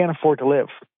 I can't afford to live.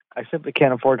 I simply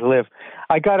can't afford to live.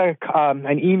 I got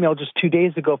an email just 2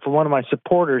 days ago from one of my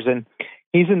supporters, and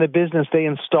he's in the business. They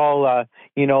install,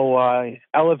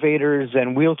 elevators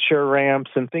and wheelchair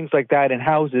ramps and things like that in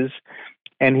houses.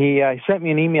 And he sent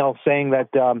me an email saying that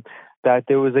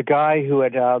there was a guy who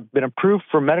had been approved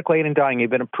for medical aid in dying.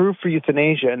 He'd been approved for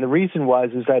euthanasia, and the reason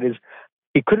is that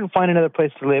he couldn't find another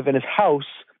place to live, and his house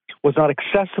was not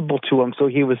accessible to him. So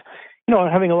he was,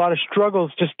 having a lot of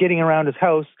struggles just getting around his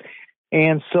house,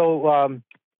 and so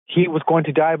he was going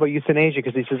to die by euthanasia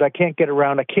because he says, I can't get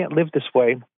around, I can't live this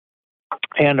way.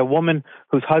 And a woman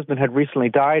whose husband had recently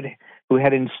died, who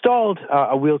had installed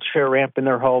a wheelchair ramp in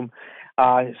their home,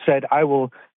 said, I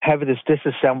will have this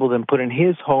disassembled and put in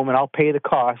his home, and I'll pay the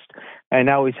cost. And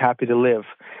now he's happy to live.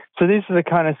 So these are the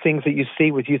kind of things that you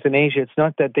see with euthanasia. It's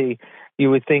not that you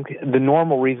would think the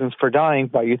normal reasons for dying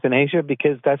by euthanasia,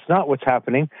 because that's not what's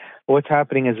happening. What's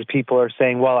happening is that people are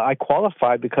saying, well, I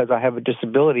qualify because I have a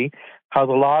disability. How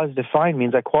the law is defined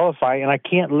means I qualify, and I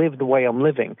can't live the way I'm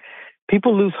living.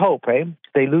 people lose hope, eh?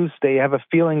 They have a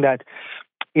feeling that,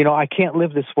 I can't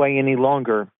live this way any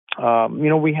longer.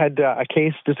 We had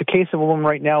there's a case of a woman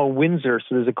right now in Windsor,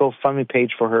 so there's a GoFundMe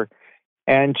page for her.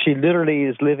 And she literally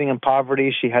is living in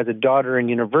poverty. She has a daughter in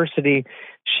university.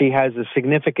 She has a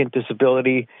significant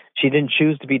disability. She didn't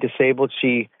choose to be disabled.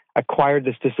 She acquired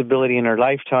this disability in her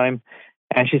lifetime.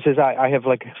 And she says, I have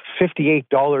like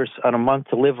 $58 on a month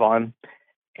to live on.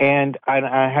 And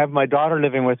I have my daughter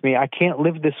living with me. I can't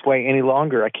live this way any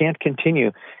longer. I can't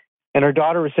continue. And her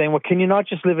daughter was saying, well, can you not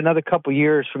just live another couple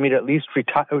years for me to at least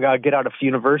get out of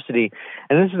university?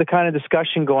 And this is the kind of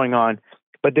discussion going on.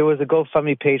 But there was a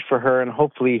GoFundMe page for her, and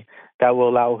hopefully that will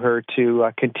allow her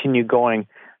to continue going.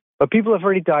 But people have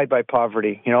already died by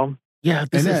poverty, Yeah,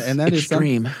 this is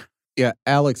extreme. Yeah,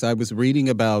 Alex, I was reading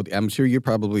about, I'm sure you're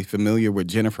probably familiar with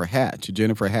Jennifer Hatch.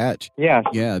 Jennifer Hatch. Yeah.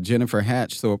 Yeah, Jennifer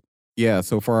Hatch. So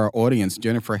for our audience,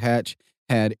 Jennifer Hatch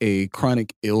had a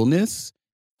chronic illness,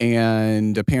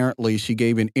 and apparently she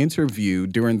gave an interview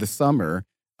during the summer,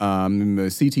 a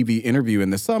CTV interview in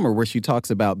the summer, where she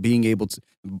talks about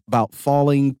about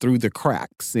falling through the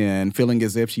cracks and feeling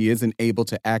as if she isn't able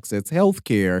to access health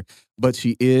care, but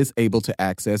she is able to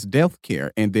access death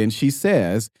care. And then she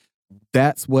says,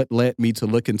 that's what led me to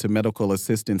look into medical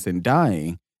assistance in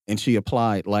dying. And she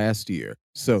applied last year.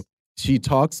 So she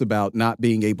talks about not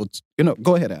being able to,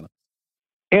 go ahead, Anna.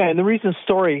 Yeah, and the recent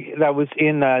story that was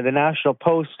in the National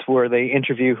Post where they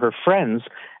interview her friends,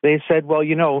 they said, well,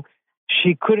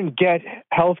 she couldn't get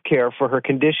health care for her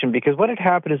condition because what had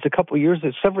happened is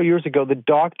several years ago, the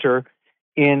doctor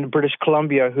in British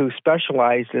Columbia who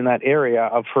specialized in that area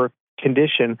of her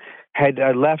condition had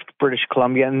left British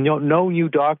Columbia, and no new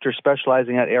doctor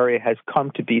specializing in that area has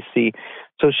come to BC.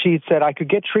 So she said, I could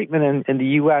get treatment in the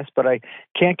U.S., but I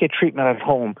can't get treatment at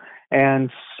home. And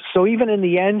so even in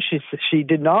the end, she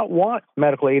did not want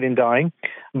medical aid in dying,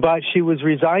 but she was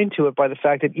resigned to it by the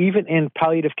fact that even in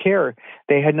palliative care,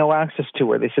 they had no access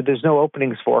to her. They said there's no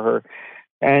openings for her.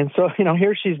 And so,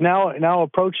 here she's now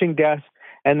approaching death,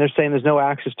 and they're saying there's no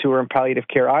access to her in palliative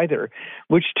care either,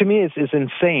 which to me is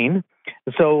insane.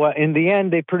 So in the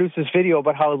end, they produced this video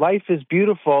about how life is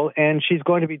beautiful and she's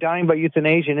going to be dying by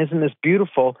euthanasia, and isn't this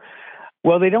beautiful?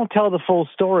 Well, they don't tell the full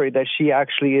story that she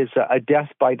actually is a death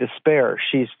by despair.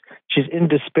 She's in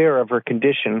despair of her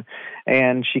condition,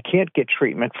 and she can't get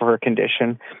treatment for her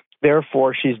condition.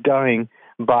 Therefore, she's dying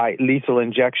by lethal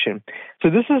injection.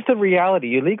 So this is the reality.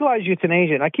 You legalize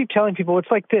euthanasia, and I keep telling people it's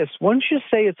like this. Once you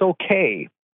say it's okay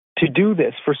to do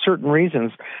this for certain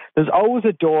reasons, there's always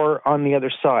a door on the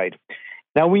other side.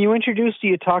 Now, when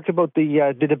you talked about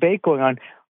the debate going on.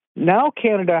 Now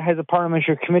Canada has a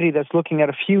parliamentary committee that's looking at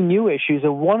a few new issues,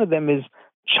 and one of them is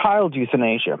child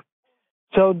euthanasia.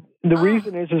 So the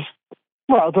reason is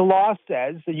the law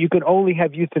says that you can only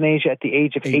have euthanasia at the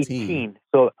age of 18.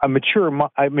 So a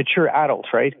mature adult,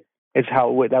 right, is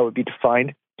how that would be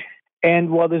defined. And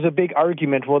while there's a big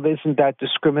argument, well, isn't that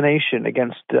discrimination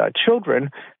against children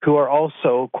who are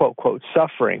also, quote, quote,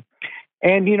 suffering?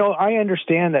 And, I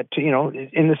understand that,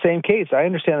 in the same case, I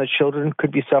understand that children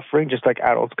could be suffering just like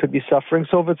adults could be suffering.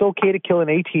 So if it's okay to kill an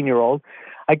 18-year-old,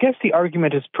 I guess the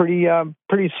argument is pretty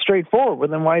straightforward. Well,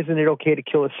 then why isn't it okay to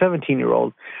kill a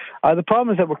 17-year-old? The problem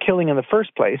is that we're killing in the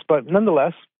first place. But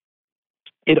nonetheless,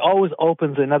 it always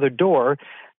opens another door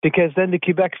because then the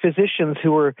Quebec physicians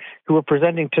who were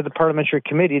presenting to the parliamentary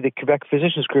committee, the Quebec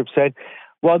Physicians Group said,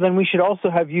 well, then we should also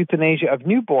have euthanasia of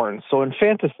newborns, so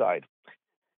infanticide.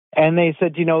 And they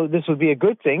said, this would be a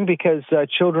good thing because some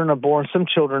children are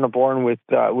born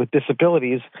with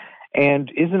disabilities. And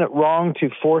isn't it wrong to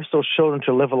force those children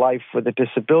to live a life with a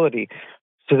disability?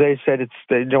 So they said,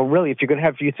 really, if you're going to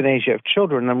have euthanasia of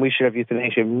children, then we should have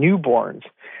euthanasia of newborns.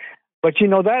 But,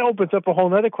 that opens up a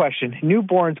whole other question.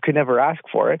 Newborns could never ask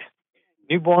for it.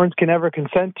 Newborns can never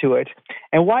consent to it.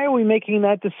 And why are we making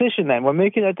that decision then? We're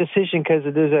making that decision because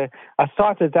there's a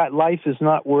thought that life is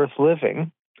not worth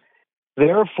living.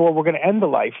 Therefore, we're going to end the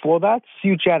life. Well, that's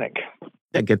eugenic.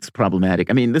 That gets problematic.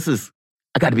 I mean,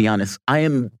 I got to be honest.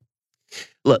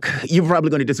 Look, you're probably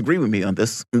going to disagree with me on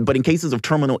this, but in cases of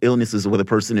terminal illnesses where the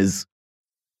person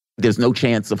there's no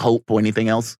chance of hope or anything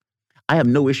else, I have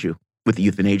no issue with the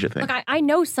euthanasia thing. Look, I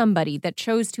know somebody that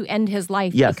chose to end his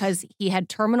life because he had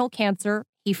terminal cancer.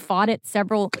 He fought it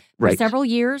several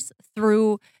years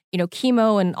through,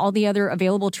 chemo and all the other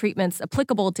available treatments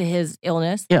applicable to his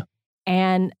illness. Yeah.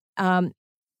 And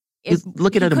he's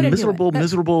looking at a miserable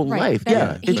life.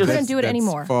 Yeah. He couldn't do it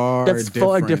anymore. That's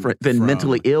far different than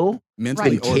mentally ill.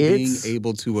 Mentally or kids. Being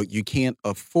able to, you can't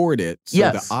afford it. So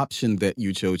the option that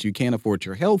you chose, you can't afford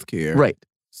your health care. Right.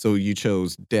 So you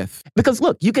chose death. Because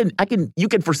look, you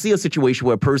can foresee a situation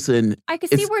where a person I can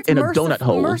see is where it's in a donut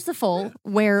hole. merciful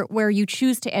where you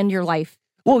choose to end your life.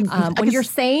 Well, when you're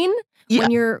sane, Yeah.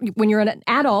 when you're an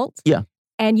adult, Yeah.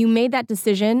 and you made that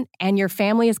decision, and your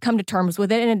family has come to terms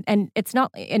with it, and it's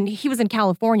not. And he was in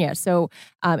California, so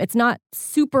it's not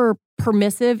super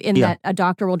permissive in that a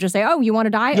doctor will just say, "Oh, you want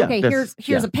to die? Yeah, Okay,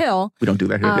 here's a pill." We don't do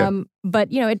that here. But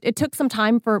it took some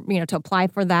time for to apply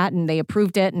for that, and they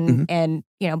approved it, and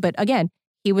but again,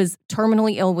 he was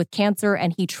terminally ill with cancer,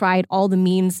 and he tried all the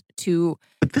means to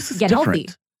But this is get different. healthy.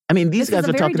 I mean, these This is guys a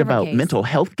are very talking different about case. mental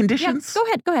health Yeah, conditions.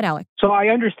 go ahead, Alec. So I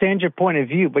understand your point of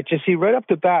view, but you see, right off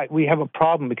the bat, we have a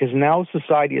problem because now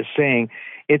society is saying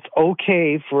it's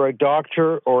okay for a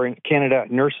doctor, or in Canada,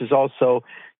 nurses also,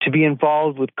 to be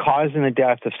involved with causing the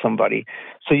death of somebody.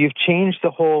 So you've changed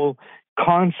the whole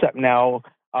concept now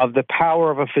of the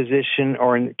power of a physician,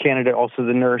 or in Canada, also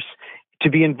the nurse, to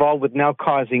be involved with now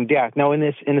causing death. Now, in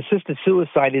assisted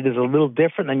suicide, it is a little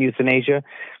different than euthanasia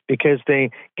because they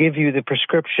give you the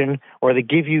prescription or they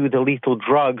give you the lethal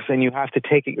drugs and you have to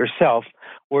take it yourself.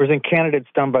 Whereas in Canada, it's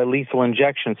done by lethal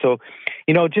injection. So,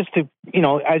 just to,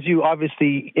 as you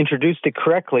obviously introduced it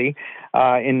correctly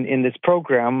in this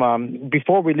program,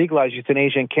 before we legalized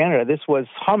euthanasia in Canada, this was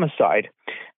homicide.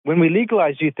 When we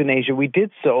legalized euthanasia, we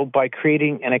did so by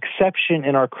creating an exception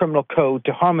in our criminal code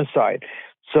to homicide.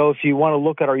 So if you want to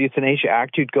look at our Euthanasia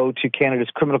Act, you'd go to Canada's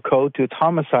Criminal Code, to its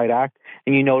Homicide Act,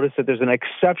 and you notice that there's an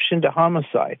exception to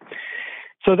homicide.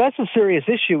 So that's a serious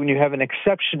issue when you have an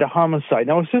exception to homicide.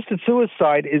 Now, assisted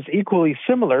suicide is equally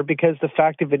similar because the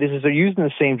fact of it is they're using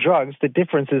the same drugs. The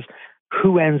difference is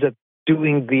who ends up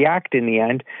doing the act in the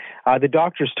end. The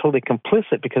doctor's totally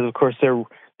complicit because, of course,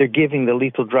 they're giving the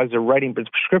lethal drugs, they're writing the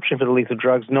prescription for the lethal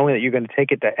drugs, knowing that you're going to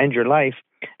take it to end your life.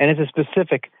 And it's a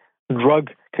specific drug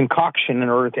concoction in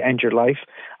order to end your life.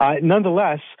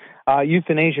 Nonetheless,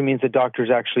 euthanasia means the doctor's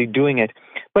actually doing it.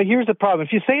 But here's the problem.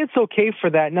 If you say it's okay for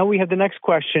that, now we have the next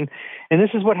question, and this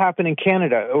is what happened in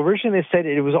Canada. Originally, they said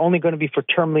it was only going to be for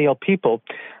terminally ill people.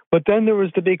 But then there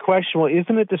was the big question, well,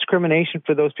 isn't it discrimination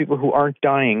for those people who aren't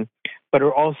dying, but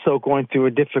are also going through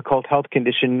a difficult health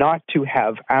condition not to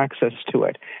have access to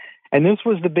it? And this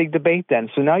was the big debate then.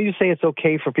 So now you say it's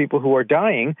okay for people who are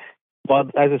dying. Well,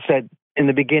 as I said, in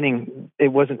the beginning, it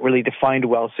wasn't really defined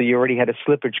well, so you already had a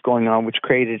slippage going on, which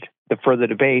created the further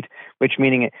debate, which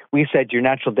meaning we said your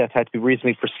natural death had to be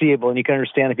reasonably foreseeable, and you can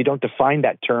understand if you don't define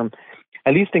that term,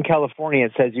 at least in California,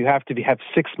 it says you have to have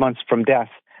 6 months from death.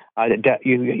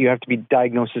 You have to be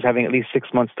diagnosed as having at least 6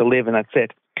 months to live, and that's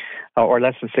it, or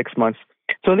less than 6 months.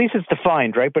 So at least it's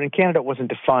defined, right? But in Canada, it wasn't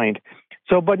defined.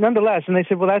 So, but nonetheless, and they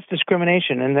said, well, that's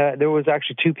discrimination. And there was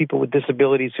actually 2 people with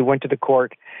disabilities who went to the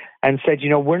court and said,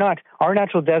 our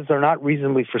natural deaths are not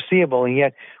reasonably foreseeable, and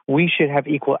yet we should have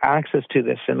equal access to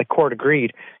this. And the court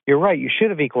agreed. You're right. You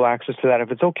should have equal access to that.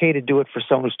 If it's okay to do it for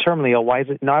someone who's terminally ill, why is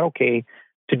it not okay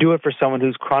to do it for someone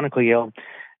who's chronically ill,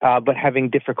 but having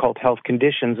difficult health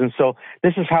conditions? And so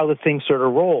this is how the thing sort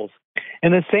of rolls.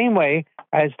 In the same way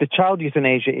as the child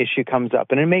euthanasia issue comes up,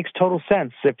 and it makes total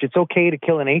sense. If it's okay to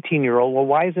kill an 18-year-old, well,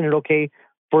 why isn't it okay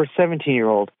for a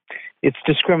 17-year-old? It's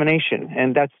discrimination,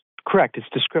 and that's correct. It's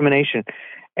discrimination.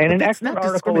 And an excellent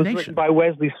article was written by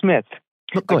Wesley Smith.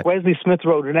 Wesley Smith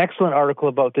wrote an excellent article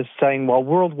about this, saying, well,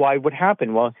 worldwide, what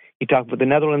happened? Well, he talked about the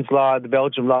Netherlands law, the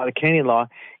Belgian law, the Canadian law.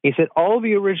 He said all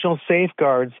the original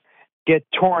safeguards get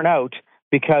torn out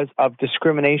because of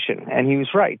discrimination. And he was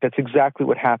right. That's exactly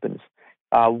what happens.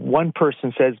 One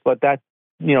person says, but that's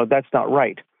not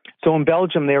right. So in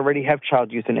Belgium, they already have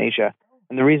child euthanasia.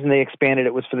 And the reason they expanded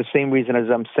it was for the same reason as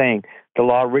I'm saying. The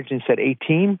law originally said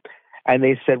 18, and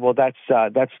they said, well, that's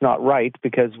not right,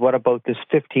 because what about this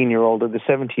 15-year-old or the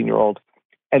 17-year-old?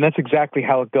 And that's exactly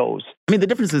how it goes. I mean, the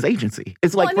difference is agency.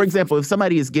 It's like, for example, if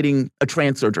somebody is getting a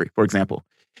trans surgery, for example,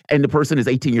 and the person is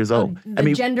 18 years old.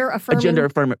 Gender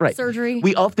affirming right. surgery.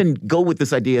 We often go with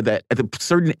this idea that at a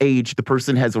certain age, the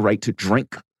person has a right to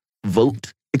drink,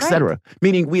 vote, etc. Right.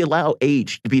 Meaning we allow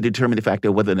age to be a determining factor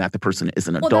of whether or not the person is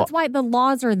an adult. Well, that's why the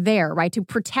laws are there, right? To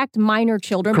protect minor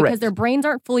children. Correct. Because their brains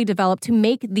aren't fully developed to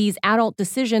make these adult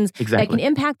decisions that can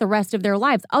impact the rest of their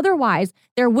lives. Otherwise,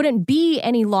 there wouldn't be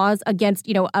any laws against,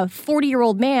 a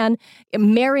 40-year-old man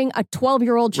marrying a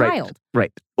 12-year-old child.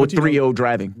 Right. Or 3-year-old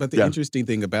driving. But the interesting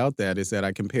thing about that is that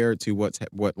I compare it to what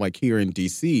like here in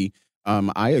D.C.,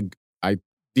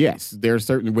 yes, there are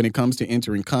certain, when it comes to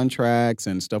entering contracts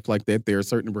and stuff like that, there are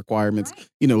certain requirements,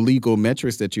 legal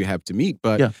metrics that you have to meet.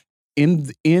 But in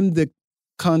the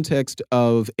context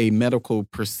of a medical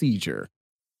procedure,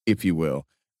 if you will,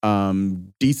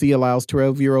 DC allows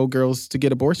 12-year-old girls to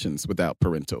get abortions without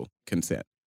parental consent.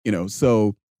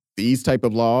 So these type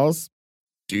of laws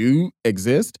do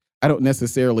exist. I don't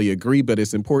necessarily agree, but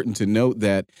it's important to note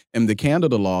that in the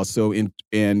Canada law,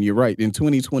 and you're right, in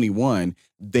 2021,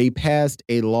 they passed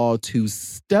a law to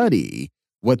study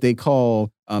what they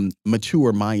call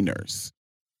mature minors.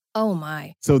 Oh,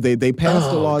 my. So they passed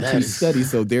a law to study.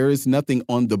 So there is nothing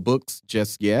on the books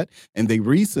just yet. And they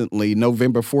recently,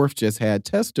 November 4th, just had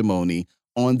testimony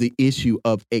on the issue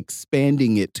of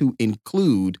expanding it to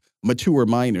include mature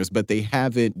minors, but they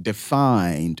haven't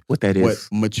defined what that is.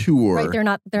 What mature Right, they're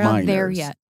not there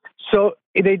yet. So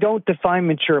they don't define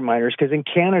mature minors because in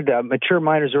Canada, mature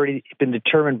minors already been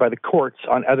determined by the courts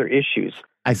on other issues.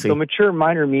 I see. So mature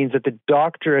minor means that the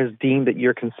doctor has deemed that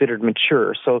you're considered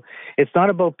mature. So it's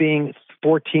not about being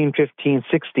 14, 15,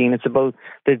 16. It's about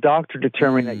the doctor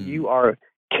determining that you are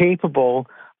capable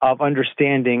of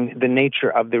understanding the nature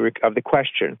of the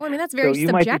question. Well, I mean, that's very so you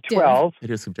subjective. Might be 12. It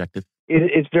is subjective.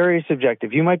 It's very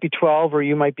subjective. You might be 12 or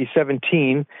you might be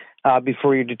 17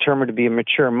 before you're determined to be a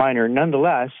mature minor.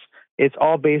 Nonetheless, it's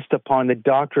all based upon the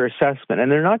doctor assessment.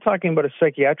 And they're not talking about a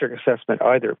psychiatric assessment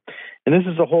either. And this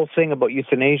is the whole thing about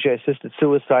euthanasia, assisted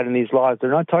suicide, and these laws.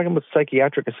 They're not talking about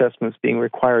psychiatric assessments being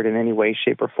required in any way,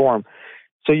 shape, or form.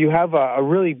 So you have a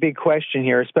really big question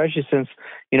here, especially since,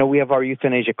 we have our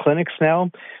euthanasia clinics now.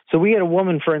 So we had a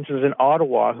woman, for instance, in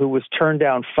Ottawa who was turned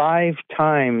down 5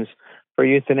 times for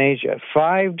euthanasia.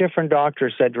 5 different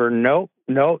doctors said to her, no,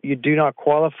 you do not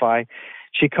qualify.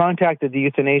 She contacted the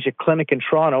euthanasia clinic in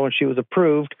Toronto and she was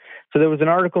approved. So there was an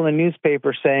article in the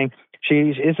newspaper saying,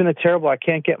 isn't it terrible? I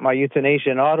can't get my euthanasia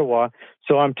in Ottawa,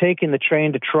 so I'm taking the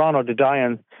train to Toronto to die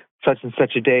on such and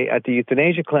such a day at the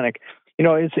euthanasia clinic.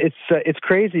 It's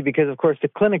crazy because, of course, the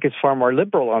clinic is far more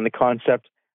liberal on the concept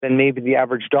than maybe the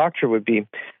average doctor would be.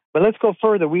 But let's go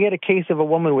further. We had a case of a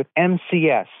woman with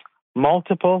MCS,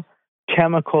 multiple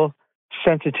chemical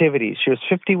sensitivities. She was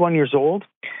 51 years old.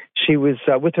 She was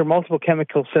with her multiple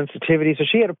chemical sensitivity, so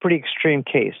she had a pretty extreme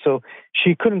case. So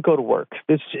she couldn't go to work.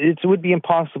 It would be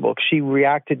impossible. She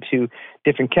reacted to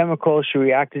different chemicals. She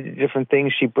reacted to different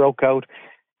things. She broke out.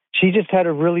 She just had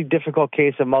a really difficult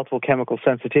case of multiple chemical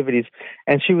sensitivities,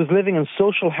 and she was living in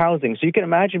social housing. So you can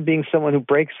imagine being someone who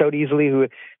breaks out easily, who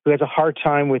has a hard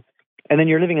time with, and then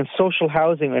you're living in social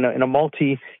housing in a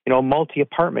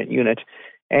multi-apartment unit.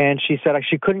 And she said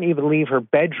she couldn't even leave her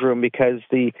bedroom because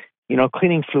the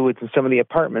cleaning fluids in some of the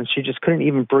apartments, she just couldn't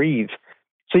even breathe.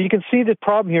 So you can see the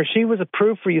problem here. She was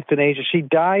approved for euthanasia. She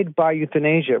died by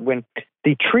euthanasia when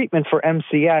the treatment for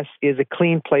MCS is a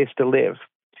clean place to live.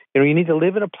 You need to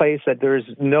live in a place that there's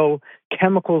no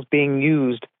chemicals being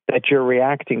used that you're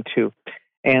reacting to.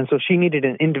 And so she needed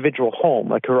an individual home,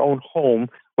 like her own home,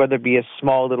 whether it be a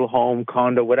small little home,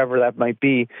 condo, whatever that might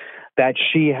be, that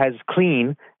she has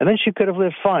clean, and then she could have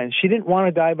lived fine. She didn't want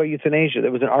to die by euthanasia.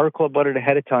 There was an article about it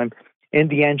ahead of time. In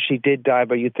the end, she did die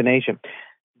by euthanasia.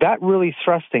 That really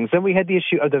thrust things. Then we had the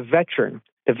issue of the veteran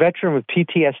with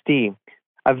PTSD,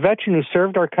 a veteran who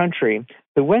served our country,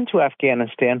 who went to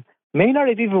Afghanistan, may not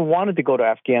have even wanted to go to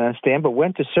Afghanistan, but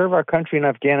went to serve our country in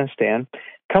Afghanistan,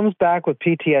 comes back with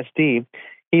PTSD.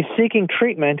 He's seeking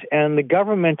treatment, and the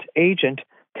government agent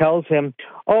tells him,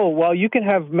 oh, well, you can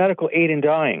have medical aid in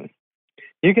dying.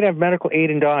 You can have medical aid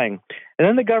in dying. And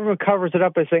then the government covers it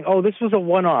up by saying, oh, this was a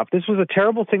one-off. This was a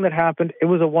terrible thing that happened. It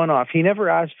was a one-off. He never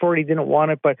asked for it. He didn't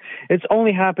want it, but it's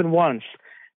only happened once.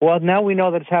 Well, now we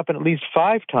know that it's happened at least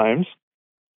 5 times.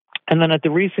 And then at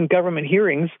the recent government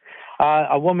hearings,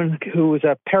 a woman who was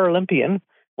a Paralympian,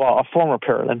 a former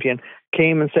Paralympian,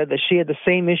 came and said that she had the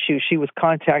same issue. She was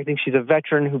contacting, she's a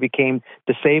veteran who became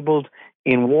disabled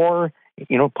in war,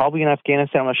 probably in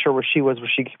Afghanistan. I'm not sure where she was,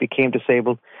 where she became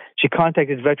disabled. She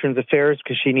contacted Veterans Affairs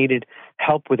because she needed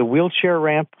help with a wheelchair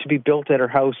ramp to be built at her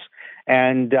house,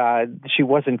 and she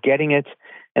wasn't getting it.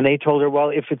 And they told her,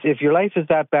 well, if your life is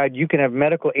that bad, you can have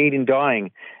medical aid in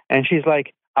dying. And she's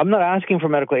like, I'm not asking for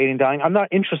medical aid in dying. I'm not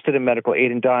interested in medical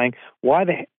aid in dying. Why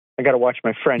the I got to watch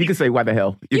my French. You can say why the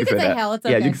hell. You can say that. hell. It's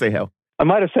okay. Yeah, you can say hell. I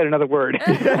might have said another word.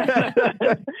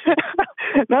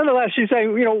 Nonetheless, she's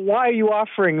saying, why are you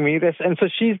offering me this? And so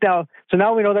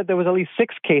now we know that there was at least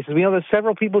 6 cases. We know that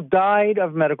several people died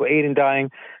of medical aid in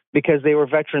dying because they were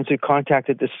veterans who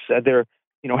contacted their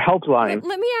helpline.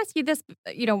 Let me ask you this,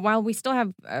 while we still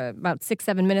have about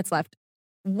 6-7 minutes left.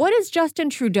 What is Justin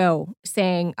Trudeau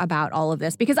saying about all of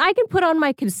this? Because I can put on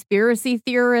my conspiracy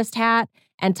theorist hat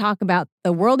and talk about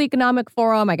the World Economic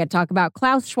Forum. I could talk about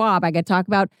Klaus Schwab. I could talk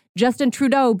about Justin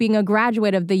Trudeau being a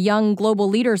graduate of the Young Global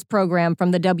Leaders Program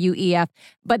from the WEF.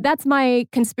 But that's my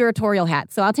conspiratorial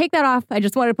hat. So I'll take that off. I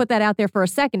just wanted to put that out there for a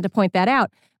second to point that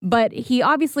out. But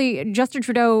Justin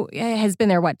Trudeau has been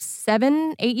there,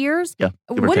 7-8 years? Yeah.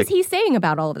 What is he saying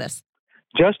about all of this?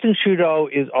 Justin Trudeau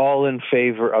is all in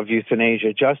favor of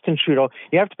euthanasia. Justin Trudeau,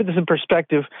 you have to put this in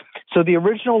perspective. So the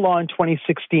original law in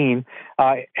 2016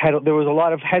 there was a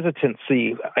lot of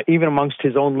hesitancy, even amongst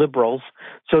his own liberals.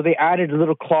 So they added a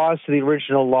little clause to the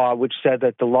original law, which said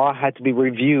that the law had to be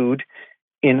reviewed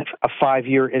in a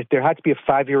 5-year. There had to be a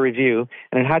 5-year review,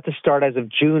 and it had to start as of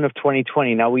June of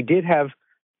 2020. Now we did have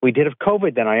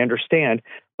COVID then, I understand.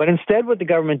 But instead what the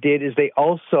government did is they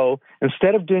also,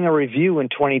 instead of doing a review in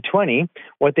 2020,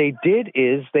 what they did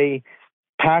is they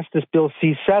passed this Bill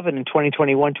C-7 in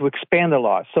 2021 to expand the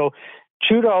law. So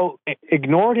Trudeau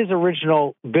ignored his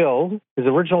original bill, his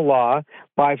original law,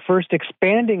 by first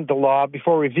expanding the law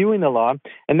before reviewing the law.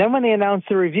 And then when they announced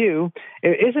the review,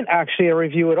 it isn't actually a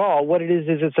review at all. What it is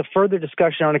it's a further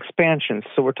discussion on expansions.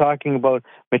 So we're talking about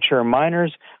mature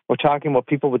minors. We're talking about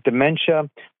people with dementia.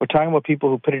 We're talking about people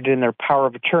who put it in their power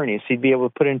of attorney. So you'd be able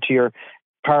to put into your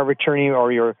power of attorney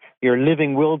or your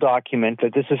living will document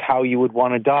that this is how you would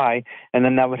want to die, and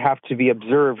then that would have to be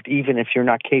observed even if you're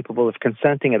not capable of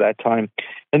consenting at that time.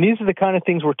 And these are the kind of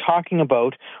things we're talking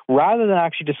about rather than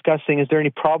actually discussing, is there any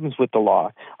problems with the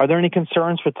law? Are there any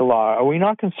concerns with the law? Are we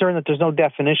not concerned that there's no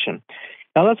definition?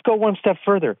 Now let's go one step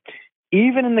further.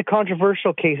 Even in the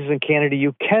controversial cases in Canada,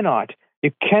 you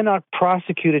cannot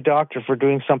prosecute a doctor for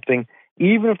doing something,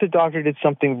 even if the doctor did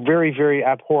something very, very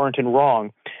abhorrent and wrong.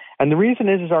 And the reason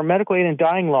is our medical aid in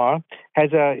dying law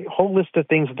has a whole list of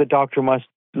things that the doctor must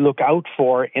look out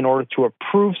for in order to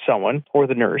approve someone, or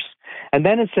the nurse. And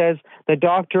then it says the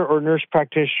doctor or nurse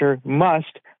practitioner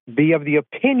must be of the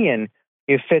opinion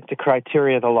you fit the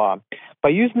criteria of the law. By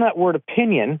using that word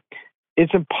opinion,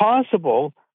 it's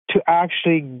impossible to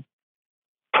actually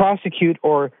prosecute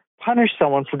or punish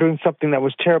someone for doing something that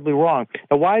was terribly wrong.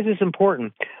 Now, why is this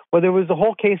important? Well, there was the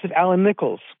whole case of Alan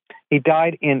Nichols. He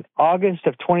died in August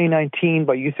of 2019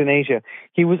 by euthanasia.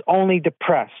 He was only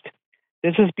depressed.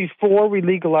 This is before we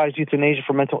legalized euthanasia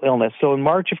for mental illness. So in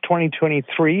March of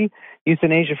 2023,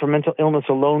 euthanasia for mental illness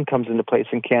alone comes into place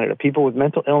in Canada. People with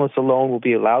mental illness alone will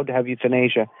be allowed to have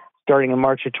euthanasia starting in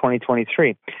March of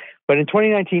 2023. But in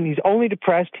 2019, he's only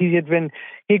depressed.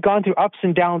 He'd gone through ups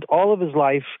and downs all of his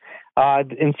life.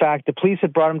 In fact, the police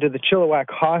had brought him to the Chilliwack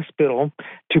Hospital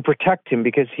to protect him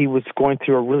because he was going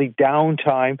through a really down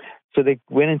time. So they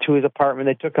went into his apartment,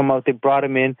 they took him out, they brought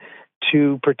him in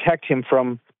to protect him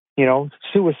from,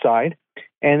 suicide.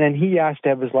 And then he asked to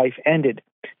have his life ended.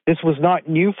 This was not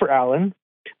new for Alan.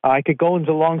 I could go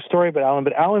into a long story about Alan,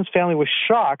 but Alan's family was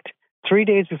shocked 3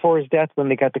 days before his death when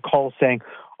they got the call saying,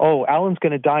 oh, Alan's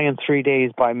going to die in 3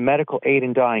 days by medical aid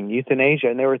in dying, euthanasia.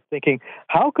 And they were thinking,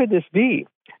 how could this be?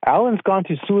 Alan's gone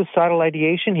through suicidal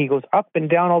ideation. He goes up and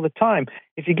down all the time.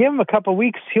 If you give him a couple of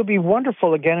weeks, he'll be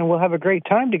wonderful again and we'll have a great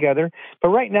time together. But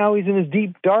right now he's in his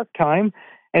deep, dark time.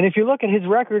 And if you look at his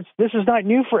records, this is not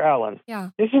new for Alan. Yeah.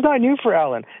 This is not new for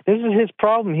Alan. This is his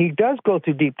problem. He does go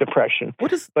through deep depression.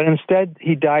 But instead,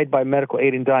 he died by medical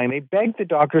aid in dying. They begged the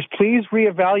doctors, please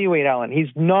reevaluate Alan. He's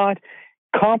not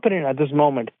competent at this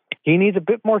moment. He needs a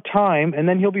bit more time, and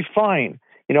then he'll be fine.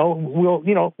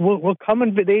 We'll come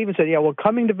and they even said, yeah, we're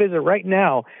coming to visit right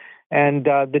now. And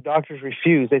the doctors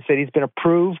refused. They said he's been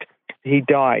approved. He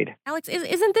died. Alex,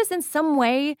 isn't this in some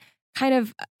way kind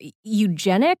of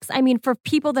eugenics? I mean, for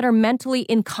people that are mentally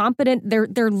incompetent,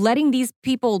 they're letting these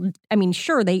people, I mean,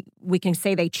 sure, we can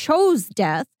say they chose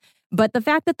death, but the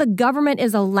fact that the government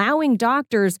is allowing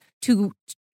doctors to,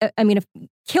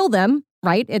 kill them,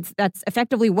 right? That's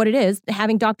effectively what it is,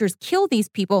 having doctors kill these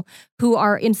people who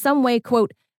are in some way,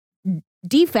 quote,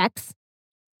 defects.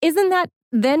 Isn't that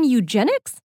then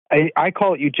eugenics? I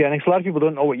call it eugenics. A lot of people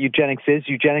don't know what eugenics is.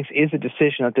 Eugenics is a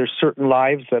decision that there's certain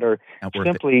lives that are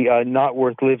simply not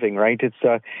worth living, right?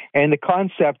 It's and the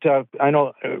concept of, I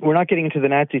know we're not getting into the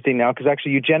Nazi thing now because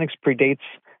actually eugenics predates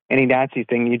any Nazi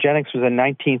thing. Eugenics was a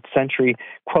 19th century,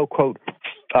 quote,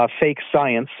 fake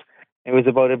science. It was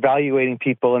about evaluating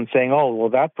people and saying, oh, well,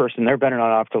 that person, they're better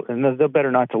not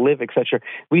to live, etc.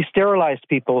 We sterilized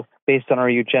people based on our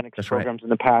eugenics programs in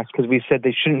the past because we said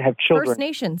they shouldn't have children. First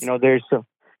Nations.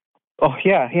 Oh,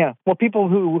 yeah. Well, people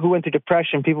who went through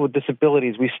depression, people with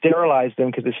disabilities, we sterilized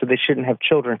them because they said they shouldn't have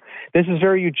children. This is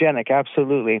very eugenic,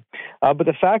 absolutely. But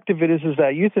the fact of it is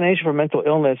that euthanasia for mental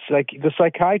illness, like the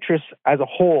psychiatrists as a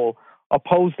whole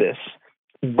oppose this.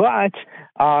 But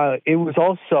it was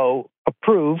also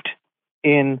approved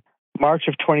in March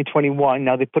of 2021.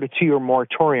 Now they put a 2-year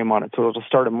moratorium on it, so it'll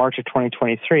start in March of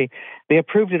 2023. They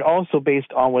approved it also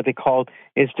based on what they called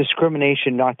is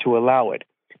discrimination not to allow it.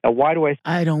 Now, why do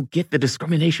I don't get the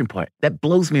discrimination part. That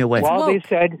blows me away. Well, they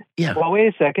said, wait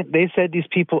a second. They said these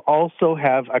people also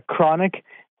have a chronic,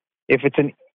 if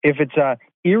it's a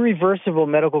irreversible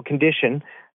medical condition,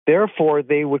 Therefore,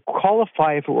 they would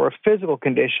qualify if it were a physical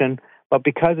condition, but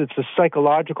because it's a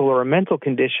psychological or a mental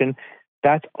condition,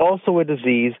 that's also a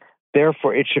disease.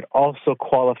 Therefore, it should also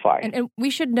qualify. And we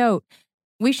should note,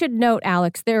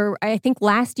 Alex, I think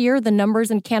last year the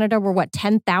numbers in Canada were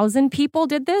 10,000 people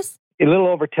did this? A little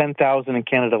over 10,000 in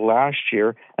Canada last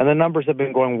year, and the numbers have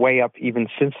been going way up even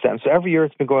since then. So every year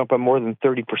it's been going up by more than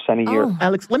 30% a year.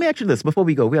 Alex, let me ask you this before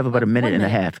we go. We have about a minute and a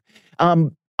half.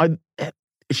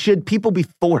 Should people be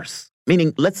forced?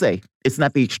 Meaning, let's say it's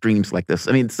not the extremes like this.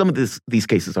 I mean, some of these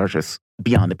cases are just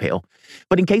beyond the pale.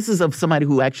 But in cases of somebody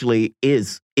who actually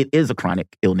it is a chronic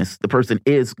illness, the person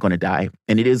is going to die,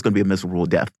 and it is going to be a miserable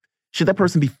death. Should that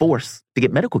person be forced to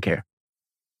get medical care?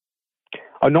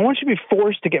 No one should be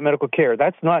forced to get medical care.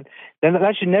 That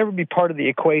should never be part of the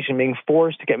equation, being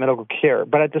forced to get medical care.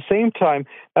 But at the same time,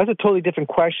 that's a totally different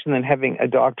question than having a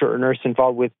doctor or nurse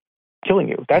involved with killing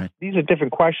you. These are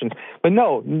different questions. But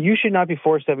no, you should not be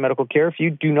forced to have medical care. If you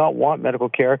do not want medical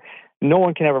care, no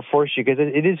one can ever force you because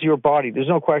it is your body. There's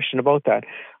no question about that.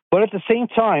 But at the same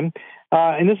time,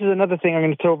 and this is another thing I'm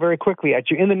going to throw very quickly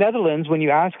at you. In the Netherlands, when you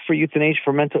ask for euthanasia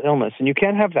for mental illness, and you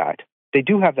can't have that, they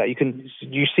do have that.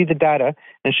 You see the data,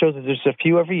 and it shows that there's a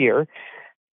few every year.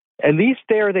 At least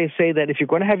there they say that if you're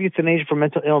going to have euthanasia for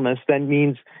mental illness, that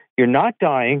means you're not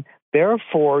dying.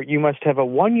 Therefore, you must have a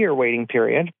 1-year waiting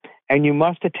period, and you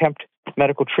must attempt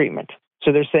medical treatment.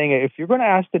 So they're saying if you're going to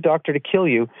ask the doctor to kill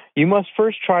you, you must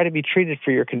first try to be treated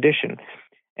for your condition.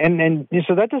 And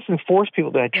so that doesn't force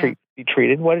people to be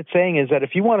treated. What it's saying is that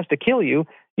if you want us to kill you,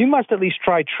 you must at least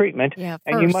try treatment,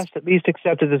 and you must at least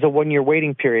accept it as a 1-year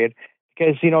waiting period.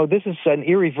 Because, this is an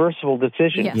irreversible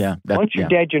decision. Yes. Yeah, once you're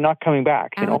dead, you're not coming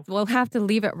back. Alex, we'll have to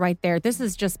leave it right there. This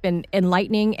has just been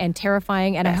enlightening and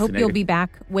terrifying, and I hope you'll be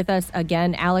back with us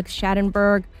again. Alex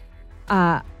Schadenberg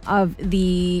of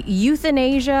the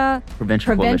Euthanasia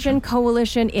Prevention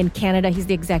Coalition in Canada. He's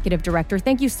the executive director.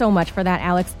 Thank you so much for that,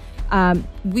 Alex.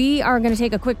 We are going to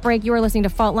take a quick break. You are listening to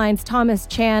Fault Lines. Thomas,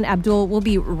 Chan, Abdul will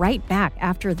be right back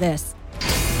after this.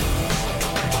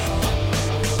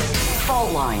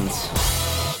 Fault Lines.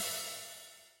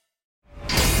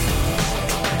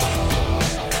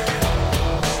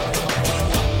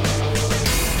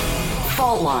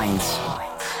 Fault Lines.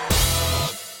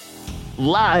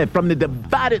 Live from the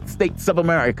divided states of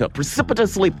America,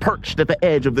 precipitously perched at the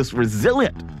edge of this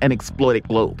resilient and exploited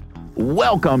globe.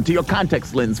 Welcome to your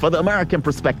context lens for the American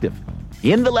perspective.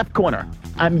 In the left corner,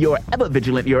 I'm your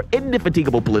ever-vigilant, your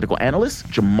indefatigable political analyst,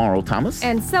 Jamaro Thomas.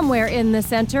 And somewhere in the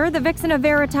center, the vixen of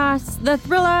Veritas, the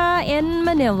thriller in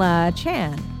Manila,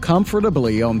 Chan.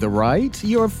 Comfortably on the right,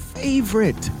 your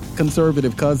favorite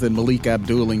conservative cousin, Malik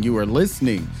Abdul, and you are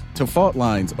listening to Fault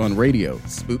Lines on Radio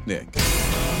Sputnik.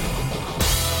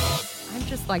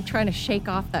 Just like trying to shake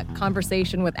off that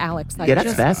conversation with Alex.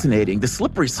 That's fascinating. The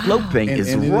slippery slope thing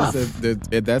is rough.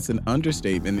 That's an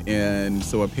understatement. And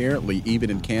so apparently, even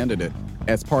in Canada,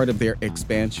 as part of their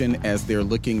expansion, as they're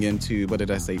looking into,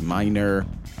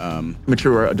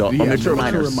 mature adult, mature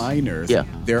minors. Yeah.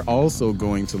 They're also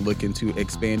going to look into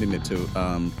expanding it to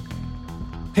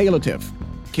palliative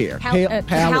care. Palliative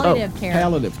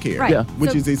care. Right.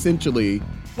 Which is essentially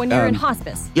when you're in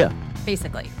hospice. Yeah.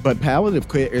 Basically. But palliative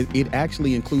care, it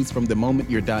actually includes from the moment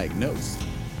you're diagnosed.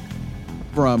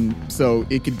 So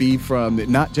it could be from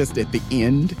not just at the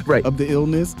end of the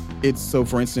illness. So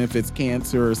for instance, if it's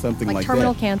cancer or something like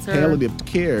terminal that. Cancer. Palliative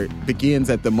care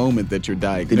begins at the moment that you're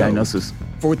diagnosed. The diagnosis.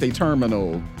 For the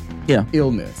terminal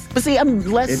illness. But see, I'm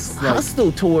less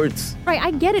hostile towards... Right,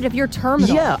 I get it if you're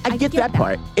terminal. Yeah, I get that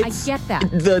part. I get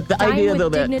that. The idea, though,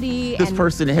 that this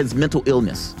person has mental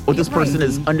illness, or this person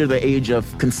is under the age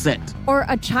of consent. Or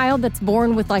a child that's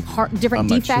born with different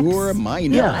defects. A mature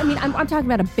minor. Yeah, I mean, I'm talking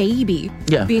about a baby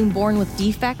being born with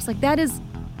defects. That is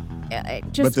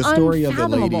just But the story of the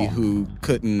unfathomable. lady who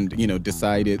couldn't,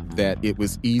 decided that it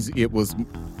was easy. It was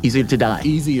easier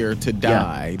to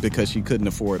die because she couldn't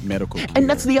afford medical care. And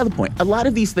that's the other point. A lot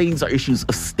of these things are issues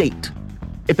of state,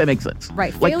 if that makes sense.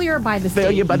 Right. Failure by the state.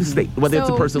 Failure by the state. Whether it's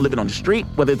a person living on the street,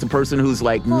 whether it's a person who's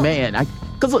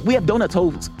because look, we have donuts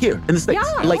holes here in the States.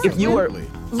 Yeah, if you are...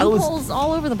 Loopholes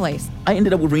all over the place. I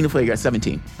ended up with renal failure at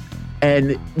 17.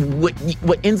 And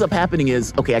what ends up happening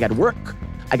is, okay, I got to work.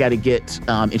 I got to get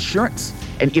insurance.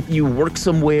 And if you work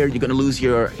somewhere, you're going to lose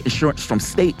your insurance from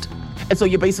state. And so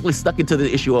you're basically stuck into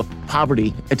the issue of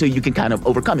poverty until you can kind of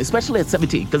overcome it, especially at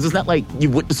 17, because it's not like you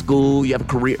went to school, you have a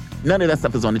career. None of that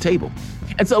stuff is on the table.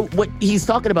 And so what he's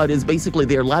talking about is basically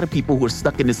there are a lot of people who are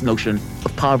stuck in this notion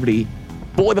of poverty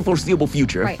for the foreseeable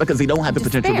future because they don't have the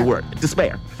potential to work.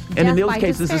 Despair. And in those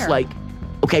cases, it's like,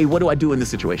 okay, what do I do in this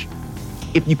situation?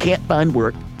 If you can't find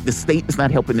work, the state is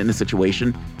not helping in the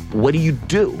situation. What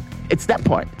do? It's that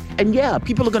part. And yeah,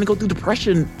 people are going to go through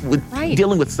depression with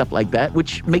dealing with stuff like that,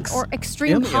 which makes... Or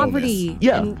extreme poverty.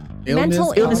 Yeah. And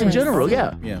mental illness in general,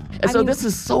 yeah. And so mean, this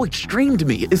is so extreme to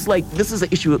me. It's like, this is an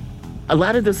issue, a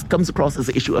lot of this comes across as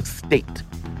an issue of state,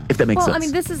 if that makes sense. Well, I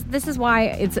mean, this is why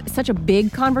it's such a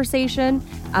big conversation,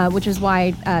 which is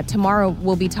why tomorrow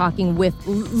we'll be talking with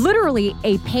literally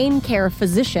a pain care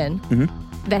physician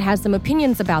that has some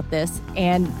opinions about this.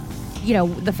 And, you know,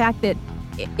 the fact that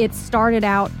it started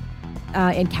out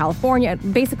in California,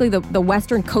 basically the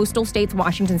western coastal states,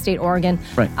 Washington State, Oregon,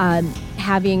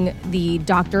 having the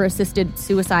doctor-assisted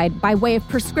suicide by way of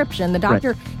prescription. The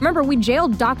doctor, remember, we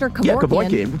jailed Dr. Kevorkian. Yeah,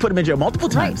 Kevorkian. We put him in jail multiple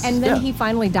times. Right, and then he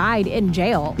finally died in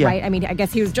jail, right? I mean, I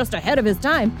guess he was just ahead of his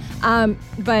time.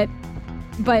 But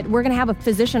we're going to have a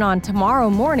physician on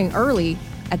tomorrow morning early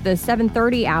at the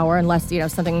 7:30 hour, unless, you know,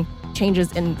 something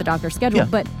changes in the doctor's schedule. Yeah.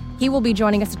 But he will be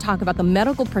joining us to talk about the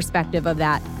medical perspective of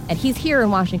that. And he's here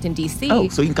in Washington, D.C. Oh,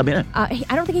 so he can come in? I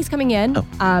don't think he's coming in,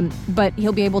 but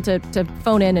he'll be able to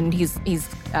phone in, and he's we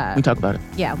can talk about it.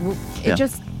 Yeah. Well,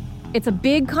 it's a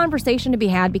big conversation to be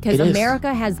had because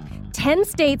America has 10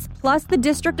 states plus the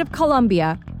District of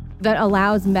Columbia that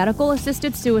allows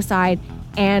medical-assisted suicide,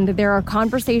 and there are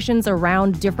conversations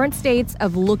around different states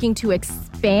of looking to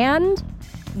expand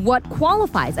what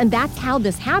qualifies. And that's how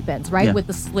this happens, right? With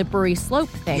the slippery slope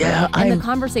thing. Yeah, and the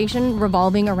conversation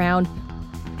revolving around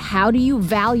how do you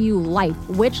value life?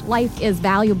 Which life is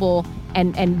valuable?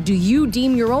 And do you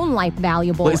deem your own life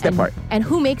valuable? Well, it's that part. And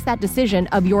who makes that decision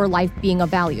of your life being of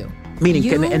value? Meaning,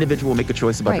 can the individual make a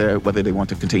choice about whether they want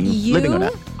to continue living or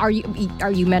not? Are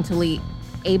you mentally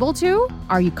able to?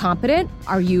 Are you competent?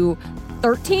 Are you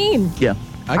 13? Yeah.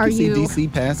 I can see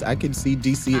DC pass. I can see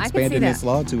DC expanding its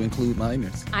law to include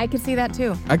minors. I could see that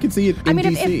too. I could see it in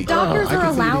DC. If doctors are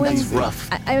allowing, that's rough.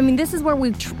 I mean, this is where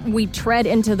we tread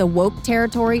into the woke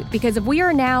territory, because if we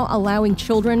are now allowing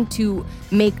children to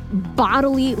make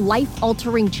bodily,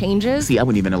 life-altering changes, I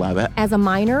wouldn't even allow that as a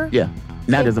minor. Yeah,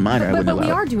 not as a minor. I wouldn't allow. But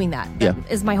we are doing that. That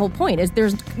is my whole point.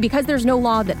 Because there's no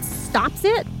law that stops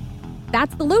it.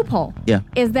 That's the loophole. Yeah,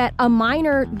 is that a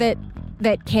minor that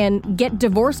can get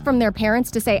divorced from their parents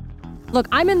to say, look,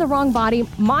 I'm in the wrong body.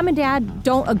 Mom and dad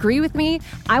don't agree with me.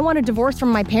 I want a divorce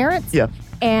from my parents. Yeah.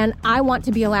 And I want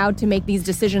to be allowed to make these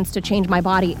decisions to change my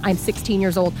body. I'm 16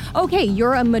 years old. Okay,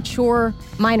 you're a mature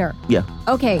minor. Yeah.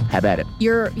 Okay. Have at it.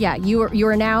 You're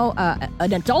now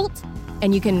an adult,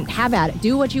 and you can have at it.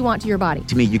 Do what you want to your body.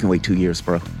 To me, you can wait 2 years,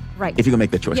 bro. Right. If you can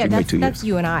make that choice, you can wait 2 years. That's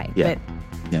you and I. Yeah.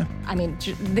 But, yeah. I mean,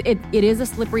 it is a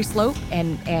slippery slope,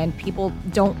 and people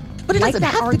don't. But it like doesn't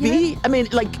that have argument. to be.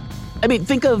 I mean,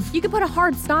 think of... You can put a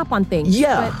hard stop on things.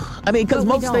 Yeah. Because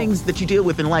most things that you deal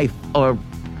with in life are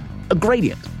a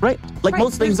gradient, right? Like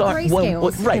most things are...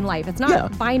 grayscales in life. It's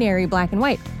not binary, black and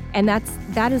white. And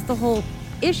that is the whole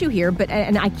issue here. But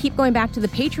and I keep going back to the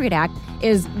Patriot Act,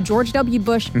 is George W.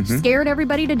 Bush scared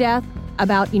everybody to death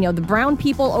about, the brown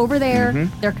people over there.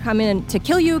 They're coming to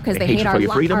kill you because they hate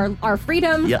our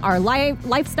freedoms, our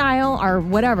lifestyle, our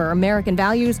whatever, American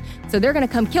values. So they're going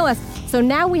to come kill us. So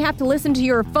now we have to listen to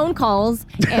your phone calls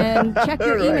and check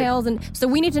your emails. And so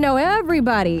we need to know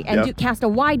everybody and cast a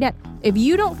wide net. If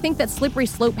you don't think that slippery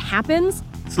slope happens,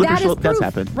 slippery slope does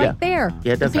happen. Right there.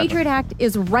 Yeah, it does the Patriot Act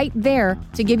is right there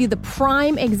to give you the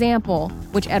prime example,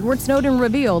 which Edward Snowden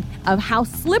revealed, of how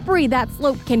slippery that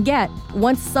slope can get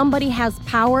once somebody has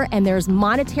power and there's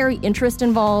monetary interest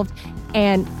involved,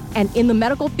 and in the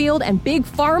medical field, and big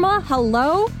pharma,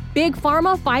 hello? Big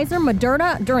pharma, Pfizer,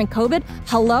 Moderna during COVID,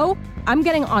 hello? I'm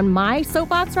getting on my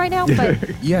soapbox right now, but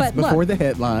yes, but before look, the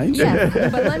headlines. Yes,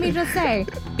 but let me just say,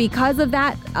 because of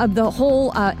that, of the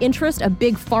whole interest of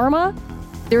big pharma,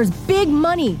 there's big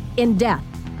money in death.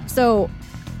 So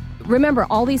remember,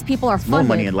 all these people are funded. More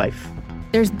money in life.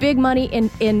 There's big money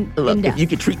in Look, death. if you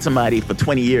could treat somebody for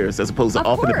 20 years as opposed to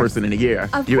offing the person in a year,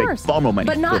 you make far more money.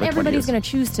 But not everybody's going to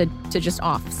choose to just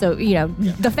off. So,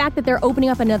 the fact that they're opening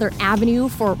up another avenue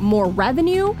for more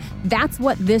revenue, that's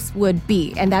what this would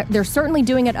be. And that they're certainly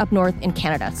doing it up north in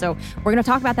Canada. So we're going to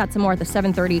talk about that some more at the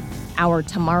 7:30 hour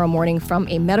tomorrow morning from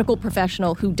a medical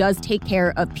professional who does take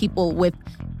care of people with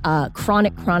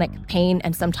chronic pain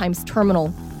and sometimes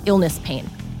terminal illness pain.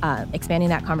 Expanding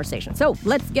that conversation. So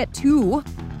let's get to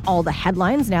all the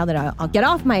headlines now that I'll get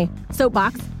off my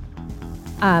soapbox.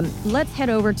 Let's head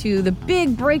over to the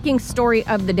big breaking story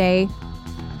of the day.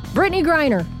 Brittany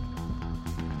Griner.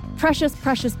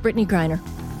 Precious Brittany Griner.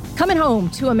 Coming home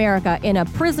to America in a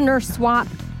prisoner swap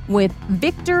with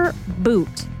Victor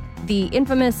Boot, the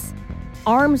infamous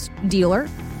arms dealer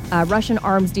Russian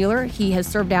arms dealer. He has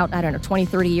served out, 20,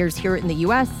 30 years here in the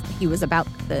U.S. He was at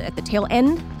the tail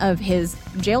end of his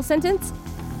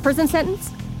prison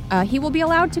sentence. He will be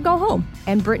allowed to go home.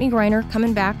 And Brittany Griner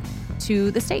coming back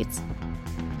to the States.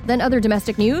 Then other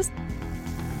domestic news.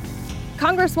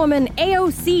 Congresswoman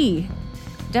AOC,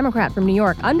 Democrat from New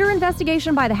York, under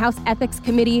investigation by the House Ethics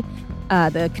Committee.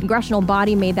 The congressional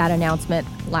body made that announcement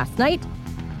last night.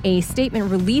 A statement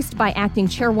released by acting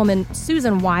chairwoman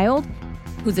Susan Wild,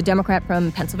 who's a Democrat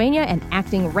from Pennsylvania, and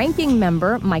acting ranking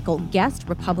member Michael Guest,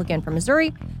 Republican from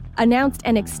Missouri, announced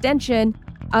an extension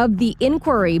of the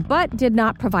inquiry, but did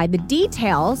not provide the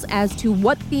details as to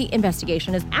what the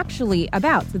investigation is actually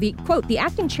about. So the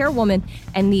acting chairwoman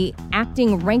and the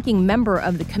acting ranking member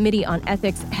of the Committee on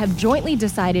Ethics have jointly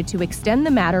decided to extend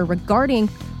the matter regarding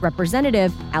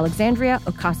Representative Alexandria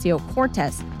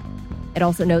Ocasio-Cortez. It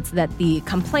also notes that the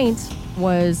complaint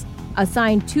was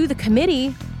assigned to the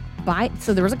committee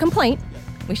so there was a complaint.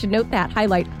 We should note that,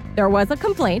 highlight, there was a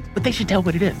complaint. But they should tell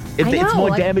what it is. It's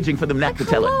more damaging for them not to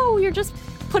tell it. Oh, you're just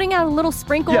putting out a little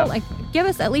sprinkle. Yeah. Give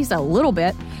us at least a little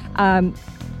bit.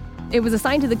 It was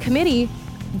assigned to the committee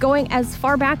going as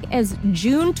far back as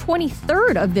June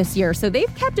 23rd of this year. So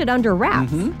they've kept it under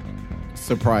wraps.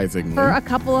 Surprisingly. For a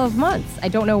couple of months. I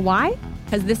don't know why,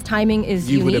 because this timing is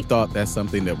unique. You would have thought that's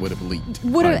something that would have leaked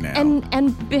by now.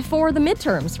 And before the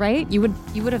midterms, right? You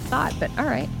would have thought, but all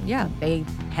right, yeah, they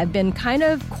have been kind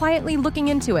of quietly looking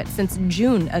into it since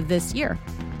June of this year.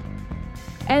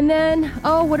 And then,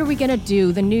 what are we going to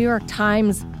do? The New York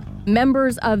Times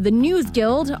members of the News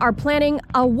Guild are planning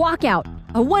a walkout,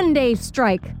 a one-day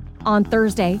strike on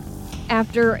Thursday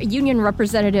after union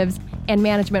representatives and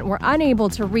management were unable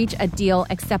to reach a deal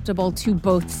acceptable to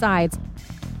both sides.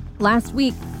 Last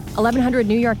week, 1,100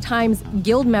 New York Times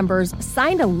Guild members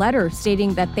signed a letter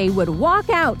stating that they would walk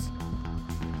out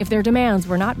if their demands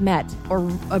were not met or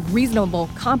a reasonable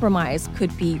compromise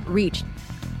could be reached.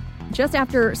 Just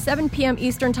after 7 p.m.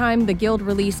 Eastern Time, the Guild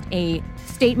released a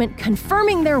statement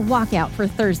confirming their walkout for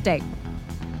Thursday.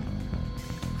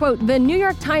 Quote, the New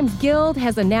York Times Guild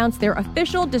has announced their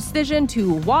official decision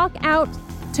to walk out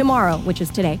tomorrow, which is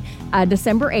today,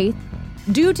 December 8th,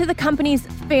 due to the company's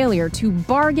failure to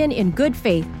bargain in good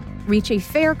faith, reach a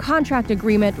fair contract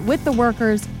agreement with the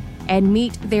workers, and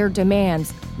meet their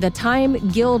demands. The Time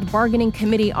Guild Bargaining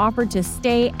Committee offered to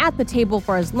stay at the table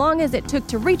for as long as it took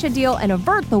to reach a deal and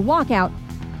avert the walkout,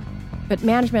 but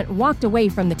management walked away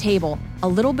from the table a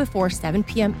little before 7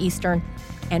 p.m. Eastern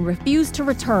and refused to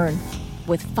return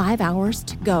with 5 hours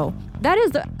to go. That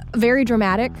is very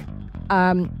dramatic.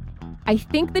 I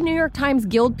think the New York Times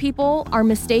Guild people are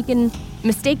mistaking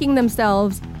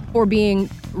themselves for being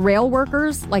rail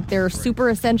workers, like they're super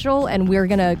essential and we're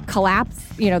going to collapse.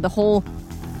 The whole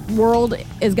world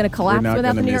is going to collapse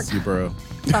without the New York Times. Bro.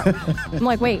 I'm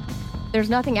like, wait, there's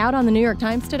nothing out on the New York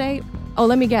Times today? Oh,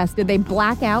 let me guess. Did they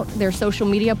black out their social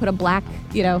media, put a black,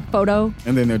 photo?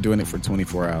 And then they're doing it for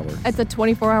 24 hours. It's a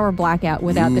 24-hour blackout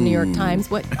without the New York Times.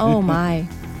 What? Oh my.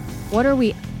 What are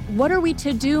we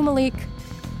to do, Malik?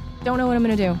 Don't know what I'm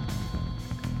going to do.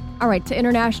 All right, to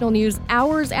international news.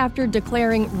 Hours after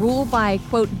declaring rule by,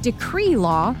 quote, decree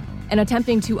law and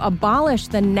attempting to abolish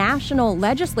the national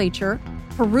legislature,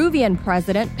 Peruvian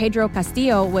President Pedro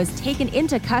Castillo was taken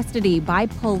into custody by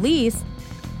police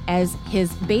as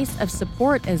his base of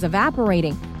support is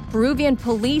evaporating. Peruvian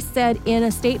police said in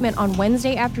a statement on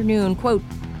Wednesday afternoon, quote,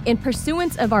 in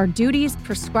pursuance of our duties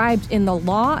prescribed in the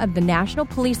law of the National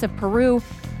Police of Peru,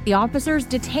 the officers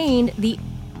detained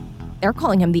they're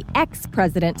calling him the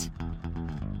ex-president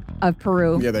of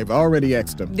Peru. Yeah, they've already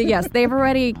exed him. Yes, they've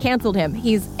already canceled him.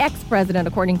 He's ex-president,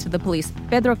 according to the police,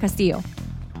 Pedro Castillo.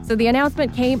 So the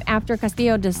announcement came after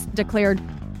Castillo declared,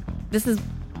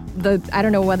 I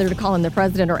don't know whether to call him the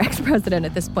president or ex-president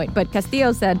at this point, but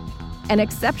Castillo said an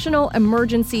exceptional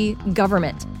emergency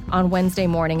government on Wednesday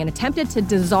morning and attempted to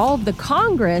dissolve the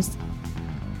Congress,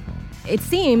 it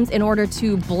seems, in order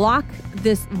to block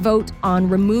this vote on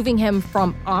removing him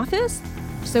from office.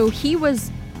 So he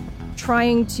was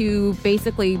trying to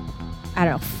basically,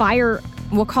 fire,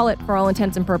 we'll call it for all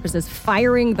intents and purposes,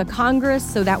 firing the Congress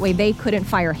so that way they couldn't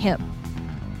fire him.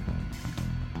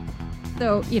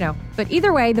 So, but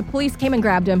either way, the police came and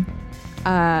grabbed him.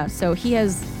 So he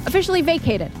has officially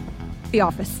vacated the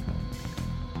office.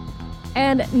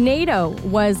 And NATO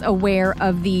was aware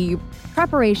of the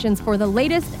preparations for the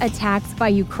latest attacks by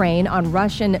Ukraine on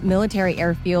Russian military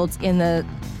airfields in the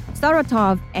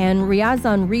Saratov and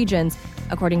Ryazan regions,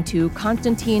 according to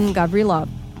Konstantin Gavrilov,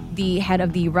 the head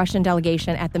of the Russian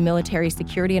delegation at the military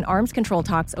security and arms control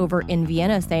talks over in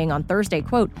Vienna, saying on Thursday,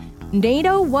 quote,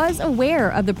 NATO was aware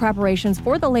of the preparations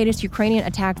for the latest Ukrainian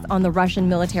attacks on the Russian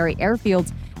military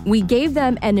airfields. We gave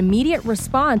them an immediate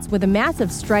response with a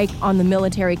massive strike on the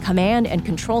military command and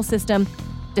control system,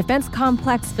 defense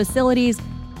complex facilities,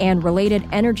 and related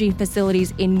energy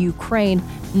facilities in Ukraine.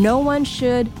 No one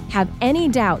should have any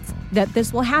doubts that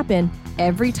this will happen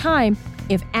every time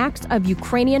if acts of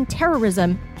Ukrainian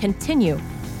terrorism continue.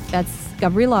 That's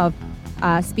Gavrilov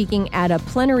speaking at a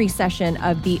plenary session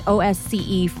of the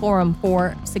OSCE Forum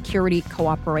for Security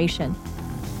Cooperation.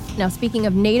 Now, speaking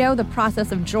of NATO, the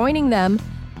process of joining them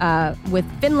with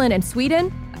Finland and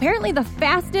Sweden, apparently the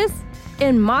fastest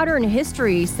in modern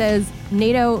history, says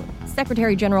NATO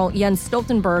Secretary General Jens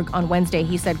Stoltenberg on Wednesday.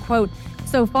 He said, quote,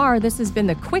 "So far, this has been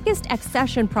the quickest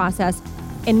accession process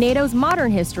in NATO's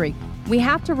modern history. We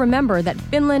have to remember that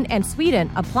Finland and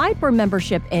Sweden applied for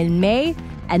membership in May,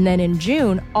 and then in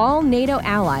June, all NATO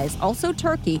allies, also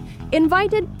Turkey,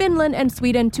 invited Finland and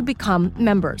Sweden to become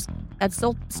members." That's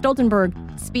Stoltenberg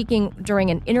speaking during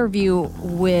an interview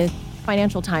with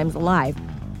Financial Times Live.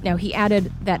 Now, he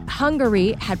added that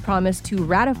Hungary had promised to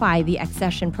ratify the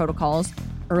accession protocols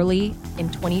early in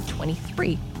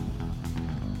 2023.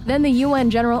 Then the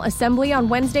UN General Assembly on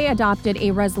Wednesday adopted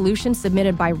a resolution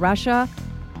submitted by Russia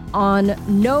on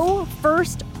no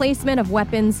first placement of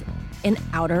weapons in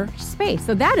outer space.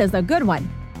 So that is a good one.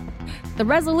 The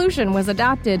resolution was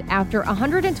adopted after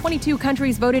 122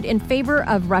 countries voted in favor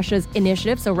of Russia's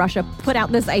initiative. So Russia put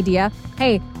out this idea,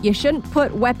 hey, you shouldn't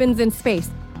put weapons in space.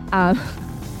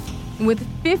 With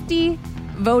 50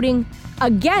 voting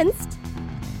against,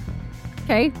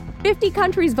 50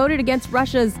 countries voted against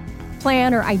Russia's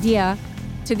plan or idea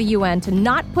to the UN to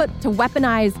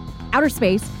weaponize outer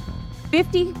space.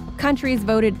 50 countries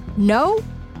voted no,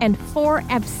 and 4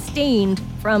 abstained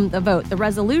from the vote. The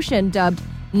resolution, dubbed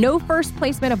No First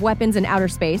Placement of Weapons in Outer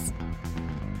Space,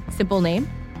 simple name,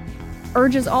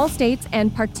 urges all states,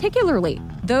 and particularly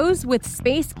those with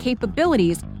space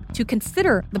capabilities, to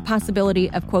consider the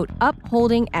possibility of, quote,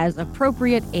 upholding as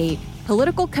appropriate a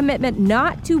political commitment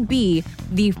not to be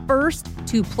the first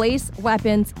to place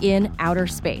weapons in outer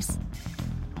space.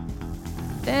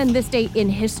 Then this date in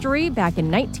history, back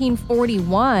in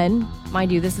 1941,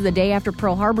 mind you, this is the day after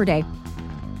Pearl Harbor Day,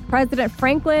 President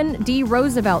Franklin D.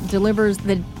 Roosevelt delivers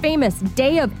the famous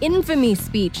Day of Infamy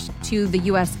speech to the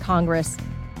U.S. Congress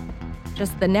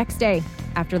just the next day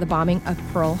after the bombing of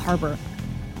Pearl Harbor.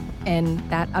 And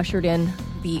that ushered in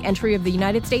the entry of the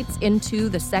United States into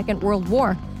the Second World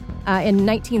War. In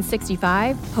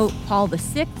 1965, Pope Paul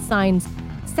VI signs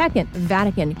Second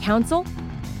Vatican Council.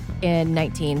 In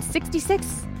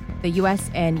 1966, the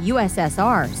U.S. and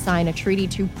USSR sign a treaty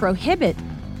to prohibit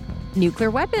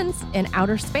nuclear weapons in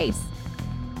outer space.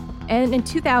 And in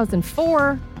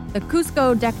 2004, the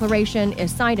Cusco Declaration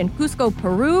is signed in Cusco,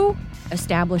 Peru,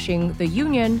 establishing the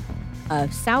Union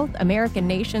of South American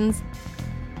Nations,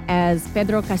 as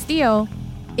Pedro Castillo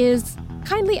is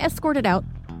kindly escorted out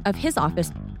of his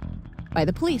office by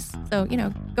the police. So,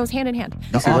 goes hand in hand.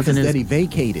 The office that he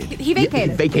vacated. He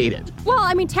vacated. He vacated. Well,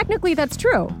 I mean, technically that's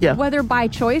true. Yeah. Whether by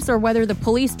choice or whether the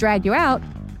police dragged you out,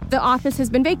 the office has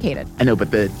been vacated. I know,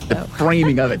 but the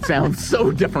framing of it sounds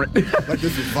so different. Like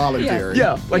this is voluntary.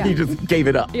 Yeah, he just gave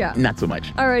it up. Yeah. Not so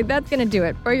much. All right, that's going to do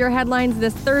it. For your headlines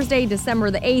this Thursday, December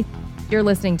the 8th, you're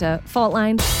listening to Fault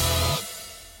Lines.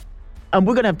 We're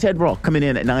going to have Ted Rawl coming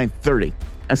in at 9:30.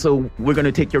 And so we're going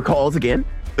to take your calls again.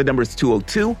 The number is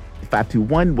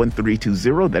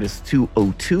 202-521-1320. That is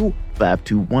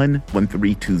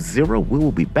 202-521-1320. We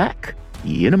will be back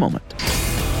in a moment.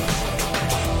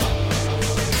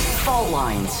 Fault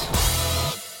Lines.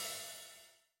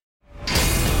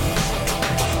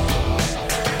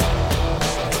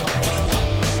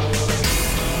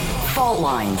 Fault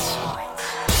Lines.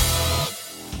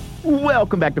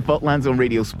 Welcome back to Fault Lines on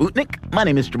Radio Sputnik. My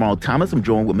name is Jamal Thomas. I'm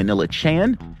joined with Manila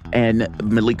Chan and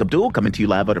Malik Abdul, coming to you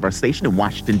live out of our station in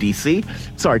Washington, D.C.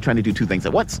 Sorry, trying to do two things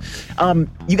at once. You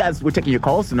guys, we're taking your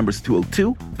calls. The number is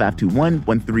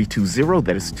 202-521-1320.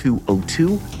 That is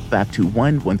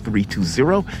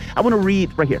 202-521-1320. I want to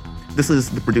read right here. This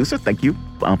is the producer. Thank you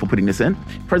for putting this in.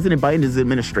 President Biden's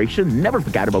administration never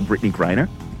forgot about Brittany Griner,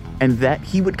 and that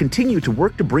he would continue to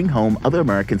work to bring home other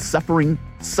Americans suffering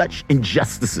such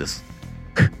injustices.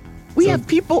 We have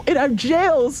people in our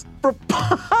jails for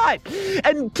pot.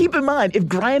 And keep in mind, if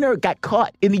Griner got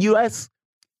caught in the U.S.,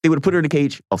 they would have put her in a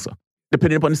cage also,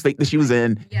 depending upon the state that she was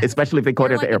in, especially if they caught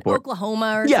her at the airport.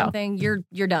 Oklahoma or something, you're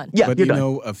done. Yeah, but you're you done.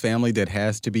 know, a family that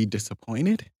has to be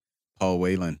disappointed? Paul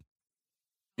Whelan.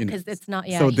 Because it's not,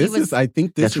 So I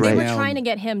think this That's is right. They now, were trying to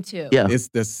get him too. Yeah. It's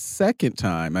the second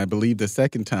time, I believe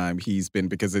he's been,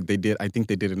 because I think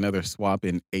they did another swap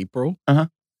in April. Uh-huh.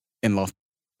 and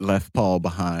left Paul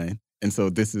behind. And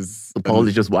so this is... Paul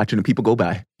is just watching the people go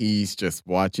by. He's just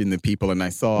watching the people. And I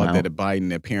saw Wow. that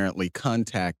Biden apparently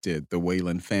contacted the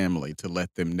Whalen family to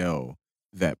let them know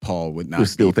that Paul would not We're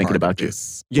still be thinking part about of you.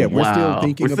 this. Yeah, we're still Wow.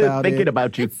 thinking We're still about thinking it.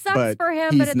 about you. It sucks But for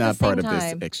him, he's but at not the part same of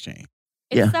time, this exchange.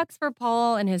 it Yeah. sucks for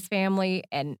Paul and his family,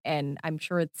 and I'm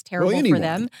sure it's terrible for anyone.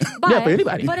 them. Yeah, But, for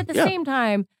anybody. but at the Yeah. same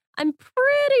time, I'm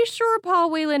pretty sure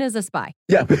Paul Whalen is a spy.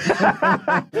 Yeah.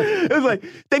 It's like,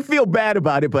 they feel bad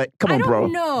about it, but come on,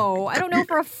 bro. I don't know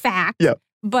for a fact. Yeah.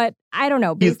 But I don't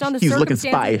know. Based on the He's looking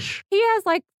circumstances, spyish. he has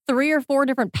like 3 or 4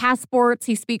 different passports.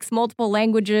 He speaks multiple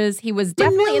languages. He was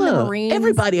definitely in the Manila. Marines.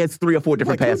 Everybody has 3 or 4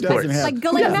 different Like, who passports. doesn't have- Like who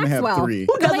Ghislaine doesn't have Maxwell. 3?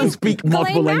 Who doesn't speak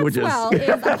multiple Ghislaine languages? Maxwell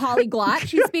is a polyglot.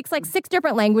 She speaks like 6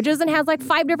 different languages and has like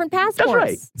 5 different passports. That's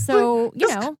right. So, you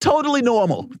That's know. totally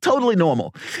normal. Totally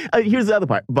normal. Here's the other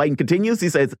part. Biden continues. He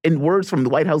says, in words from the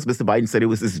White House, Mr. Biden said it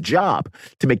was his job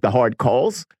to make the hard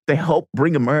calls to help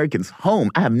bring Americans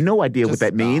home. I have no idea what Just that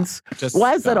stop. means. Just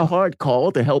Why is that a stop. hard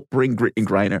call to help bring Brittany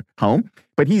Griner home?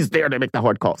 But he's there to make the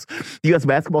hard calls. The U.S.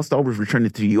 basketball star was returning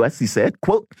to the U.S. He said,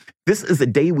 quote, "This is a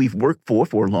day we've worked for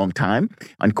a long time,"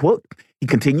 unquote. He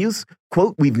continues,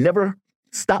 quote, "We've never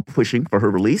stopped pushing for her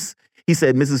release." He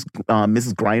said Mrs.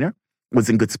 Griner was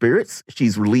in good spirits.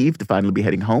 She's relieved to finally be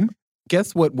heading home.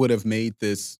 Guess what would have made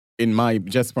this,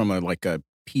 just from a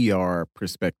PR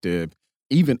perspective,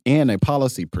 even and a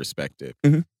policy perspective,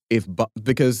 Mhm.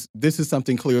 because this is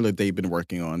something clearly they've been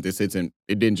working on. It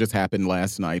didn't just happen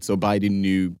last night. So Biden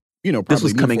knew, This was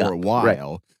probably knew coming for up, a while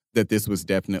right. that this was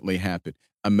definitely happening.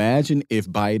 Imagine if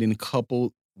Biden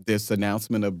coupled this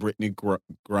announcement of Brittany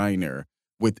Griner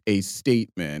with a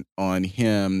statement on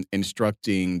him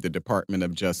instructing the Department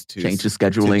of Justice Change the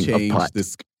scheduling to change of pot.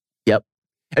 this. Yep.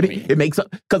 And it makes up,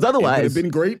 because It would otherwise, have been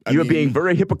great. you're being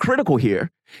very hypocritical here.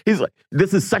 He's like,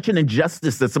 this is such an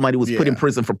injustice that somebody was put in Yeah.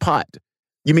 prison for pot.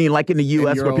 You mean like in the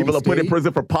U.S. your where people own are put in state?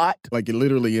 prison for pot? Like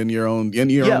literally in your own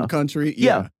country.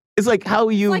 Yeah. It's like, how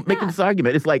are you like making that. this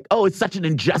argument? It's like, oh, it's such an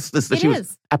injustice that It she was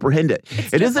is. apprehended.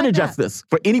 It's It just is an like that. injustice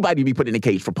for anybody to be put in a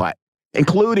cage for pot,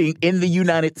 including in the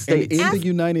United And States. in the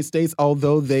United States,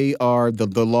 although they are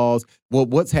the laws, well,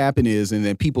 what's happened is, and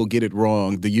then people get it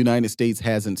wrong, the United States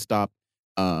hasn't stopped.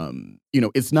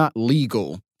 It's not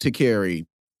legal to carry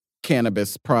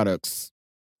cannabis products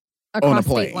on a Across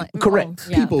state plane. line. Correct.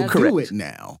 Yeah, People that's- do Correct. it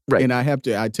now, Right. and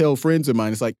I tell friends of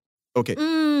mine, it's like, okay,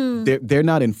 Mm, they're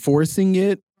not enforcing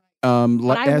it.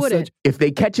 but I as wouldn't. such, If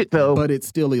they catch it, though, but it's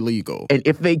still illegal. and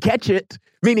if they catch it,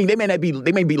 meaning they may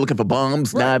be looking for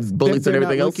bombs, knives, bullets, They're and not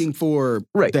everything else. looking for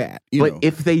Right. that. But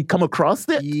if they come across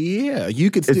it, yeah,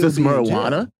 you could is still this be in jail.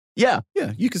 marijuana? Yeah.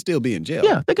 Yeah, you could still be in jail.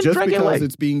 Yeah, they can just drag it because away.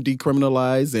 it's being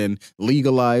decriminalized and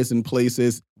legalized in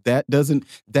places. That doesn't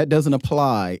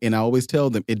apply. And I always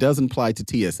tell them it doesn't apply to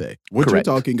TSA. What Correct.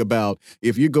 you're talking about,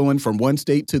 if you're going from one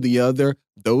state to the other,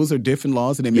 those are different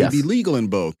laws, and it may Yes. be legal in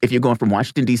both. If you're going from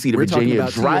Washington, D.C. to We're talking Virginia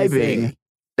about driving, TSA.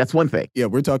 that's one thing. Yeah,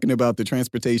 we're talking about the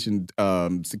Transportation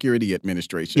Security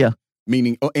Administration. Yeah.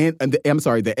 Meaning, I'm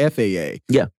sorry, the FAA.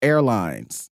 Yeah.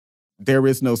 Airlines. There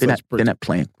is no They're such. not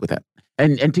playing with that.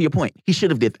 And to your point, he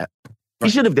should have did that. He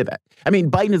should have did that. I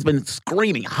mean, Biden has been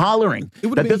screaming, hollering It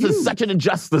would that have this been is huge. such an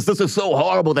injustice. This is so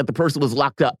horrible that the person was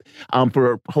locked up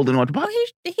for holding on to pot.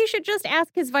 Well, he should just ask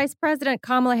his vice president,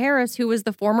 Kamala Harris, who was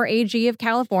the former AG of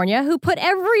California, who put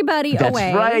everybody That's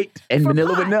away. right. And for Manila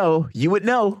would pot. know. You would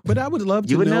know. But I would love You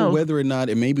to would know know. whether or not,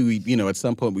 and maybe we, at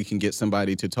some point we can get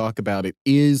somebody to talk about it.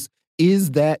 Is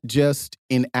that just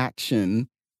in action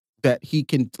that he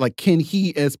can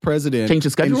he as president Change the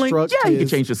scheduling? instruct Yeah, he can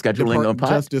his change the scheduling on pot.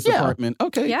 Justice Yeah. Department?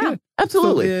 Okay, Yeah. good.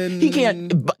 Absolutely. So then He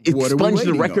can't what are we expunge the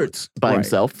waiting on? records by Right.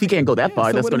 himself. He can't go that Yeah, far.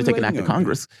 so That's what going are to we take an act waiting of on?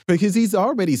 Congress. Because he's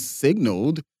already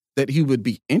signaled that he would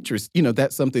be interested.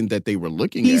 That's something that they were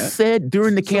looking He at. said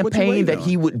during the So what you campaign waiting that on?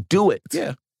 he would do it.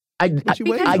 Yeah. I What you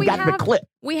waiting Because I we got the have- clip.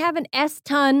 We have an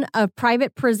S-ton of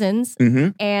private prisons, Mm-hmm.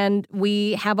 and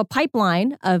we have a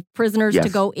pipeline of prisoners to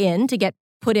Yes. go in to get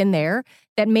put in there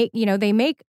that make, they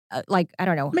make, I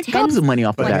don't know, Make tens tons of money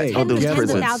off of But that. hey, All those tens of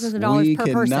prisons. thousands of dollars we per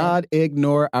person. cannot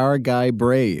ignore our guy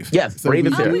Brave. Yes, Brave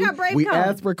is we there. Oh, we got Brave We coming.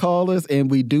 asked for callers, and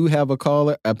we do have a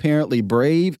caller. Apparently,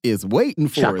 Brave is waiting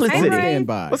for Chocolate us. City. Stand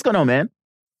by. What's going on, man?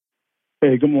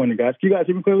 Hey, good morning, guys. Can you guys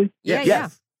hear me clearly? Yeah,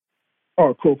 Yes.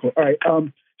 Oh, cool. All right.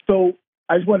 So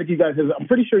I just wanted to give you guys. I'm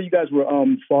pretty sure you guys were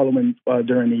following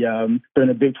during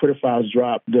the big Twitter Files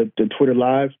drop, the Twitter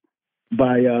Live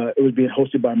by it was being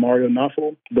hosted by Mario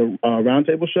Nawfal, the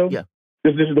Roundtable show. Yeah.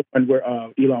 This is the one where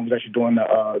Elon was actually doing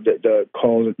the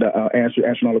calls,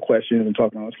 answering all the questions and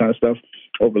talking all this kind of stuff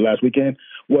over the last weekend.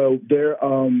 Well, they're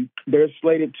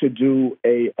slated to do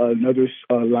another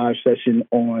live session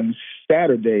on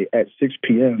Saturday at 6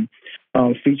 p.m.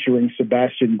 Featuring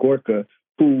Sebastian Gorka,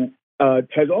 who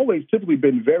has always typically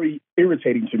been very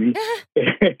irritating to me.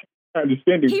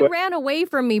 He ran away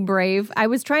from me, Brave. I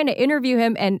was trying to interview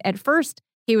him, and at first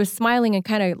he was smiling and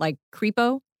kind of like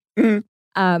creepo.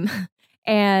 Mm-hmm.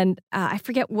 And I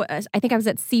forget what, I think I was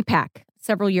at CPAC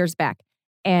several years back.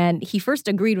 And he first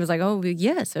agreed, was like, oh,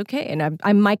 yes, okay. And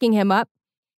I'm micing him up.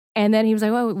 And then he was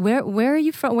like, well, where are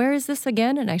you from? Where is this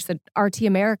again? And I said, RT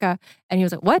America. And he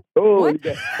was like, what? Oh, what?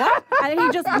 yeah. What? And he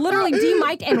just literally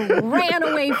demiked and ran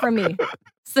away from me.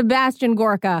 Sebastian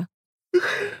Gorka.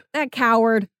 That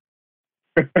coward.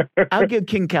 I'll give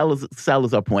King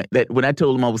Salazar a point that when I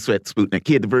told him I was at Sputnik,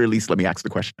 he at the very least let me ask the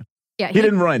question. Yeah, he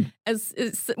didn't run.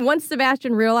 Once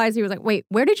Sebastian realized, he was like, wait,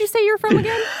 where did you say you're from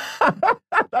again?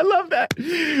 I love that.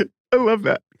 I love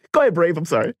that. Go ahead, Brave. I'm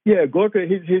sorry. Yeah, Gorka,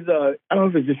 his I don't know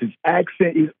if it's just his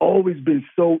accent. He's always been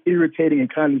so irritating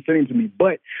and condescending to me.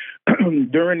 But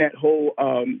during that whole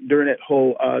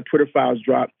Twitter Files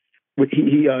drop,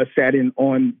 he sat in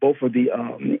on both of the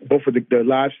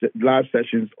live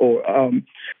sessions,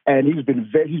 and he's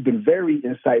been very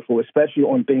insightful, especially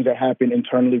on things that happened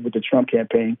internally with the Trump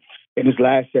campaign. In his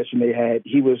last session they had,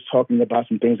 he was talking about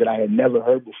some things that I had never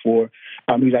heard before.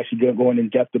 He was actually going in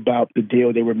depth about the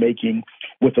deal they were making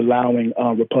with allowing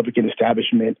Republican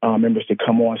establishment members to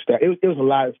come on staff. It was a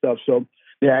lot of stuff. So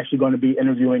they're actually going to be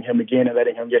interviewing him again and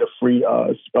letting him get a free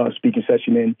speaking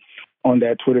session in on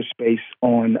that Twitter space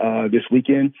on this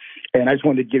weekend. And I just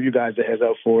wanted to give you guys a heads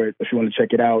up for it if you want to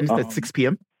check it out. Is that 6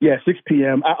 p.m.? Yeah, 6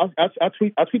 p.m. I'll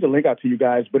tweet the link out to you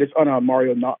guys, but it's on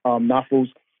Mario Nafo's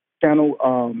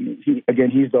channel.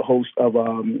 He's the host of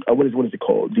what is it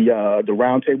called? The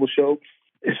Roundtable Show.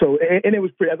 So, and it was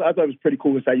I thought it was pretty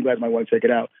cool. So you guys might want to check it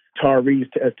out. Tara Reeves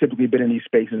has typically been in these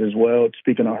spaces as well,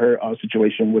 speaking on her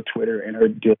situation with Twitter and her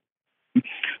deal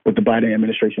with the Biden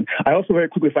administration. I also, very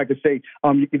quickly, if I could say,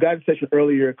 you guys session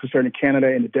earlier concerning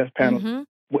Canada and the death panel,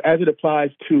 as it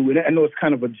applies to, and I know it's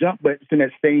kind of a jump, but it's in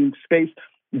that same space.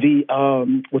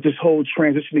 With this whole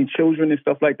transitioning children and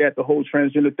stuff like that, the whole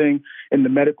transgender thing in the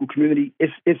medical community,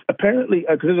 it's apparently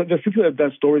because there's a few people that have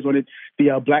done stories on it. The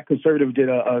Black Conservative did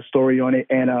a story on it,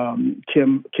 and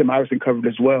Kim Iverson covered it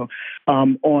as well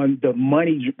on the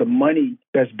money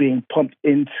that's being pumped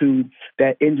into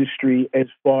that industry as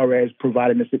far as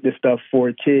providing this stuff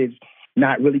for kids,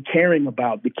 not really caring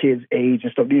about the kids' age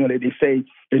and stuff. You know, they say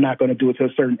they're not going to do it to a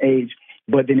certain age,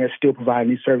 but then they're still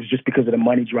providing these services just because of the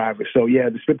money driver. So, yeah,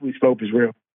 the slippery slope is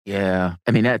real. Yeah.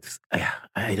 I mean,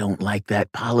 I don't like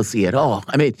that policy at all.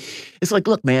 I mean, it's like,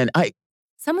 look, man,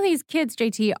 some of these kids,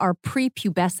 JT, are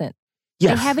prepubescent.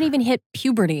 Yes. They haven't even hit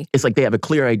puberty. It's like they have a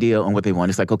clear idea on what they want.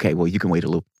 It's like, okay, well, you can wait a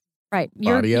little. Right.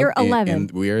 You're 11.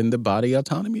 And we're in the body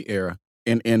autonomy era.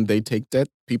 And they take that,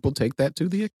 people take that to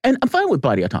the... And I'm fine with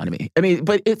body autonomy. I mean,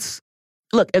 but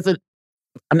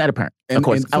I'm not a parent, of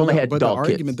course. I only had dog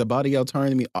kids. The body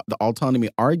autonomy, the autonomy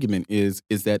argument is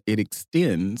that it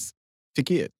extends to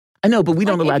kids. I know, but we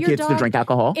don't allow kids to drink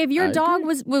alcohol. If your dog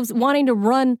was wanting to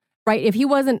run, right, if he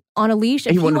wasn't on a leash,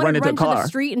 if he wanted to run into the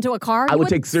street into a car, I would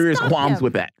take serious qualms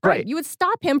with that. Right. You would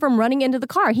stop him from running into the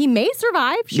car. He may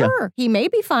survive, sure. Yeah. He may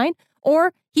be fine.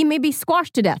 Or he may be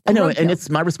squashed to death. I know, and it's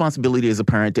my responsibility as a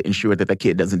parent to ensure that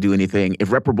kid doesn't do anything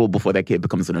irreparable before that kid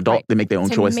becomes an adult. Right. They make their own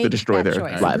choice to destroy their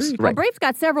lives. Well, Brave's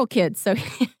got several kids, so...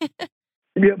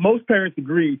 Yeah, most parents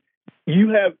agree.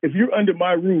 If you're under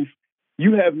my roof,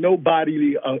 you have no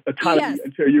bodily autonomy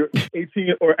until you're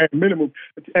 18, or at minimum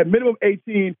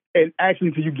 18, and actually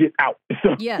until you get out.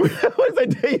 So, yes. What's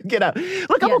that day you get out?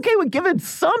 Look, I'm okay with giving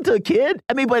some to a kid.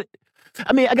 I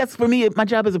guess for me, my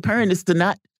job as a parent is to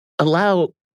not allow.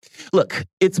 Look,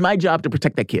 it's my job to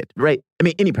protect that kid, right? I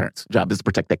mean, any parent's job is to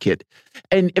protect that kid.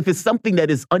 And if it's something that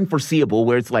is unforeseeable,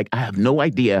 where it's like, I have no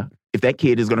idea if that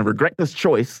kid is going to regret this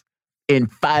choice in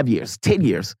 5 years, 10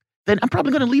 years, then I'm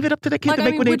probably going to leave it up to that kid to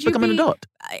make when they become an adult.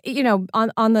 You know,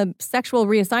 on the sexual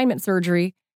reassignment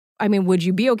surgery, I mean, would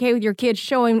you be okay with your kid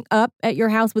showing up at your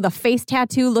house with a face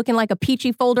tattoo looking like a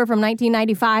peachy folder from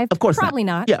 1995? Of course Probably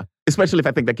not. Yeah, especially if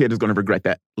I think that kid is going to regret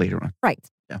that later on. Right.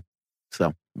 Yeah.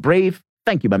 So, Brave,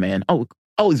 thank you, my man. Oh,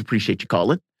 always appreciate you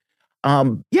calling.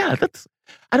 I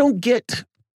don't get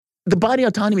the body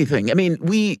autonomy thing. I mean,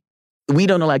 we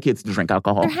don't allow kids to drink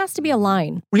alcohol. There has to be a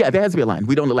line. Yeah, there has to be a line.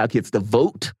 We don't allow kids to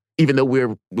vote, even though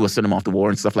we'll send them off to war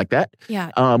and stuff like that.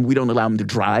 Yeah. We don't allow them to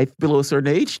drive below a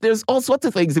certain age. There's all sorts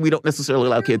of things that we don't necessarily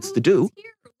allow kids to do.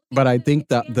 But I think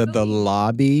that the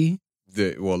lobby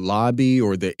lobby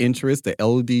or the interest, the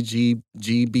LGBTQ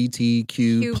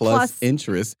plus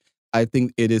interest. I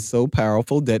think it is so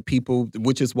powerful that people,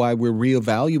 which is why we're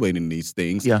reevaluating these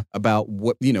things about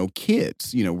what,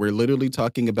 kids. We're literally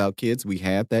talking about kids. We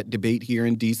had that debate here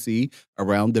in D.C.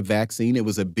 around the vaccine. It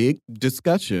was a big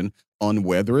discussion on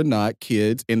whether or not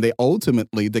kids, and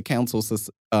the council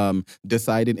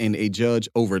decided, and a judge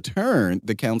overturned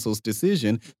the council's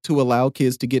decision to allow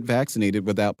kids to get vaccinated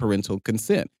without parental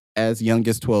consent. As young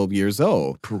as 12 years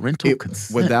old. Parental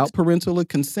consent. Without parental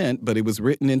consent, but it was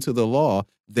written into the law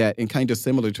that, and kind of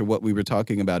similar to what we were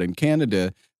talking about in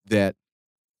Canada, that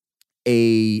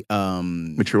a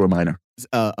mature minor,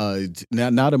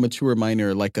 not a mature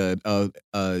minor, like a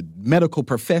medical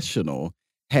professional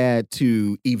had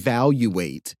to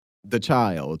evaluate the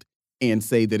child and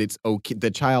say that it's okay.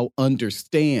 The child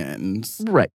understands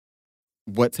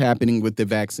what's happening with the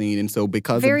vaccine, and so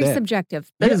because very of that,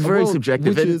 subjective. That is very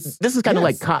subjective. This is kind of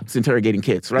like cops interrogating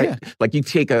kids, right? Yeah. Like you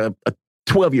take a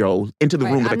 12-year-old into the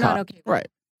room with a cop. Okay right.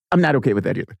 I'm not okay with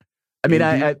that either. I mean,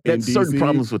 there's certain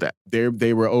problems with that.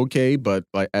 They were okay, but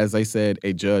like, as I said,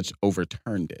 a judge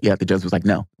overturned it. Yeah, the judge was like,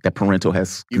 no, that parental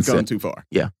has You've gone too far.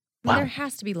 Yeah. Well, there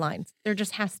has to be lines. There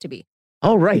just has to be.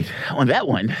 All right. On that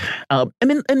one.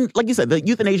 And like you said, the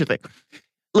euthanasia thing.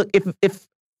 Look,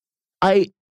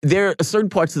 there are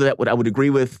certain parts of that what I would agree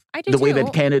with. I do the way too.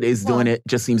 that Canada is doing it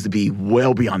just seems to be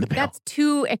well beyond the pale. That's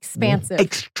too expansive.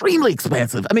 Extremely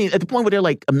expansive. I mean, at the point where they're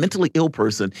like a mentally ill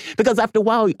person. Because after a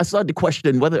while, I started to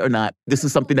question whether or not this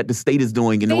is something that the state is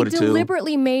doing in order to... They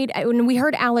deliberately made, and we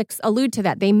heard Alex allude to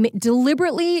that, they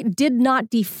deliberately did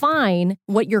not define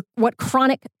what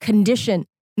chronic condition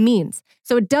means.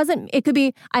 So it could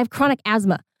be, I have chronic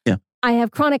asthma. Yeah. I have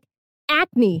chronic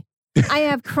acne. I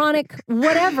have chronic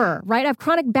whatever, right? I have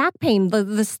chronic back pain.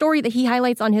 The story that he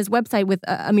highlights on his website with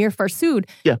Amir Farsood,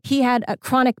 he had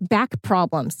chronic back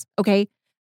problems, okay?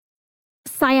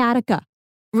 Sciatica.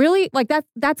 Really? Like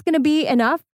that's going to be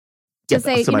enough to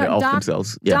say,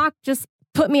 Doc, just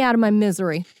put me out of my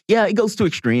misery. Yeah, it goes to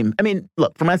extreme. I mean,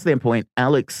 look, from my standpoint,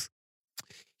 Alex,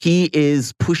 he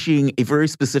is pushing a very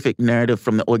specific narrative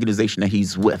from the organization that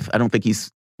he's with. I don't think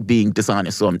he's being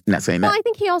dishonest, so I'm not saying that. Well, I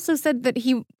think he also said that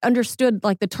he understood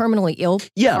like the terminally ill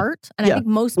part, and I think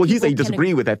most people he said he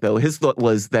disagreed with that, though. His thought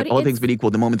was that all things being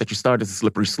equal, the moment that you start is a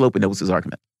slippery slope, and that was his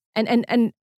argument.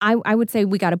 And I would say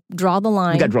we got to draw the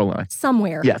line. We got to draw a line.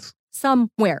 Somewhere. Yes.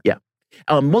 Somewhere. Yeah.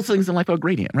 Most things in life are a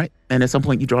gradient, right? And at some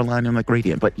point, you draw a line on that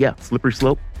gradient. But yeah, slippery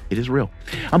slope, it is real.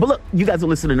 But look, you guys are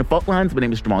listening to Fault Lines. My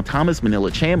name is Jamal Thomas,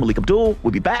 Manila Chan, Malik Abdul. We'll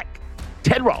be back.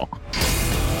 Ted Raw.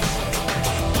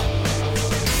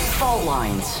 Fault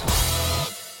Lines.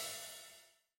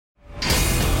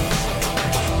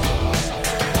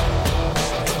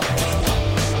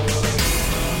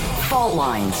 Fault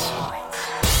Lines.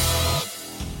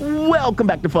 Welcome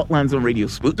back to Fault Lines on Radio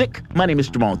Sputnik. My name is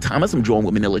Jamal Thomas. I'm joined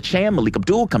with Manila Chan, Malik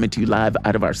Abdul, coming to you live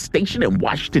out of our station in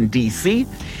Washington, D.C.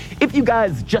 If you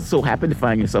guys just so happen to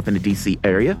find yourself in the D.C.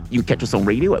 area, you can catch us on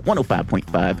radio at 105.5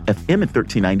 FM and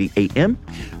 1390 AM.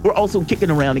 We're also kicking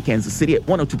around in Kansas City at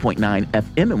 102.9 FM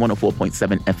and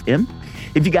 104.7 FM.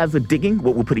 If you guys are digging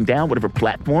what we're putting down, whatever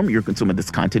platform you're consuming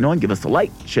this content on, give us a like,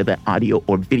 share that audio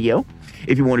or video.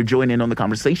 If you want to join in on the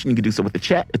conversation, you can do so with a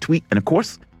chat, a tweet, and of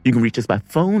course, you can reach us by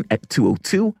phone at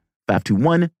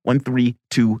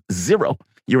 202-521-1320.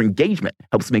 Your engagement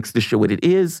helps make this show what it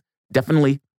is.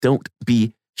 Definitely don't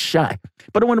be shy.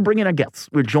 But I want to bring in our guests.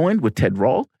 We're joined with Ted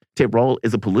Rawl. Ted Rawl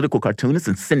is a political cartoonist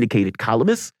and syndicated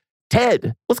columnist.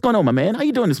 Ted, what's going on, my man? How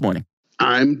you doing this morning?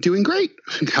 I'm doing great.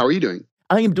 How are you doing?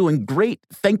 I am doing great.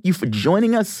 Thank you for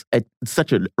joining us at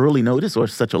such an early notice or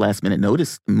such a last-minute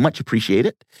notice. Much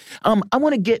appreciated. I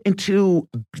want to get into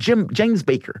James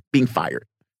Baker being fired.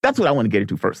 That's what I want to get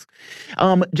into first.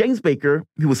 James Baker,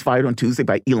 who was fired on Tuesday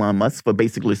by Elon Musk for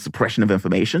basically suppression of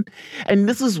information. And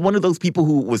this is one of those people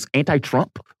who was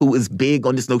anti-Trump, who was big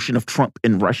on this notion of Trump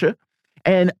in Russia.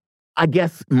 And I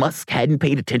guess Musk hadn't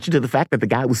paid attention to the fact that the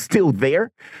guy was still there.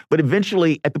 But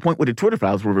eventually, at the point where the Twitter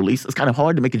files were released, it's kind of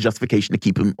hard to make a justification to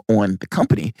keep him on the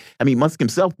company. I mean, Musk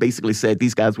himself basically said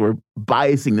these guys were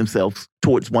biasing themselves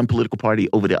towards one political party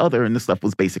over the other, and this stuff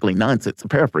was basically nonsense, a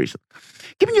paraphrase.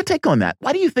 Give me your take on that.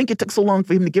 Why do you think it took so long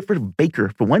for him to get rid of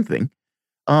Baker, for one thing?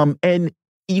 And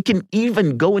you can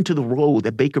even go into the role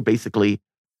that Baker basically,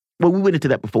 well, we went into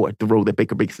that before, the role that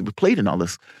Baker basically played in all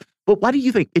this. But why do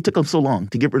you think it took him so long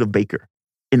to get rid of Baker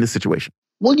in this situation?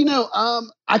 Well,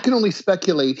 I can only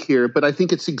speculate here, but I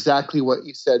think it's exactly what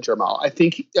you said, Jamal. I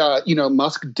think,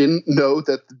 Musk didn't know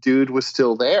that the dude was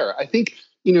still there. I think,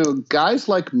 guys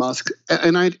like Musk,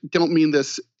 and I don't mean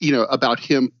this, about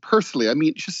him personally. I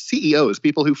mean, just CEOs,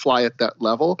 people who fly at that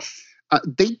level.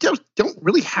 they don't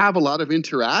really have a lot of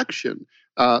interaction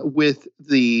with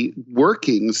the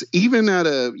workings, even at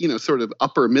a sort of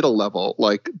upper middle level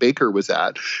like Baker was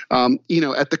at.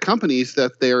 At the companies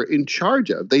that they're in charge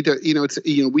of. They do,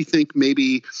 we think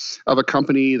maybe of a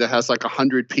company that has like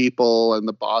 100 people and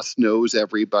the boss knows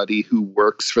everybody who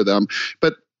works for them,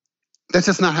 but that's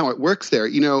just not how it works there.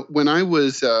 When I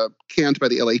was canned by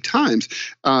the LA Times,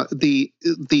 the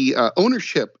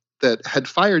ownership that had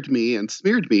fired me and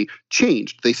smeared me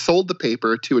changed. They sold the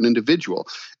paper to an individual.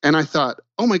 And I thought,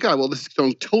 oh my God, well, this is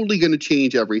totally going to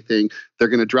change everything. They're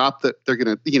going to they're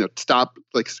going to, stop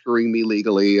like screwing me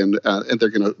legally and they're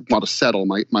going to want to settle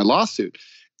my lawsuit.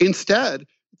 Instead,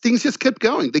 things just kept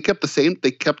going. They kept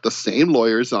the same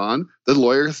lawyers on. The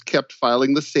lawyers kept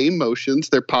filing the same motions.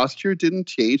 Their posture didn't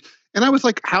change. And I was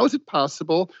like, how is it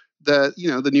possible that,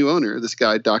 the new owner, this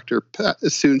guy, Dr.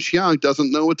 Soon Xiang,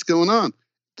 doesn't know what's going on?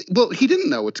 Well, he didn't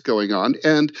know what's going on.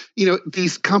 And,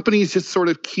 these companies just sort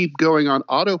of keep going on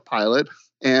autopilot.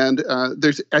 And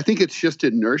I think it's just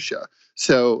inertia.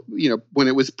 So, when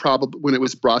it was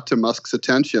brought to Musk's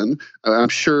attention, I'm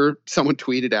sure someone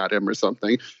tweeted at him or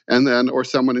something, or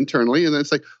someone internally, and then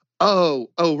it's like, oh,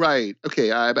 right.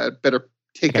 Okay, I better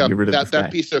take up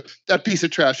that piece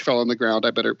of trash fell on the ground.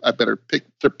 I better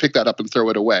pick that up and throw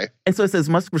it away. And so it says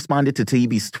Musk responded to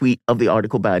Taibbi's tweet of the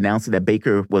article by announcing that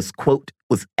Baker was, quote,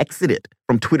 was exited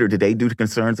from Twitter today due to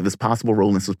concerns of his possible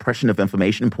role in suppression of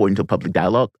information important to public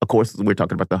dialogue. Of course, we're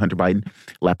talking about the Hunter Biden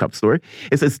laptop story.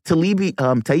 It says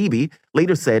Taibbi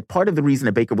later said part of the reason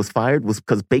that Baker was fired was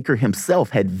because Baker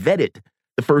himself had vetted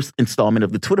the first installment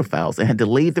of the Twitter files and had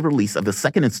delayed the release of the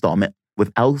second installment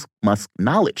without Musk's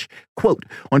knowledge. Quote,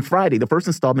 on Friday, the first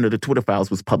installment of the Twitter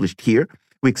files was published here.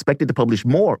 We expected to publish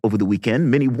more over the weekend.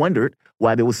 Many wondered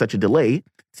why there was such a delay.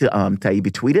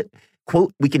 Taibbi tweeted,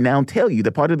 quote, we can now tell you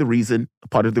that part of the reason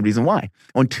why.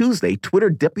 On Tuesday, Twitter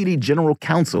Deputy General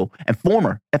Counsel and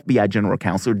former FBI General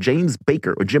Counsel Jim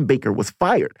Baker was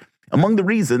fired. Among the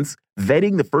reasons,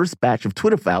 vetting the first batch of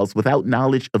Twitter files without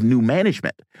knowledge of new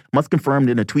management. Musk confirmed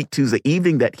in a tweet Tuesday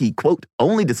evening that he, quote,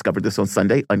 only discovered this on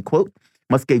Sunday, unquote.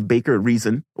 Musk gave Baker a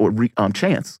reason or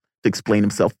chance to explain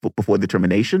himself before the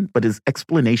termination, but his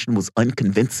explanation was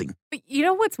unconvincing. But you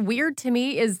know what's weird to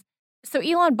me is, so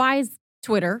Elon buys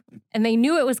Twitter, and they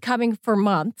knew it was coming for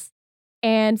months.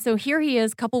 And so here he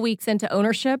is, a couple weeks into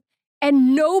ownership,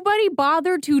 and nobody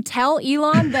bothered to tell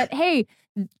Elon that, hey,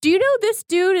 do you know this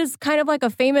dude is kind of like a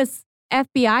famous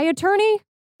FBI attorney?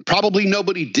 Probably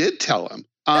nobody did tell him.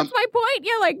 That's my point.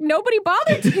 Yeah, like nobody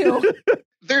bothered to.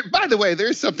 By the way,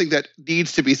 there's something that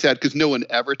needs to be said because no one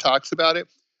ever talks about it.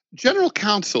 General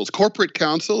counsels, corporate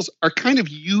counsels, are kind of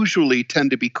usually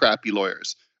tend to be crappy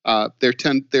lawyers. They're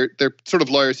sort of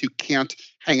lawyers who can't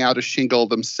hang out a shingle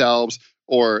themselves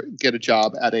or get a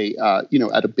job at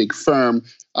a big firm.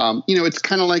 It's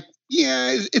kind of like.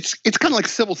 Yeah, it's kind of like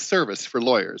civil service for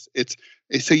lawyers. It's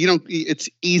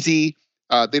easy.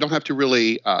 They don't have to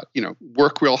really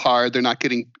work real hard. They're not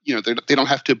getting they don't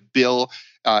have to bill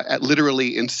at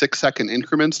literally in 6-second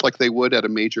increments like they would at a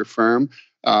major firm.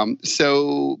 I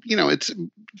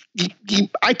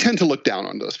tend to look down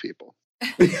on those people.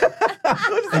 One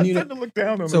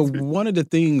of the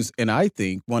things, and I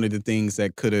think one of the things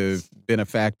that could have been a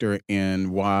factor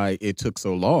in why it took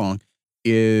so long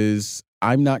is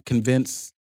I'm not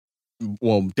convinced,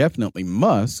 well, definitely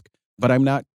Musk, but I'm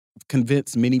not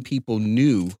convinced many people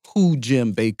knew who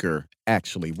Jim Baker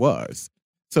actually was.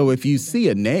 So if you see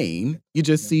a name, you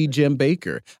just see Jim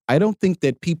Baker. I don't think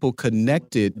that people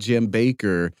connected Jim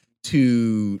Baker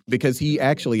because he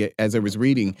actually, as I was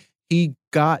reading, he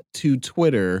got to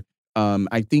Twitter,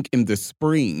 I think in the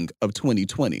spring of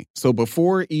 2020. So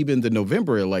before even the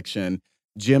November election,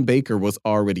 Jim Baker was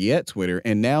already at Twitter,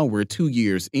 and now we're 2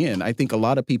 years in. I think a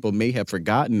lot of people may have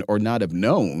forgotten or not have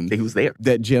known that he was there,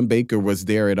 that Jim Baker was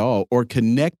there at all, or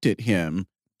connected him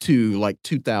to like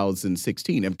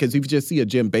 2016. Because if you just see a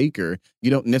Jim Baker,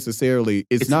 you don't necessarily,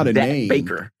 it's not a name.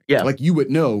 Baker. Yeah. Like you would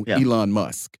know Elon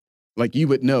Musk. Like you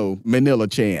would know Manila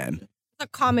Chan. A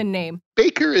common name.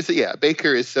 Baker is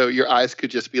so your eyes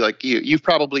could just be like you. You've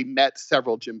probably met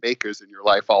several Jim Bakers in your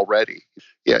life already.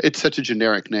 Yeah, it's such a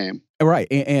generic name. Right.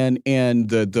 And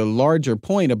the larger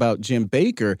point about Jim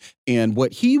Baker and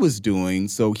what he was doing,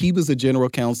 so he was a general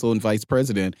counsel and vice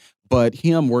president, but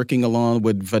him working along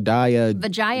with Vijaya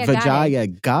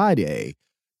Gadde.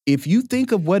 If you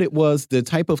think of what it was, the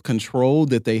type of control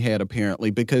that they had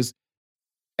apparently, because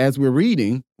as we're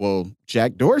reading, well,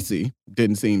 Jack Dorsey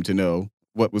didn't seem to know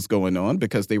what was going on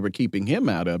because they were keeping him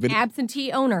out of it.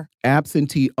 Absentee owner.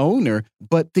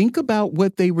 But think about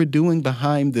what they were doing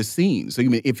behind the scenes. So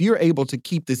if you're able to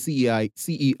keep the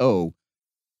CEO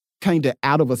kind of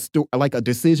out of like a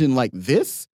decision like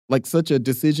this, like such a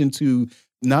decision to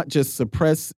not just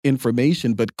suppress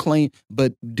information, but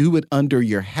do it under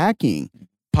your hacking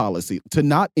policy, to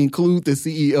not include the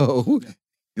CEO.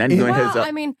 Well,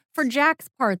 I mean, for Jack's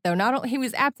part, though, not only he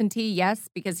was absentee, yes,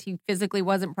 because he physically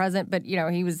wasn't present, but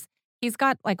he's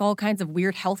got like all kinds of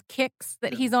weird health kicks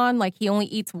that he's on. Like he only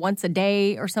eats once a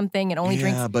day or something, and only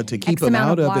drinks. Yeah, but to keep him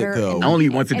out of it, though, I only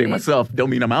eat once a day myself.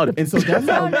 Don't mean I'm out of it. And so that's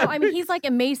no. I mean, he's like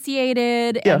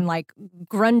emaciated and like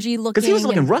grungy looking. Because he was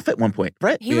looking rough at one point,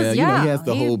 right? He has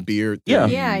the whole beard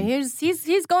thing. Yeah,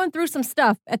 he's going through some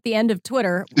stuff at the end of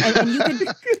Twitter, and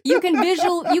you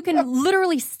can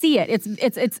literally see it.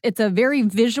 It's a very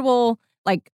visual,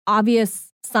 like obvious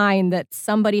sign that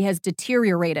somebody has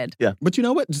deteriorated. Yeah. But you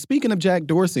know what? Speaking of Jack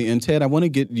Dorsey, and Ted, I want to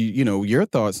get your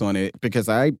thoughts on it, because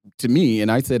to me,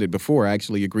 and I said it before, I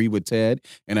actually agree with Ted,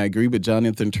 and I agree with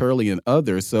Jonathan Turley and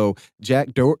others. So Jack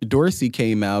Dorsey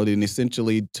came out and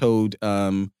essentially told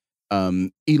Elon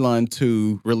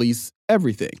to release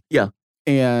everything. Yeah.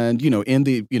 And, in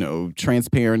the,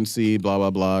 transparency, blah,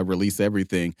 blah, blah, release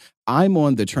everything. I'm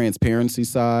on the transparency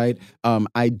side.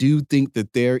 I do think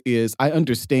that I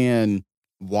understand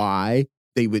why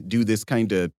they would do this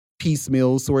kind of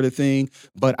piecemeal sort of thing,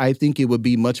 but I think it would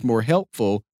be much more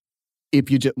helpful if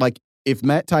if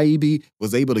Matt Taibbi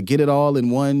was able to get it all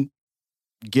in one.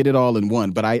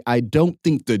 But I don't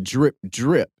think the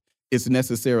drip is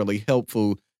necessarily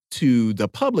helpful to the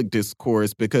public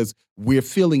discourse, because we're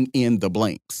filling in the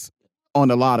blanks on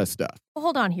a lot of stuff. Well,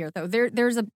 hold on here, though.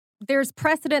 There's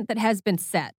precedent that has been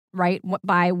set, right,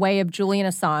 by way of Julian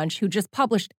Assange, who just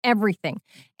published everything.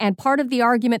 And part of the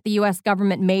argument the U.S.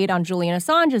 government made on Julian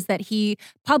Assange is that he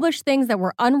published things that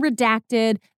were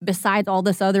unredacted, besides all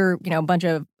this other, bunch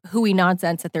of hooey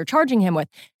nonsense that they're charging him with.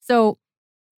 So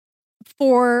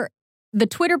for the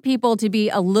Twitter people to be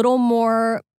a little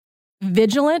more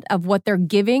vigilant of what they're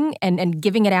giving and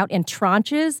giving it out in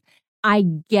tranches, I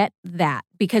get that,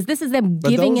 because this is them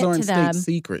giving it to them. State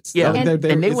secrets. Yeah, and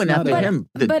they went after him.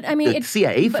 But I mean, the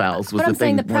CIA files was the thing. But I'm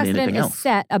saying the precedent is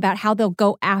set about how they'll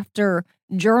go after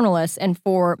journalists. And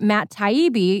for Matt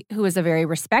Taibbi, who is a very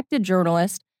respected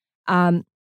journalist,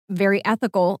 very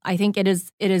ethical, I think it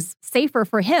is safer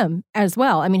for him as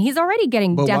well. I mean, he's already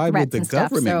getting death threats and stuff.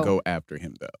 But why would the government go after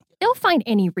him, though? They'll find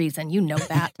any reason. You know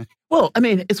that. Well, I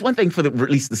mean, it's one thing for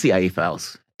release the CIA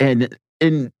files, and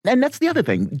that's the other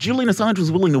thing. Julian Assange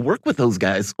was willing to work with those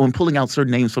guys on pulling out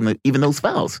certain names from even those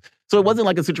files. So it wasn't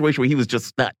like a situation where he was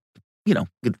just not,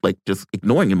 just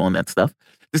ignoring him on that stuff.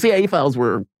 The CIA files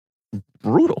were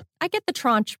brutal. I get the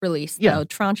tranche release, though,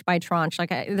 tranche by tranche.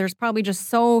 There's probably just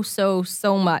so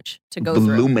much to go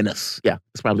through. Voluminous. Yeah,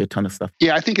 it's probably a ton of stuff.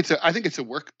 Yeah, I think it's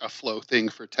a flow thing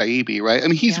for Taibbi, right? I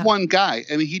mean, he's one guy.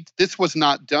 I mean, this was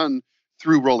not done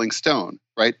through Rolling Stone,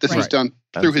 right? This was done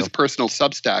through his personal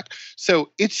Substack.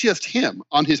 So it's just him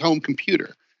on his home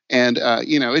computer. And,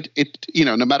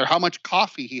 no matter how much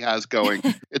coffee he has going,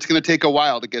 it's going to take a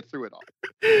while to get through it all.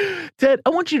 Ted, I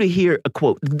want you to hear a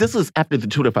quote. This is after the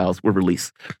Twitter files were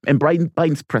released. And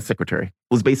Biden's press secretary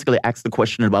was basically asked the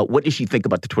question about what did she think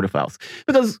about the Twitter files?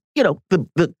 Because,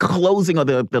 the closing or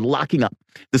the locking up,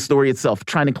 the story itself,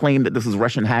 trying to claim that this is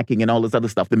Russian hacking and all this other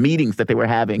stuff, the meetings that they were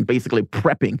having, basically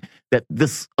prepping that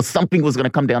something was going to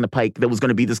come down the pike that was going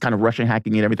to be this kind of Russian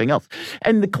hacking and everything else.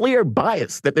 And the clear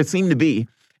bias that there seemed to be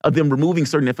of them removing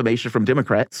certain information from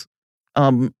Democrats,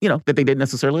 that they didn't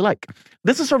necessarily like.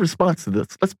 This is her response to this.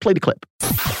 Let's play the clip.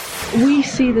 We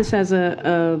see this as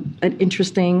an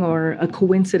interesting or a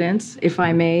coincidence, if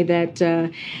I may,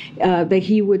 that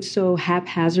he would so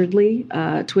haphazardly,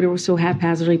 Twitter would so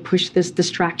haphazardly push this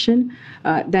distraction.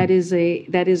 That is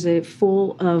a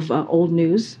full of old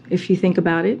news, if you think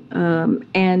about it.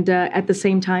 And at the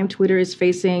same time, Twitter is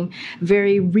facing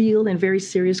very real and very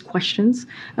serious questions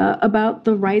about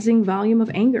the rising volume of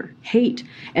anger, hate,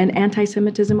 and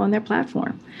anti-Semitism on their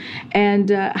platform, and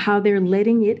how they're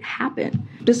letting it happen.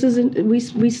 This isn't. We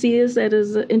see this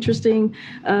as an interesting,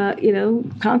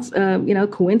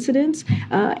 coincidence,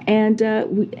 and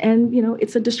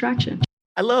it's a distraction.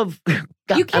 I love.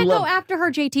 You can't go after her,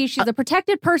 JT. She's a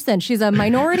protected person. She's a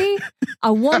minority,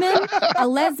 a woman, a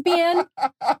lesbian,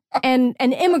 and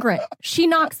an immigrant. She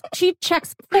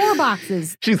checks 4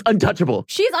 boxes. She's untouchable.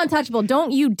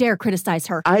 Don't you dare criticize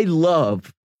her. I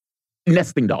love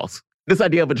nesting dolls. This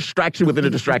idea of a distraction within a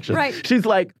distraction. Right. She's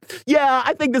like, yeah,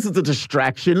 I think this is a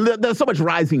distraction. There's so much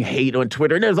rising hate on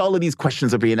Twitter, and there's all of these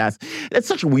questions are being asked. That's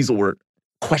such a weasel word.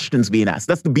 Questions being asked.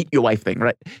 That's the beat your wife thing,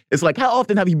 right? It's like, how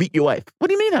often have you beat your wife? What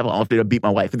do you mean how often I beat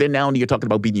my wife? And then now you're talking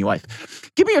about beating your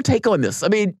wife. Give me your take on this. I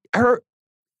mean,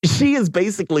 she is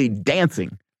basically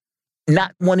dancing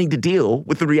not wanting to deal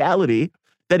with the reality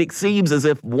that it seems as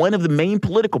if one of the main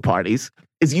political parties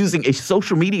is using a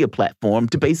social media platform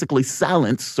to basically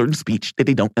silence certain speech that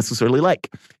they don't necessarily like,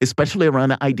 especially around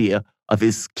the idea of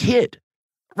his kid.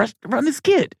 Around his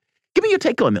kid. Give me your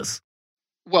take on this.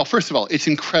 Well, first of all, it's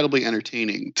incredibly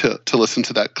entertaining to listen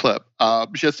to that clip.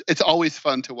 It's always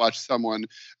fun to watch someone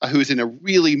who's in a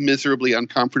really miserably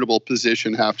uncomfortable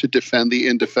position have to defend the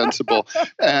indefensible.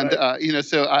 And,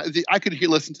 I could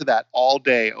listen to that all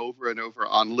day over and over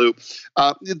on loop.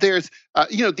 There's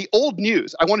the old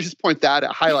news. I want to just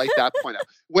highlight that point out.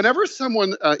 Whenever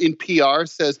someone in PR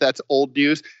says that's old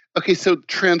news, okay, so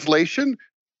translation,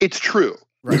 it's true.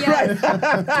 Right. Yes.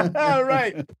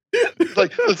 Right.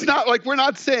 Like, it's not like we're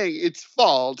not saying it's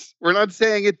false. We're not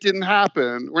saying it didn't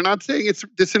happen. We're not saying it's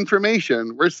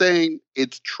disinformation. We're saying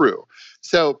it's true.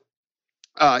 So,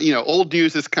 old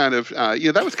news is kind of,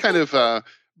 that was kind of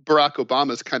Barack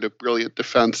Obama's kind of brilliant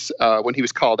defense when he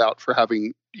was called out for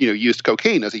having, used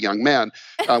cocaine as a young man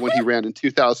when he ran in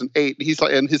 2008.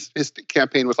 And his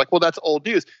campaign was like, well, that's old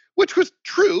news, which was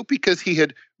true because he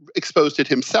had exposed it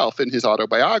himself in his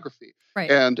autobiography. Right.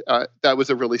 And that was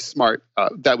a really smart,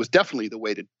 that was definitely the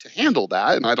way to handle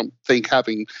that. And I don't think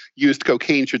having used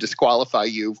cocaine should disqualify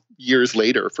you years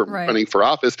later from running for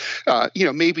office.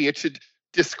 Maybe it should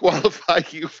disqualify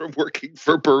you from working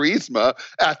for Burisma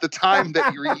at the time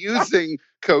that you're using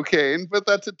cocaine, but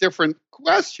that's a different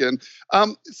question.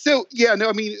 So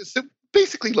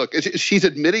basically, look, she's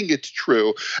admitting it's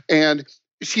true, and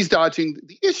she's dodging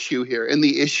the issue here. And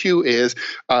the issue is,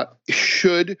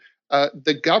 should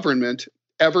the government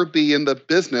ever be in the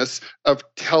business of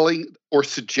telling or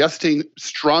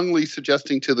strongly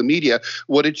suggesting to the media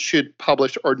what it should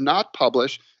publish or not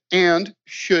publish? And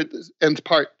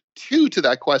part two to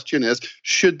that question is,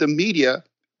 should the media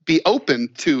be open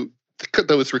to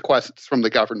those requests from the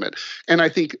government? And I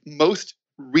think most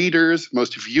readers,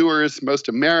 most viewers, most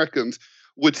Americans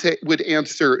would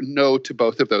answer no to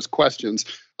both of those questions.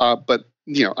 But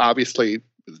obviously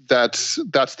that's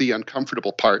the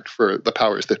uncomfortable part for the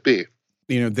powers that be.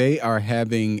 They are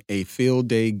having a field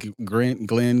day.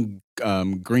 Glenn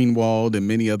Greenwald and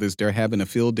many others, they're having a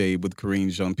field day with Karine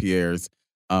Jean-Pierre's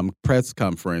press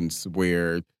conference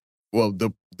where, well,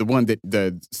 the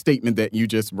statement that you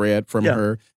just read from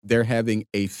her, they're having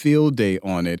a field day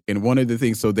on it. And one of the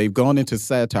things, so they've gone into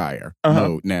satire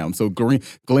mode now. So Glenn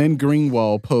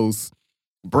Greenwald posts,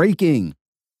 breaking.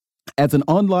 As an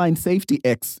online safety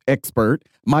expert,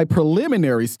 my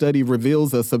preliminary study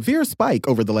reveals a severe spike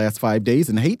over the last 5 days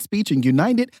in hate speech and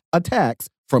united attacks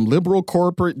from liberal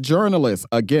corporate journalists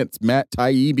against Matt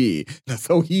Taibbi.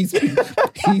 So he's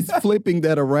flipping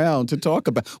that around to talk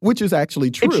about, which is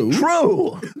actually true. It's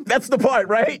true. That's the part,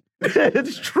 right?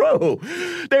 It's true.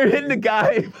 They're hitting the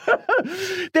guy.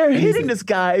 They're hitting this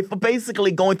guy for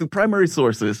basically going through primary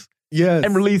sources. Yes.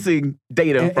 And releasing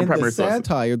data from primary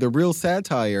sources. The real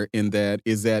satire in that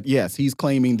is that, yes, he's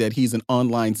claiming that he's an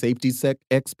online safety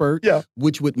expert,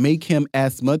 which would make him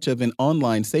as much of an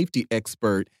online safety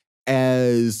expert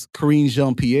as Karine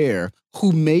Jean-Pierre,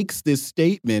 who makes this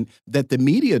statement that the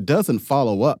media doesn't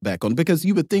follow up back on, because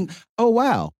you would think, oh,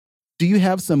 wow, do you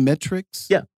have some metrics?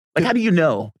 Yeah. Like, how do you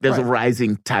know there's a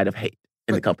rising tide of hate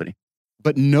in the company?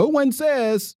 But no one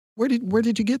says, where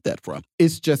did you get that from?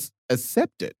 It's just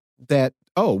accepted that,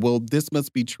 oh, well, this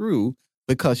must be true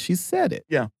because she said it.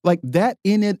 Yeah. Like, that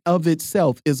in and of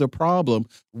itself is a problem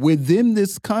within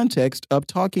this context of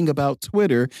talking about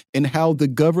Twitter and how the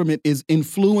government is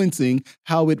influencing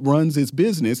how it runs its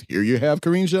business. Here you have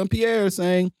Karine Jean-Pierre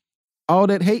saying all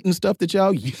that hate and stuff that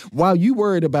y'all, while you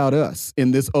worried about us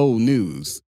in this old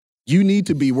news, you need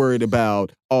to be worried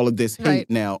about all of this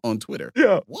hate now on Twitter.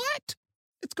 Yeah. What?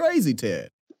 It's crazy, Ted.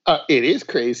 It is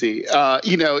crazy.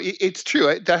 It's true.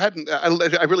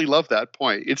 I really love that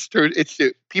point. It's true.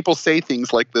 People say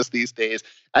things like this these days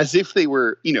as if they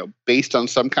were, based on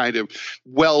some kind of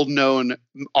well-known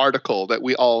article that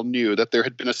we all knew, that there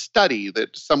had been a study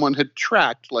that someone had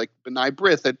tracked, like B'nai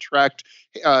B'rith had tracked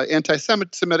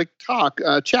anti-Semitic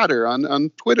chatter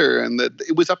on Twitter, and that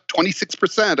it was up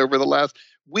 26% over the last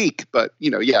week. But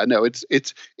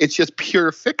it's just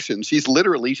pure fiction. She's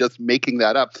literally just making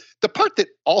that up. The part that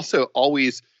also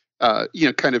always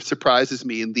kind of surprises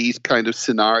me in these kind of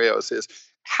scenarios is,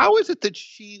 how is it that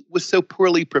she was so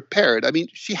poorly prepared? I mean,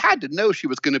 she had to know she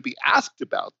was going to be asked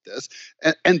about this,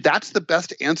 and that's the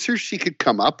best answer she could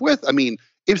come up with. I mean,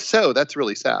 if so, that's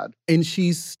really sad. And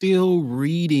she's still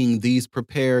reading these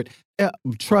prepared.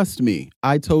 Trust me,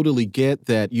 I totally get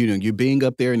that, you're being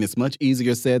up there and it's much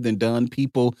easier said than done.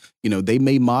 People, they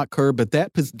may mock her, but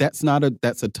that's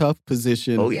a tough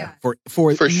position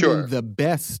for sure. The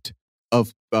best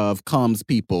of comms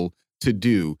people to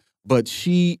do. But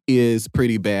she is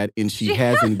pretty bad, and she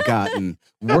hasn't gotten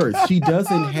worse. She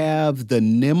doesn't have the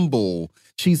nimble.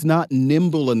 She's not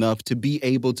nimble enough to be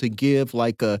able to give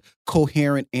like a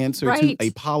coherent answer to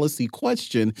a policy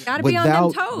question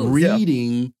without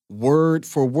reading word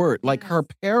for word. Like her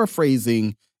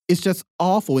paraphrasing is just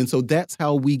awful. And so that's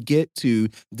how we get to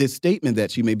this statement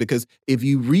that she made. Because if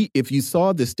you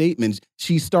saw the statement,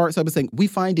 she starts up and saying, "We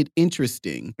find it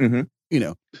interesting." You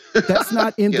know, that's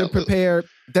not in the prepared.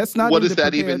 That's not. What does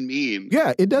that even mean?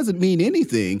 Yeah, it doesn't mean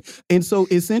anything. And so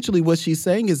essentially what she's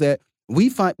saying is that we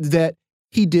find that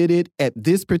he did it at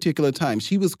this particular time.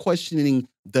 She was questioning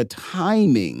the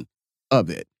timing of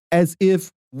it as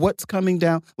if what's coming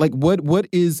down, like what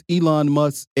is Elon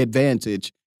Musk's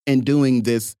advantage in doing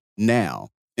this now?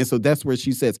 And so that's where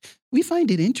she says, we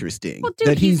find it interesting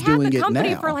that he's doing it now. He's had the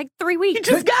company for like 3 weeks.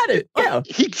 He just got it. Yeah.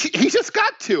 He just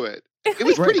got to it. It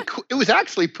was it was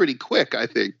actually pretty quick, I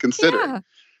think, considering. Yeah.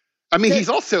 I mean, he's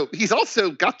also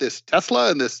got this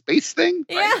Tesla and this space thing.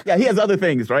 Right? Yeah, he has other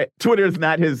things, right? Twitter is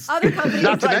not his. Other companies.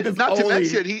 not to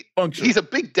mention, he's a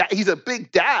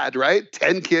big dad, right?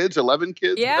 10 kids, 11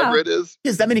 kids, whatever it is. He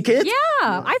has that many kids?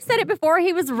 Yeah, I've said it before.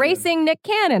 He was racing Nick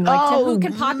Cannon, to who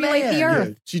can populate the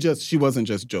Earth. Yeah. She wasn't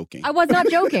just joking. I was not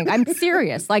joking. I'm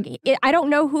serious. I don't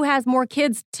know who has more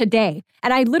kids today,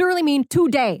 and I literally mean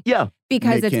today. Yeah,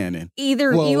 because Nick it's Cannon.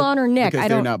 Either Elon or Nick. Because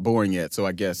they're not born yet, so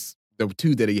I guess. The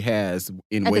two that he has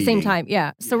in at waiting. The same time,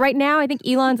 yeah. So right now, I think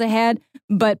Elon's ahead,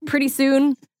 but pretty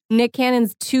soon, Nick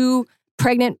Cannon's 2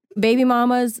 pregnant baby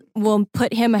mamas will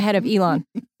put him ahead of Elon.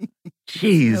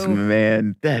 Jeez,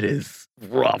 man, that is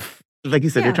rough. Like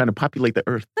you said, they're trying to populate the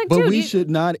Earth. But we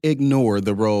should not ignore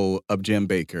the role of Jim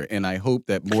Baker, and I hope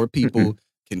that more people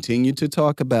continue to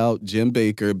talk about Jim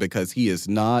Baker because he is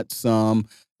not some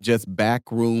just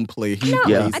backroom player. He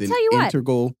plays an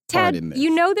integral part in this. You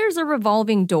know there's a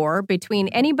revolving door between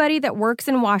anybody that works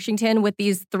in Washington with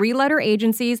these 3-letter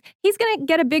agencies. He's going to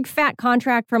get a big fat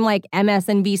contract from like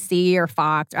MSNBC or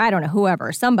Fox, or I don't know,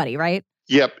 whoever, somebody, right?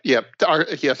 Yep.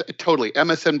 Yes, totally.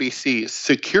 MSNBC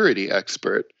security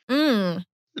expert.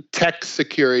 Tech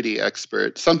security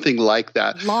expert, something like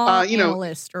that. Law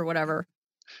analyst or whatever.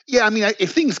 Yeah, I mean,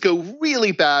 if things go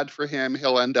really bad for him,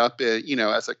 he'll end up,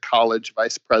 as a college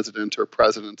vice president or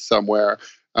president somewhere.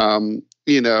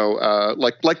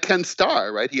 Like Ken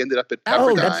Starr, right? He ended up at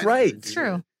Pepperdine. Oh, that's right. It's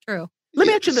true. Let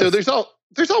me ask you this. So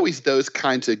there's always those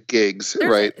kinds of gigs,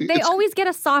 right? They always get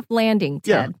a soft landing,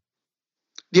 Ted.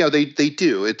 Yeah, they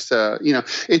do. It's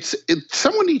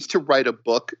someone needs to write a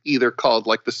book either called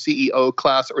like the CEO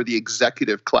class or the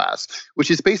executive class, which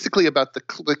is basically about the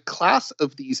class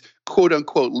of these quote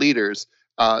unquote leaders,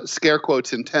 scare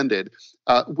quotes intended,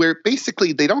 where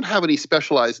basically they don't have any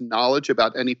specialized knowledge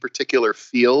about any particular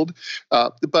field,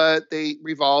 but they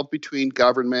revolve between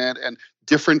government and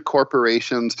different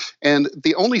corporations. And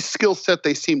the only skill set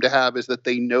they seem to have is that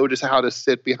they know how to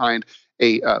sit behind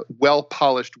a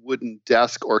well-polished wooden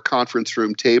desk or conference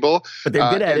room table. But they're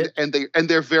good at it. And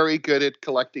they're very good at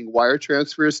collecting wire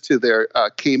transfers to their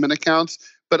Cayman accounts.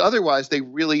 But otherwise, they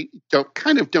really don't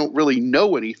really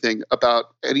know anything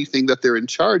about anything that they're in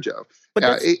charge of.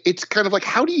 It's kind of like,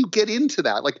 how do you get into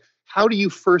that? Like, how do you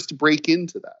first break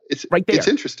into that? It's right there. It's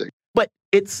interesting. But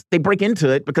they break into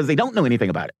it because they don't know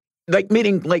anything about it.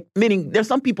 Meaning there's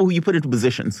some people who you put into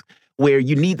positions where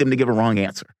you need them to give a wrong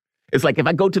answer. It's like if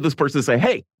I go to this person and say,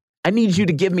 hey, I need you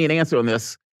to give me an answer on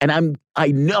this, and I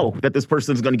know that this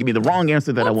person is going to give me the wrong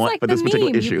answer that I want for this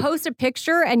particular issue. You post a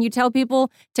picture and you tell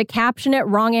people to caption it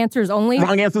wrong answers only.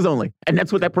 Wrong answers only. And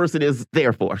that's what that person is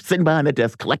there for, sitting behind the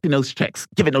desk, collecting those checks,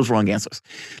 giving those wrong answers.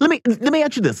 Let me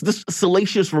ask you this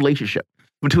salacious relationship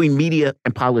between media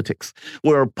and politics,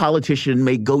 where a politician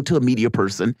may go to a media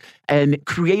person and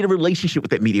create a relationship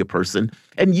with that media person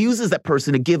and uses that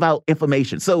person to give out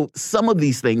information. So some of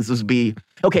these things would be,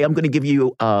 okay, I'm going to give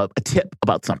you a tip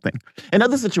about something. In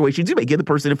other situations, you may give the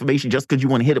person information just because you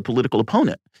want to hit a political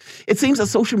opponent. It seems that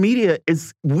social media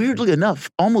is, weirdly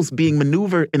enough, almost being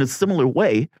maneuvered in a similar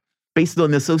way based on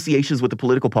the associations with the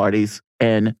political parties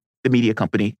and the media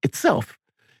company itself.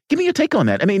 Give me your take on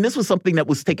that. I mean, this was something that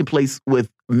was taking place with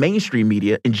mainstream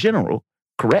media in general,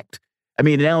 correct? I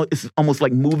mean, now it's almost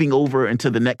like moving over into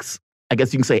the next, I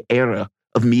guess you can say, era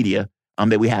of media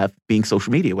that we have being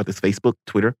social media, whether it's Facebook,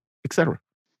 Twitter, et cetera.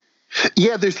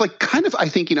 Yeah, there's like kind of, I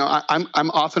think,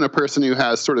 I'm often a person who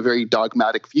has sort of very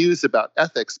dogmatic views about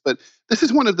ethics, but this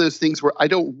is one of those things where I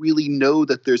don't really know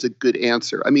that there's a good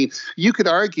answer. I mean, you could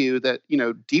argue that,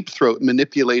 Deep Throat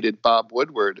manipulated Bob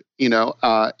Woodward, and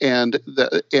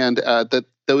that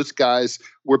those guys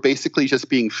were basically just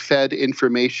being fed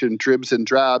information, dribs and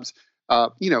drabs,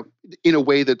 in a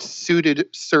way that suited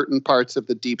certain parts of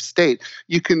the deep state.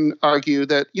 You can argue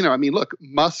that, look,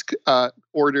 Musk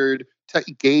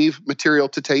gave material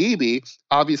to Taibbi.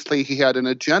 Obviously, he had an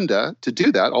agenda to do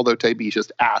that, although Taibbi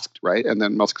just asked, right? And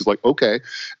then Musk was like, okay.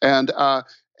 And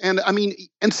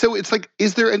so it's like,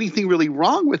 is there anything really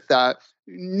wrong with that?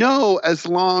 No, as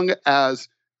long as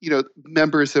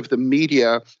members of the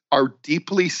media are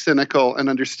deeply cynical and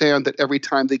understand that every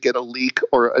time they get a leak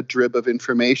or a drib of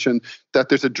information, that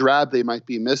there's a drab they might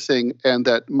be missing and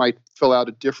that might fill out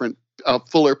a different,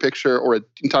 fuller picture or an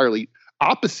entirely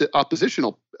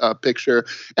oppositional picture,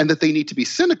 and that they need to be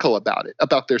cynical about it,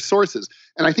 about their sources.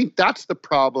 And I think that's the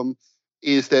problem,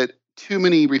 is that too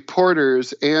many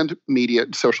reporters and media,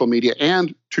 social media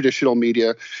and traditional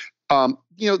media,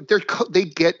 they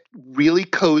get really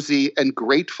cozy and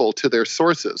grateful to their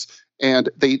sources. And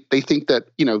they think that,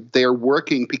 they're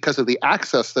working because of the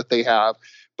access that they have.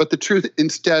 But the truth,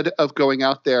 instead of going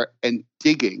out there and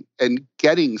digging and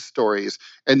getting stories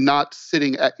and not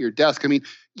sitting at your desk. I mean,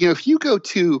 if you go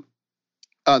to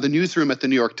the newsroom at the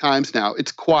New York Times now,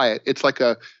 it's quiet. It's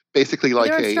basically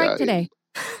like a strike today.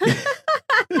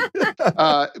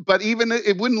 But even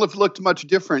it wouldn't have looked much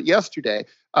different yesterday.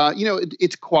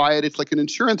 It's quiet. It's like an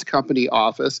insurance company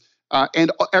office.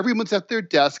 And everyone's at their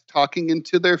desk talking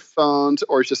into their phones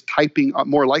or just typing,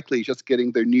 more likely just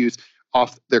getting their news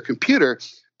off their computer.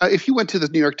 If you went to the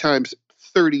New York Times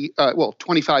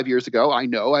 25 years ago, I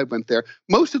know I went there,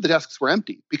 most of the desks were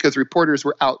empty because reporters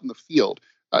were out in the field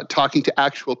talking to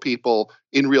actual people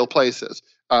in real places.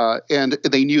 And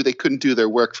they knew they couldn't do their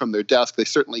work from their desk. They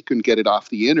certainly couldn't get it off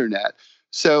the internet.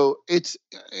 So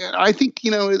I think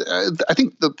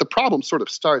the problem sort of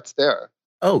starts there.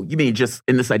 Oh, you mean just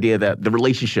in this idea that the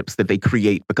relationships that they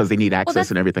create because they need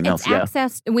access and everything else?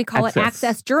 Access, we call it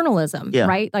access journalism,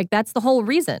 right? Like that's the whole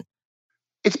reason.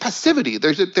 It's passivity.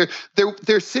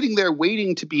 They're sitting there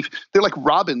waiting to be. They're like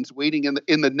robins waiting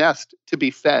in the nest to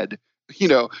be fed. As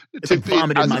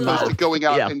opposed to going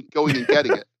out and going and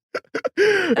getting it.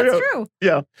 That's true.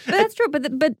 Yeah, that's true.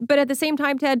 But at the same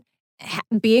time, Ted,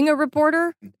 being a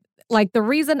reporter, like the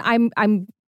reason I'm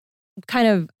kind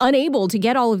of unable to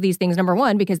get all of these things. Number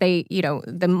one, because they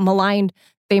maligned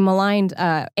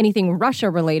anything Russia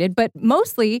related, but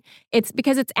mostly it's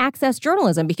because it's access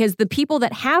journalism, because the people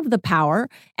that have the power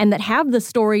and that have the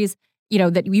stories,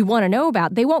 that you want to know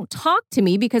about, they won't talk to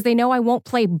me because they know I won't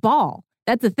play ball.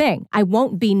 That's the thing. I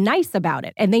won't be nice about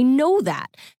it. And they know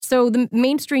that. So the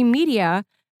mainstream media,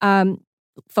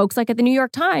 folks like at the New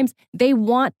York Times, they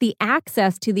want the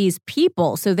access to these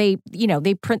people. So they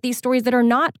print these stories that are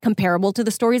not comparable to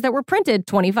the stories that were printed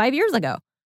 25 years ago.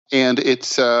 And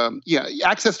it's,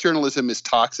 access journalism is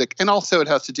toxic. And also it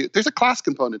has to do, there's a class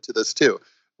component to this too.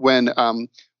 When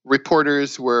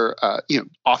reporters were,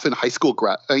 often high school,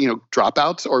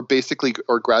 dropouts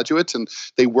or graduates, and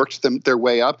they worked their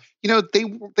way up.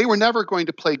 They were never going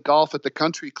to play golf at the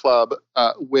country club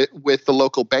with the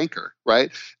local banker,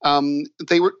 right?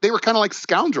 They were kind of like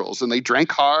scoundrels, and they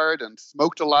drank hard and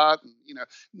smoked a lot. And,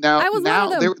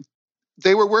 now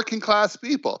they were working class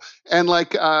people, and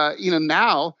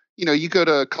now. You go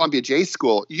to Columbia J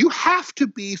School, you have to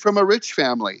be from a rich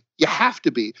family. You have to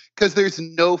be, because there's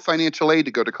no financial aid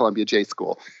to go to Columbia J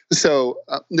School. So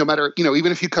no matter,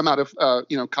 even if you come out of,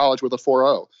 college with a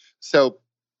 4.0. So,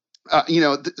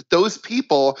 those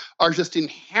people are just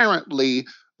inherently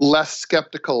less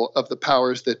skeptical of the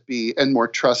powers that be and more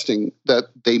trusting that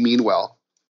they mean well.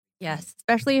 Yes,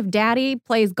 especially if daddy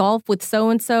plays golf with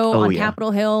so-and-so on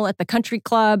Capitol Hill at the country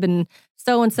club and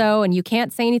so-and-so, and you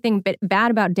can't say anything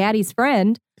bad about daddy's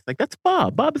friend. It's like, that's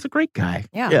Bob. Bob is a great guy.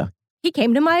 Yeah. He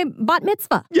came to my bat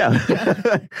mitzvah.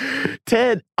 Yeah.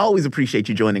 Ted, always appreciate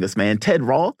you joining us, man. Ted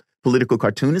Rall, political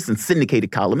cartoonist and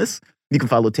syndicated columnist. You can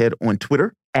follow Ted on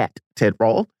Twitter at Ted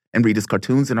Rall and read his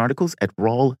cartoons and articles at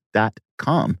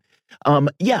rall.com.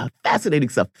 Fascinating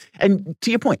stuff. And to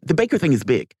your point, the Baker thing is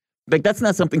big. Like, that's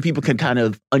not something people can kind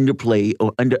of underplay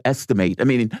or underestimate. I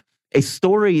mean, a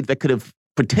story that could have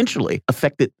potentially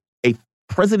affected a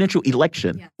presidential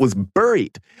election was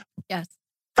buried. Yes.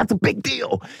 That's a big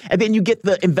deal. And then you get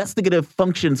the investigative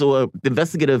functions or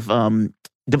investigative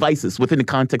devices within the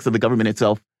context of the government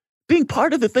itself being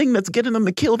part of the thing that's getting them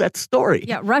to kill that story.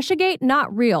 Yeah, Russiagate,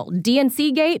 not real.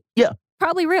 DNC-gate,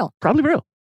 probably real. Probably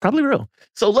real.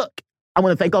 So look, I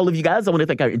want to thank all of you guys. I want to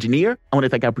thank our engineer. I want to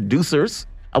thank our producers.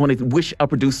 I want to wish our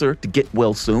producer to get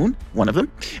well soon, one of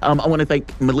them. I want to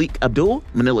thank Malik Abdul,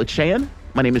 Manila Chan.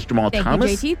 My name is Jamal Thomas.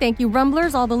 Thank you, JT. Thank you,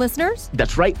 Rumblers, all the listeners.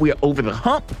 That's right. We are over the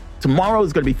hump. Tomorrow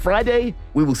is going to be Friday.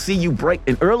 We will see you bright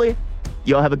and early.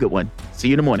 Y'all have a good one. See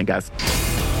you in the morning, guys.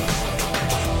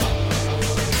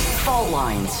 Fault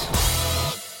Lines.